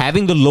 It's like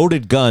having the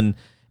loaded gun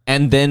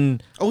and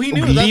then he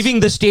knew. leaving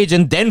the stage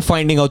and then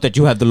finding out that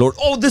you have the load.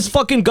 Oh, this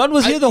fucking gun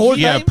was here the whole time?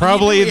 Yeah,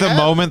 probably the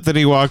moment that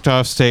he walked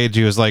off stage,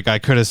 he was like, I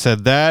could have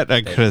said that,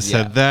 I could have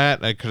said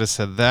that, I could have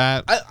said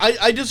that.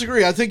 I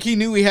disagree. I think he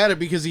knew he had it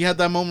because he had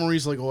that moment where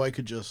he's like, oh, I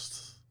could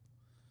just...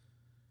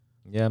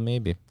 Yeah,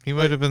 maybe. He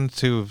might have been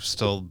too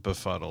still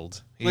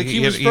befuddled.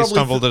 He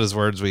stumbled at his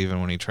words even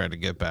when he tried to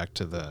get back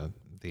to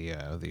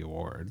the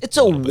award. It's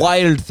a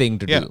wild thing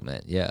to do,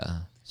 man. Yeah.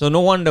 So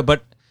no wonder,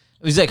 but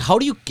he's like, how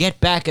do you get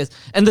back?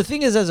 And the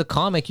thing is, as a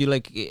comic,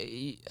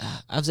 I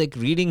was like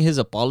reading his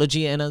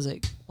apology and I was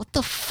like, what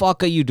the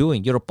fuck are you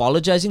doing? You're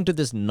apologizing to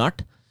this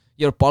nut?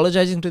 You're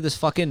apologizing to this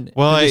fucking...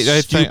 Well,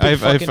 I think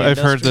I've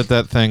heard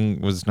that thing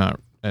was not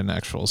an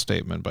actual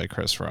statement by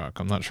Chris Rock.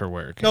 I'm not sure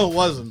where it came from. No, it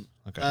wasn't.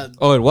 Okay.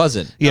 It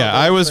wasn't? Yeah,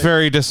 I was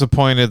very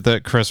disappointed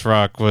that Chris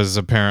Rock was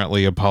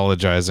apparently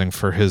apologizing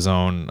for his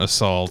own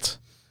assault.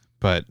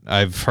 But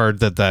I've heard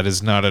that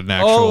is not an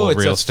actual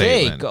real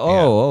statement. Fake.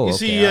 Oh, you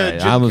see Jim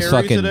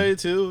Carrey today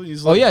too?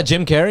 He's like,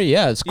 Jim Carrey.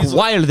 Yeah, it's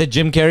wild that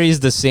Jim Carrey is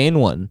the sane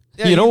one.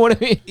 Yeah, you know what I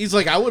mean? He's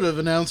like, I would have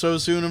announced I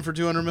was suing him for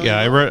 $200 million. Yeah,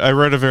 I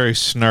read a very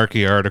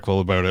snarky article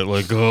about it.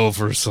 Like,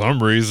 for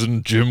some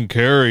reason, Jim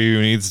Carrey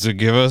needs to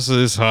give us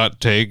his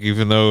hot take,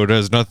 even though it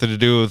has nothing to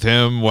do with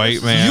him,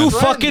 white man. You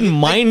fucking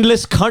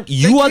mindless cunt.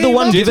 You are the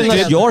one giving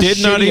us your shitty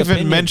Did not even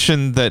opinion.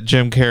 mention that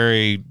Jim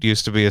Carrey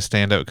used to be a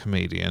stand-up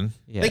comedian.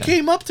 Yeah. They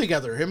came up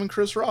together, him and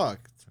Chris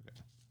Rock.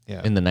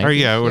 Yeah. In the 90s? Or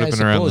yeah, it would have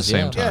been around the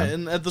suppose, same time. Yeah,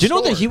 and at the Do you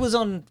know store. that he was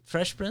on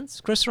Fresh Prince,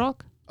 Chris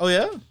Rock? Oh,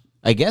 yeah?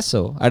 I guess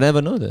so. I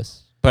never knew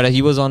this. But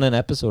he was on an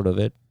episode of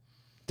it.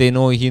 He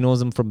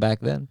knows him from back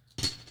then.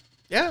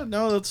 Yeah,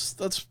 no,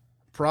 that's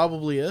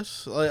probably it.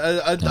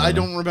 I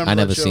don't remember I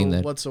never that show seen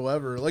that.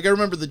 whatsoever. Like, I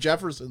remember the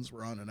Jeffersons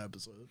were on an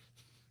episode.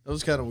 That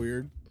was kind of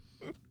weird.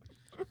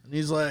 And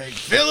he's like,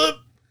 Philip,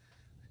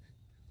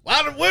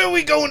 where are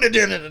we going to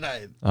dinner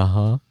tonight?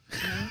 Uh-huh.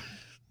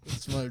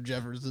 That's my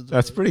Jeffersons.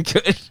 That's pretty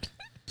good.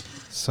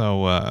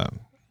 So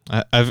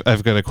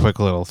I've got a quick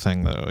little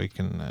thing that we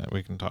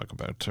can talk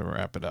about to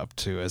wrap it up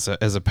too, as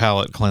a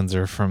palate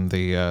cleanser from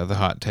the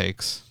hot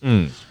takes.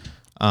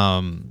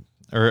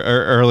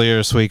 Earlier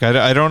this week,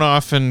 I don't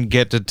often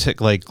get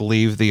to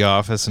leave the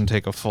office and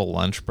take a full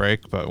lunch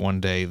break, but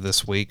one day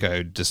this week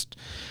I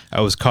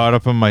was caught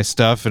up on my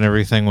stuff and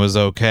everything was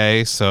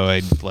okay, so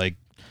I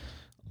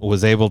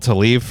was able to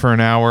leave for an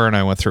hour, and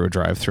I went through a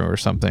drive-through or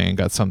something and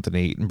got something to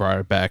eat and brought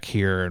it back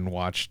here and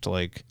watched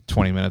like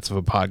 20 minutes of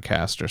a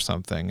podcast or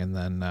something. And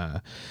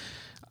then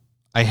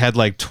I had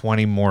like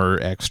 20 more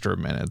extra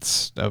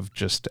minutes of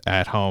just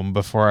at home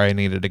before I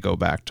needed to go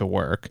back to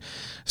work.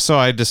 So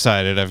I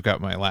decided I've got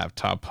my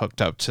laptop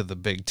hooked up to the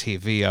big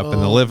TV up in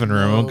the living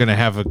room. no. I'm gonna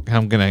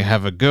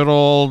have a good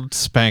old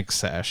spank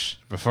sesh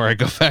before I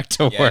go back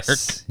to work.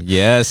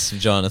 Yes,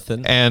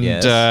 Jonathan. And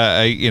yes.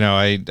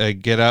 I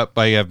get up.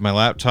 I have my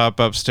laptop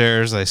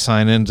upstairs. I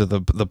sign into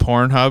the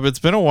Pornhub. It's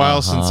been a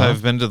while since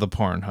I've been to the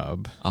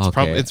Pornhub.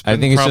 Okay. I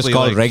think it's just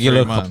called like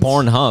regular 3 months.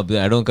 Pornhub.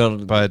 I don't call,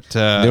 But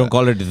they don't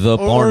call it the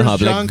Or as Pornhub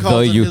John like calls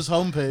the it, you. his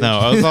homepage. No,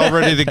 I was all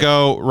ready to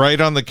go right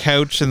on the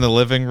couch in the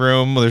living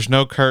room. There's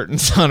no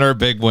curtains on our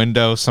big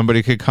window.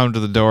 Somebody could come to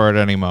the door at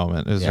any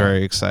moment. It was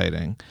very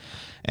exciting.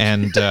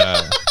 And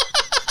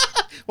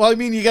Well, I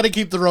mean, you got to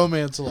keep the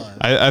romance alive.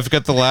 I've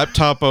got the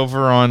laptop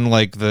over on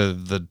like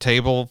the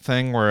table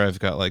thing where I've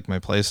got like my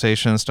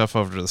PlayStation and stuff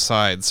over to the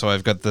side. So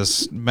I've got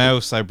this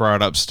mouse I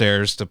brought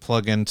upstairs to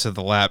plug into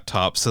the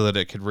laptop so that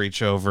it could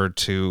reach over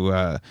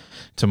to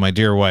my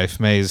dear wife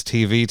May's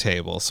TV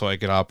table, so I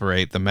could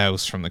operate the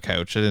mouse from the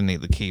couch. I didn't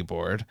need the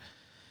keyboard.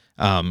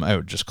 I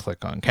would just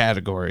click on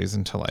categories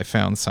until I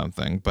found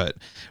something. But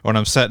when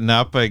I'm setting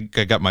up, I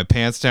got my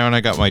pants down,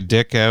 I got my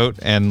dick out,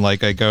 and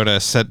like I go to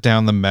set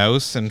down the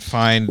mouse and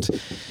find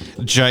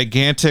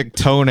gigantic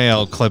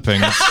toenail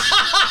clippings.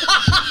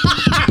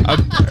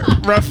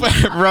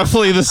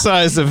 Roughly the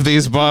size of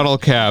these bottle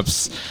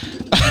caps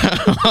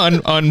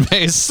on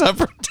May's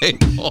supper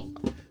table.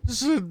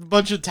 Just a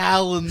bunch of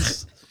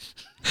talons.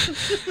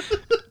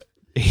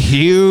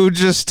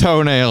 Hugest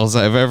toenails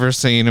I've ever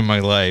seen in my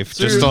life.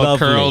 Just all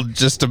Lovely. curled,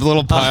 just a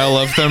little pile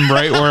of them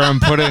right where I'm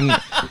putting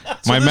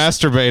my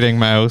masturbating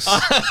mouse.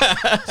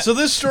 So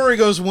this story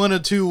goes one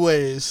of two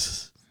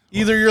ways.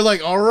 Either you're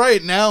like, all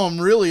right, now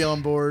I'm really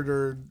on board,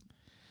 or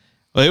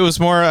Well, it was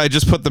more I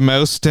just put the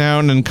mouse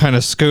down and kind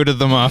of scooted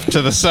them off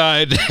to the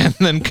side and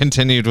then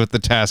continued with the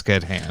task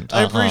at hand.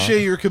 I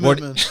appreciate your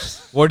commitment.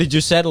 What did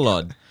you settle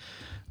on?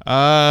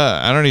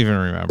 I don't even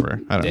remember.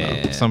 I don't know.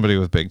 Damn. Somebody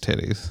with big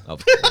titties.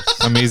 Of course.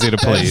 I'm easy to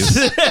please.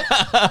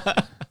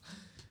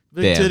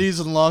 Big Damn. titties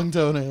and long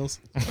toenails.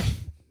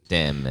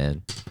 Damn,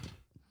 man.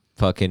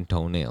 Fucking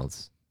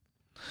toenails.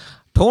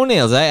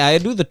 Toenails. I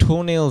do the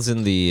toenails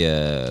in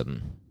the.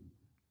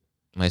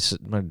 My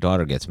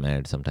daughter gets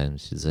mad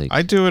sometimes. She's like,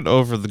 I do it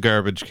over the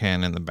garbage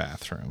can in the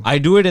bathroom. I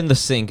do it in the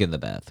sink in the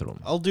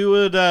bathroom. I'll do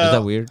it. Is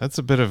that weird? That's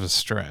a bit of a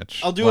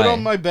stretch. I'll do Why? it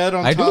on my bed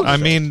on I do top. it- I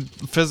mean,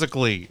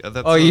 physically,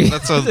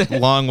 that's a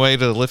long way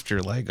to lift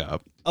your leg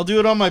up. I'll do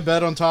it on my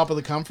bed on top of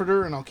the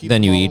comforter, and I'll keep.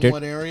 Then them you all eat in it?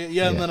 one area.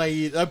 Yeah, and then I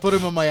eat. I put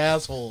them in my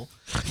asshole,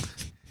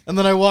 and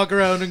then I walk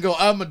around and go,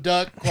 "I'm a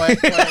duck." Quack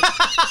quack.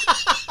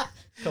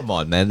 Come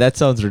on, man. That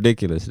sounds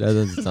ridiculous. That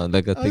doesn't sound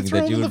like a I thing throw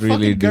that them you in would the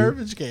really fucking do.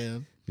 garbage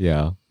can.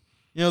 Yeah.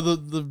 You know,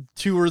 the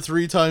 2 or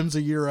 3 times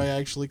a year I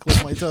actually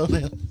clip my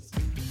toenails.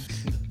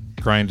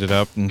 Grind it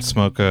up and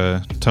smoke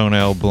a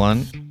toenail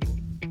blunt.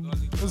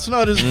 It's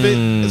not as big.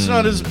 It's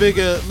not as big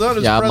a, not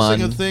as Yeah,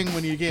 pressing man. a thing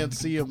when you can't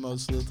see them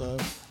most of the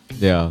time.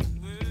 Yeah.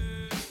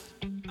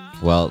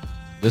 Well,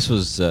 this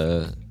was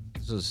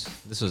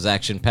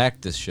action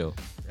packed. This show.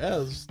 Yeah,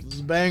 this is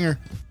a banger.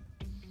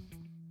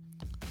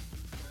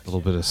 A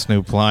little bit of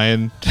Snoop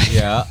Lion.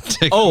 Yeah.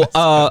 Take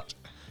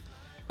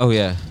Oh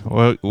yeah.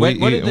 What What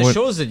are the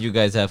shows that you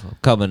guys have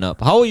coming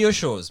up? How are your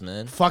shows,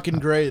 man? Fucking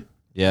great.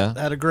 Yeah.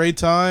 Had a great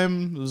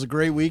time. It was a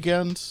great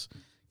weekend.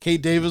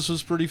 Kate Davis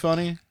was pretty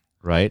funny.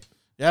 Right.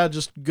 Yeah,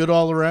 just good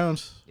all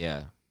around.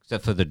 Yeah.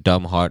 Except for the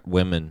dumb hot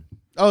women.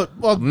 Oh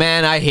well,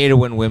 Man, I hate it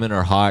when women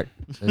are hot.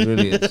 It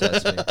really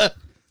upsets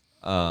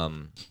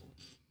me.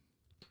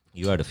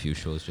 You had a few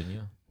shows, didn't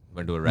you?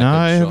 Went to a record No,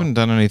 I show? haven't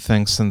done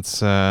anything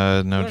since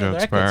No Went to the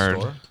Jokes record Barred.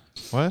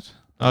 store. What?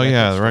 The Oh record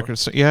yeah, the store. record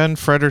store. Yeah, in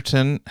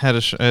Fredericton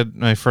had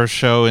my first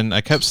show, and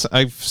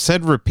I've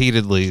said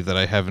repeatedly that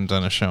I haven't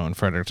done a show in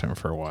Fredericton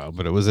for a while,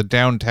 but it was a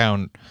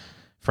downtown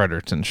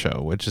Fredericton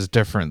show, which is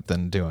different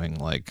than doing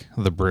like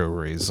the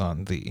breweries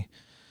on the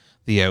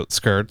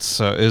outskirts.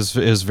 So it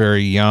was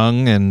very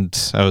young,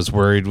 and I was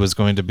worried was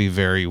going to be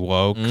very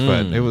woke,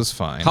 but it was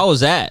fine. How was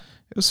that?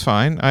 It was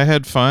fine. I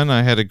had fun.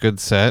 I had a good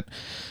set.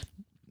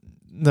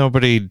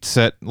 Nobody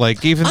set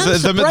like even I'm the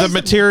surprised-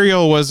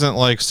 material wasn't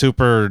like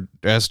super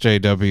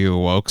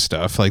SJW woke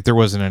stuff. Like there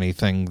wasn't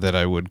anything that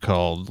I would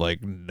call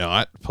like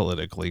not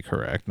politically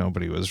correct.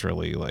 Nobody was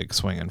really like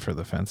swinging for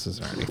the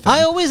fences or anything.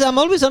 I'm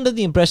always under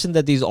the impression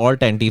that these alt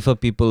Antifa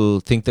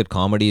people think that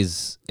comedy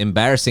is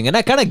embarrassing, and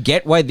I kind of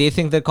get why they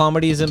think that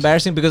comedy is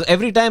embarrassing, because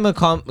every time a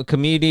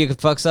comedian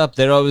fucks up,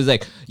 they're always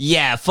like,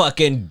 "Yeah,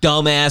 fucking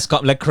dumbass,"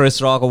 like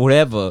Chris Rock or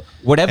whatever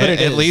it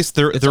is. At least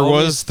It's there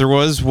always-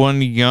 was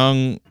one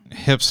young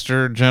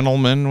hipster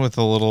gentleman with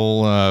a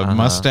little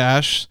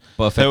mustache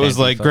Perfect that was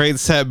like, Antifa. great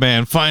set,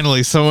 man,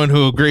 finally someone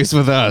who agrees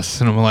with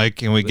us. And I'm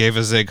like, and we gave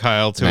a Zig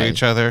Heil to Right.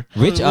 each other.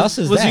 Which us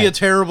is was that? he a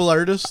terrible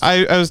artist?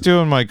 I was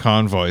doing my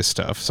convoy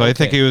stuff, so I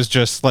think Okay. he was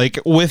just like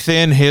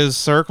within his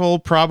circle,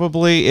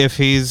 probably. If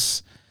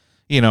he's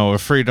a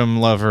freedom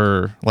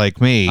lover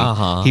like me,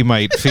 he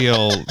might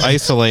feel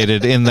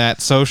isolated in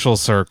that social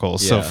circle.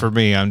 So Yeah. for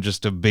me, I'm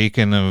just a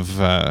beacon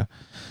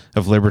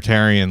of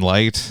libertarian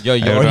light. Yo, I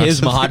you're don't know.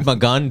 his Mahatma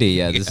Gandhi.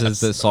 Yeah, this is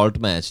the salt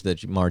match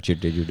that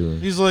you're doing.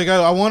 He's like,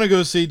 I want to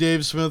go see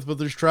Dave Smith, but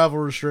there's travel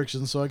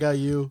restrictions, so I got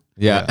you.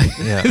 Yeah.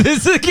 Yeah.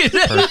 This is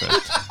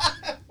Perfect.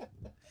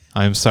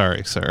 I'm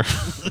sorry, sir.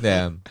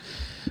 Damn.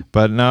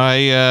 But no,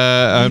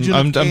 I'm Legion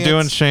of doing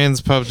Cants.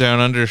 Shane's Pub Down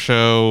Under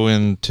show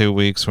in 2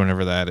 weeks,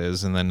 whenever that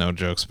is, and then No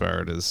Jokes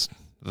Barred is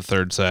the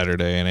third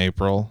Saturday in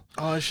April.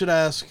 Oh, I should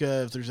ask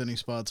if there's any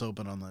spots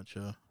open on that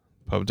show.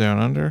 Pub Down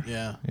Under?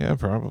 Yeah, Yeah,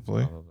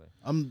 probably.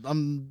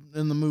 I'm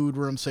in the mood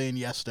where I'm saying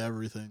yes to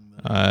everything.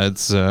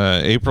 It's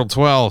April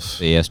 12th.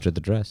 Say yes to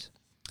the dress.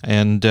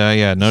 And No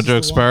is the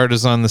Jokes one. Barred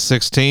is on the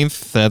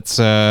 16th. That's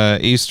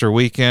Easter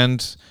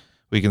weekend.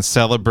 We can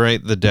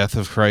celebrate the death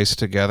of Christ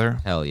together.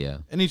 Hell yeah.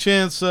 Any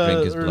chance,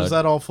 Drink his or blood. is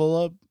that all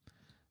full up?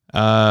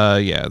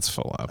 Yeah, it's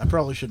full up. I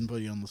probably shouldn't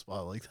put you on the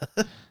spot like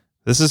that.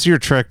 This is your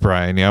trick,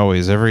 Brian. You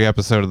always, every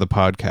episode of the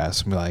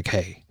podcast, be like,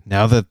 hey,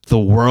 now that the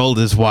world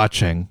is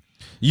watching,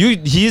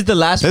 He's the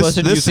last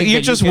person you think you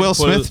that just can Will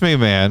pull- Smith me,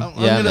 man. I'm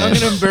Yeah, gonna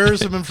man.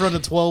 embarrass him in front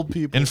of 12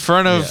 people. In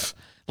front of,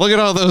 look at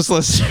all those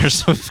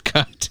listeners we've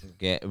got.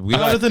 Yeah, we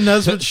Jonathan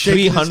Nesbitt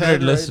shaking his head 300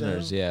 right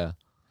listeners. now. Yeah.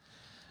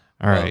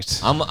 All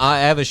right. I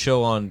have a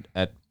show on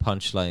at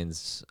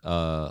Punchlines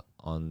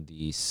on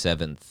the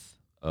 7th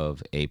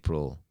of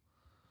April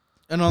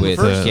And on the with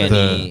first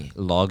Kenny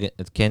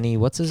Loggins. Kenny,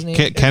 what's his name?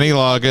 Kenny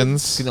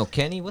Loggins, No,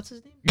 Kenny, what's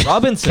his name?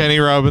 Robinson. Kenny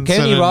Robinson,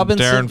 Kenny and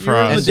Robinson. Darren you're in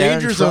the And Frost. Darren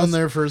danger zone Frost.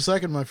 there for a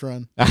second, my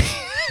friend.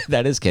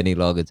 That is Kenny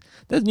Loggins.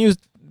 That new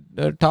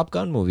Top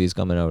Gun movie is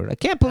coming out. I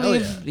can't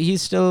believe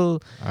he's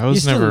still. I was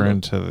he's still- never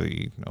into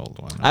the old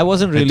one. I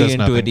wasn't It really does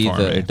into it nothing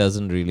for either. me. It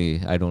doesn't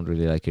really. I don't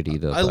really like it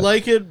either. I but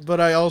like it,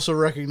 but I also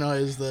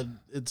recognize that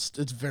it's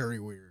very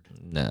weird.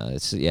 No,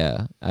 it's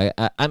yeah.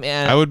 I mean.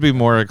 I would be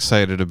more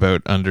excited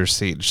about Under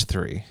Siege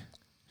 3.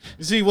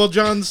 You see, well,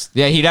 John's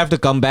Yeah, he'd have to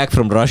come back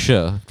from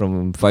Russia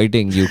from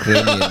fighting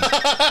Ukrainians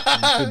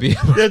to be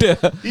able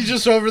to. he's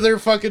just over there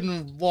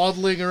fucking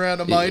waddling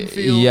around a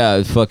minefield.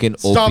 Yeah, fucking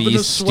Stopping to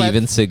obese sweat.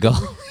 Steven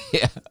Seagal.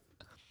 Yeah.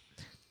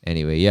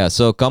 Anyway, yeah.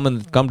 So come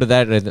to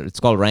that. It's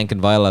called Rank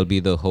and Vile. I'll be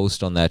the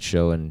host on that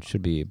show, and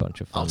should be a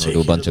bunch of fun. I'll We'll take do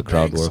a you bunch to of the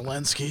crowd bank, work.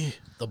 Zelensky,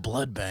 the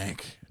blood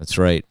bank. That's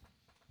right.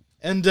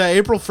 And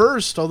April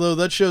 1st, although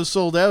that show's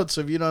sold out,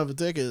 so if you don't have a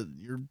ticket,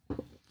 you're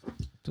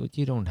Dude,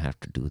 you don't have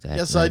to do that.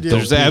 Yes, man. I do. Don't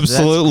There's do- that's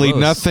absolutely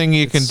gross. nothing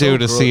you can It's do so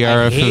to gross. see I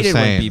RF hate it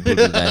when Hussein. people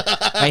do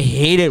that. I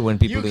hate it when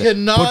people You do that.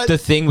 cannot- Put the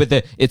thing with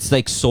the. It's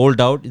like sold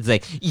out. It's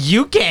like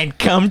you can't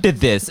come to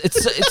this.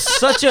 It's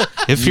such a.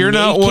 If you're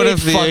not one naked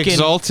of the fucking-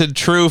 exalted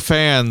true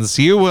fans,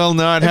 you will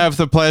not have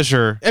the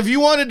pleasure. if you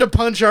wanted to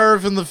punch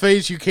Arif in the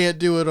face, you can't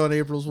do it on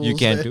April Fool's you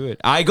can't Day. do it.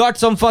 I got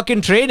some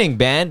fucking training,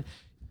 man.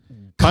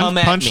 Come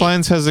at me.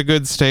 Punchlines has a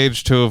good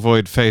stage to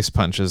avoid face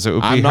punches. It would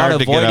be I'm not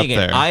hard to get up avoiding it.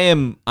 there.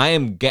 I'm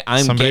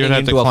Somebody getting would have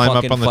into to a climb up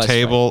fucking on the fuss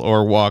table fight.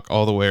 or walk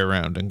all the way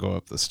around and go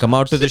up the stairs. Come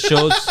out to the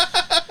shows.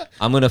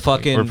 I'm gonna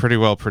fucking. We're pretty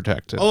well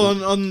protected.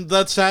 Oh, on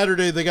that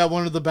Saturday, they got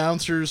one of the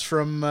bouncers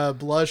from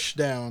Blush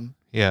down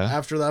yeah.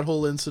 after that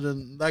whole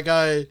incident. That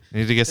guy,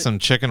 Need to get some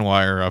chicken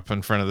wire up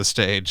in front of the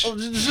stage.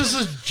 it's just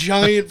this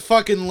giant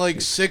fucking like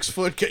 6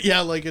 foot,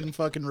 yeah, like in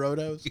fucking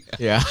Roadhouse.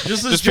 yeah.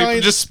 Just this Just people,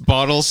 giant. just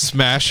bottles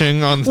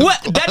smashing on the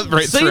What that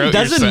right scene throughout your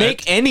doesn't set.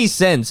 make any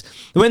sense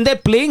when they're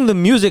playing the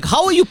music.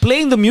 How are you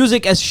playing the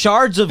music as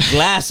shards of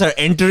glass are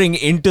entering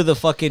into the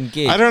fucking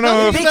cage? I don't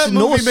know None if of that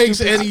movie makes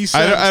stupid- any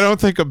sense. I don't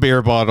think a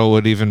beer bottle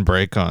would even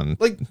break on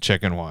Like-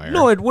 chicken wire.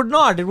 No, it would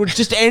not. It would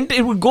just end.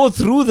 It would go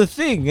through the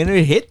thing and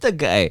it hit the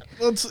guy.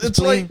 It's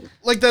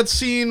like that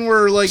scene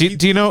where like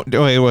do you know?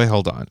 Wait,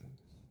 hold on.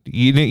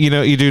 You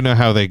do know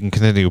how they can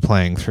continue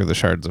playing through the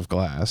shards of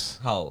glass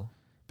How?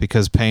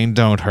 because pain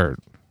don't hurt.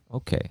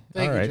 Okay.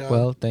 Thank All you, right. John.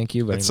 Well, thank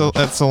you very That's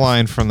much. a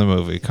line from the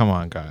movie. Come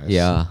on, guys.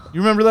 Yeah.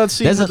 you remember that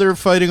scene There's where a- they're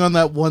fighting on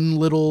that one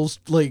little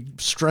like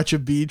stretch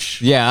of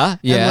beach. Yeah.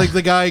 Yeah. And like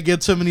the guy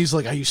gets him and he's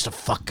like, I used to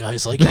fuck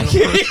guys like that.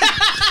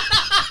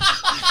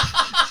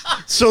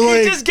 So he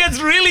like, just gets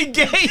really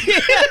gay.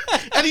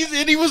 and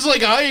he was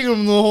like eyeing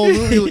him the whole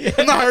movie.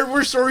 In the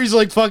hardware store, he's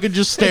like fucking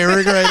just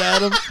staring right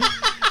at him.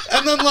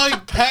 And then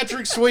like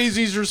Patrick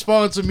Swayze's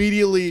response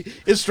immediately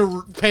is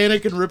to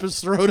panic and rip his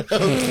throat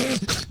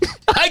out.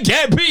 I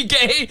can't be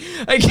gay.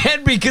 I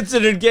can't be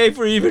considered gay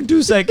for even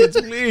 2 seconds,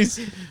 please.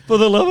 For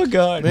the love of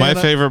God. My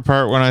favorite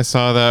part when I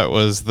saw that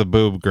was the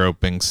boob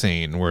groping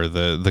scene where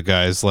the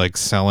guy's like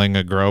selling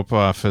a grope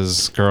off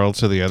his girl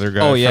to the other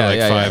guy Oh, for yeah, like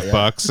yeah,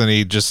 $5 yeah.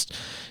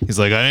 and he's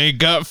like, I ain't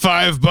got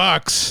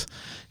 $5.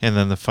 And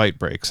then the fight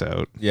breaks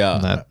out. Yeah.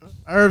 And that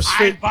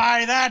I'd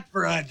buy that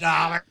for $1.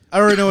 I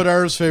already know what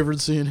Arv's favorite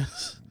scene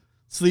is.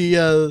 It's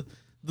the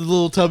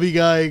little tubby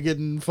guy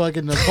getting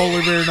fucking a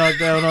polar bear knocked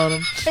down on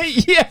him.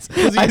 Yes.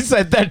 I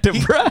said that to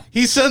Brad.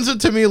 He sends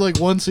it to me like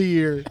once a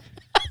year.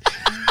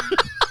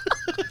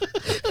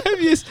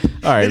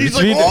 All right. And he's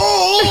like,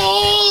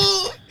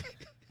 oh!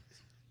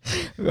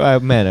 All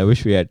Man, I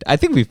wish we had. I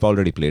think we've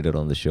already played it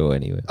on the show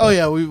anyway. Oh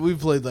yeah, we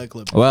played that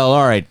clip. Well,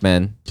 all right,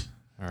 man.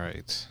 All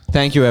right.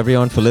 Thank you,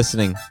 everyone, for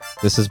listening.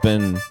 This has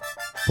been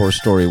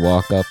 4-Story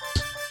Walk Up.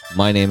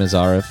 My name is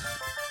Arif.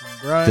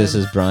 Brian, This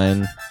is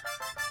Brian.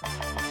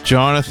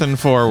 Jonathan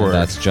Forward. And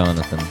that's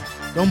Jonathan.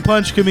 don't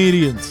punch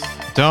comedians.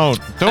 Don't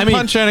I mean,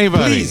 punch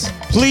anybody.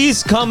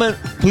 Please come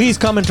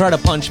and try to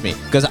punch me,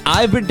 because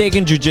I've been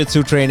taking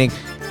jujitsu training,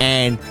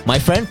 and my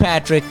friend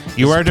Patrick.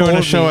 You has are doing a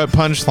told show me, at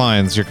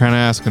Punchlines. You're kind of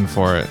asking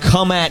for it.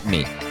 Come at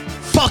me,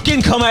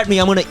 fucking come at me.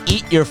 I'm gonna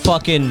eat your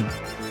fucking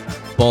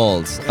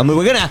balls. I mean,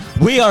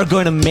 we are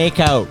going to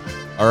make out,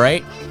 all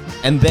right,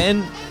 and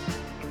then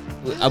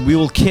we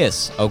will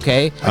kiss,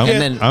 okay? And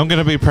then I'm going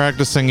to be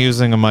practicing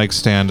using a mic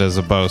stand as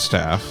a bow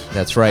staff.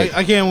 that's right.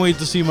 I can't wait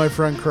to see my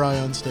friend cry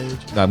on stage.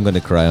 I'm gonna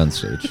cry on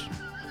stage.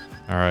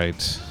 All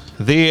right.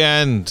 The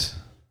end.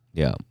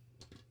 Yeah.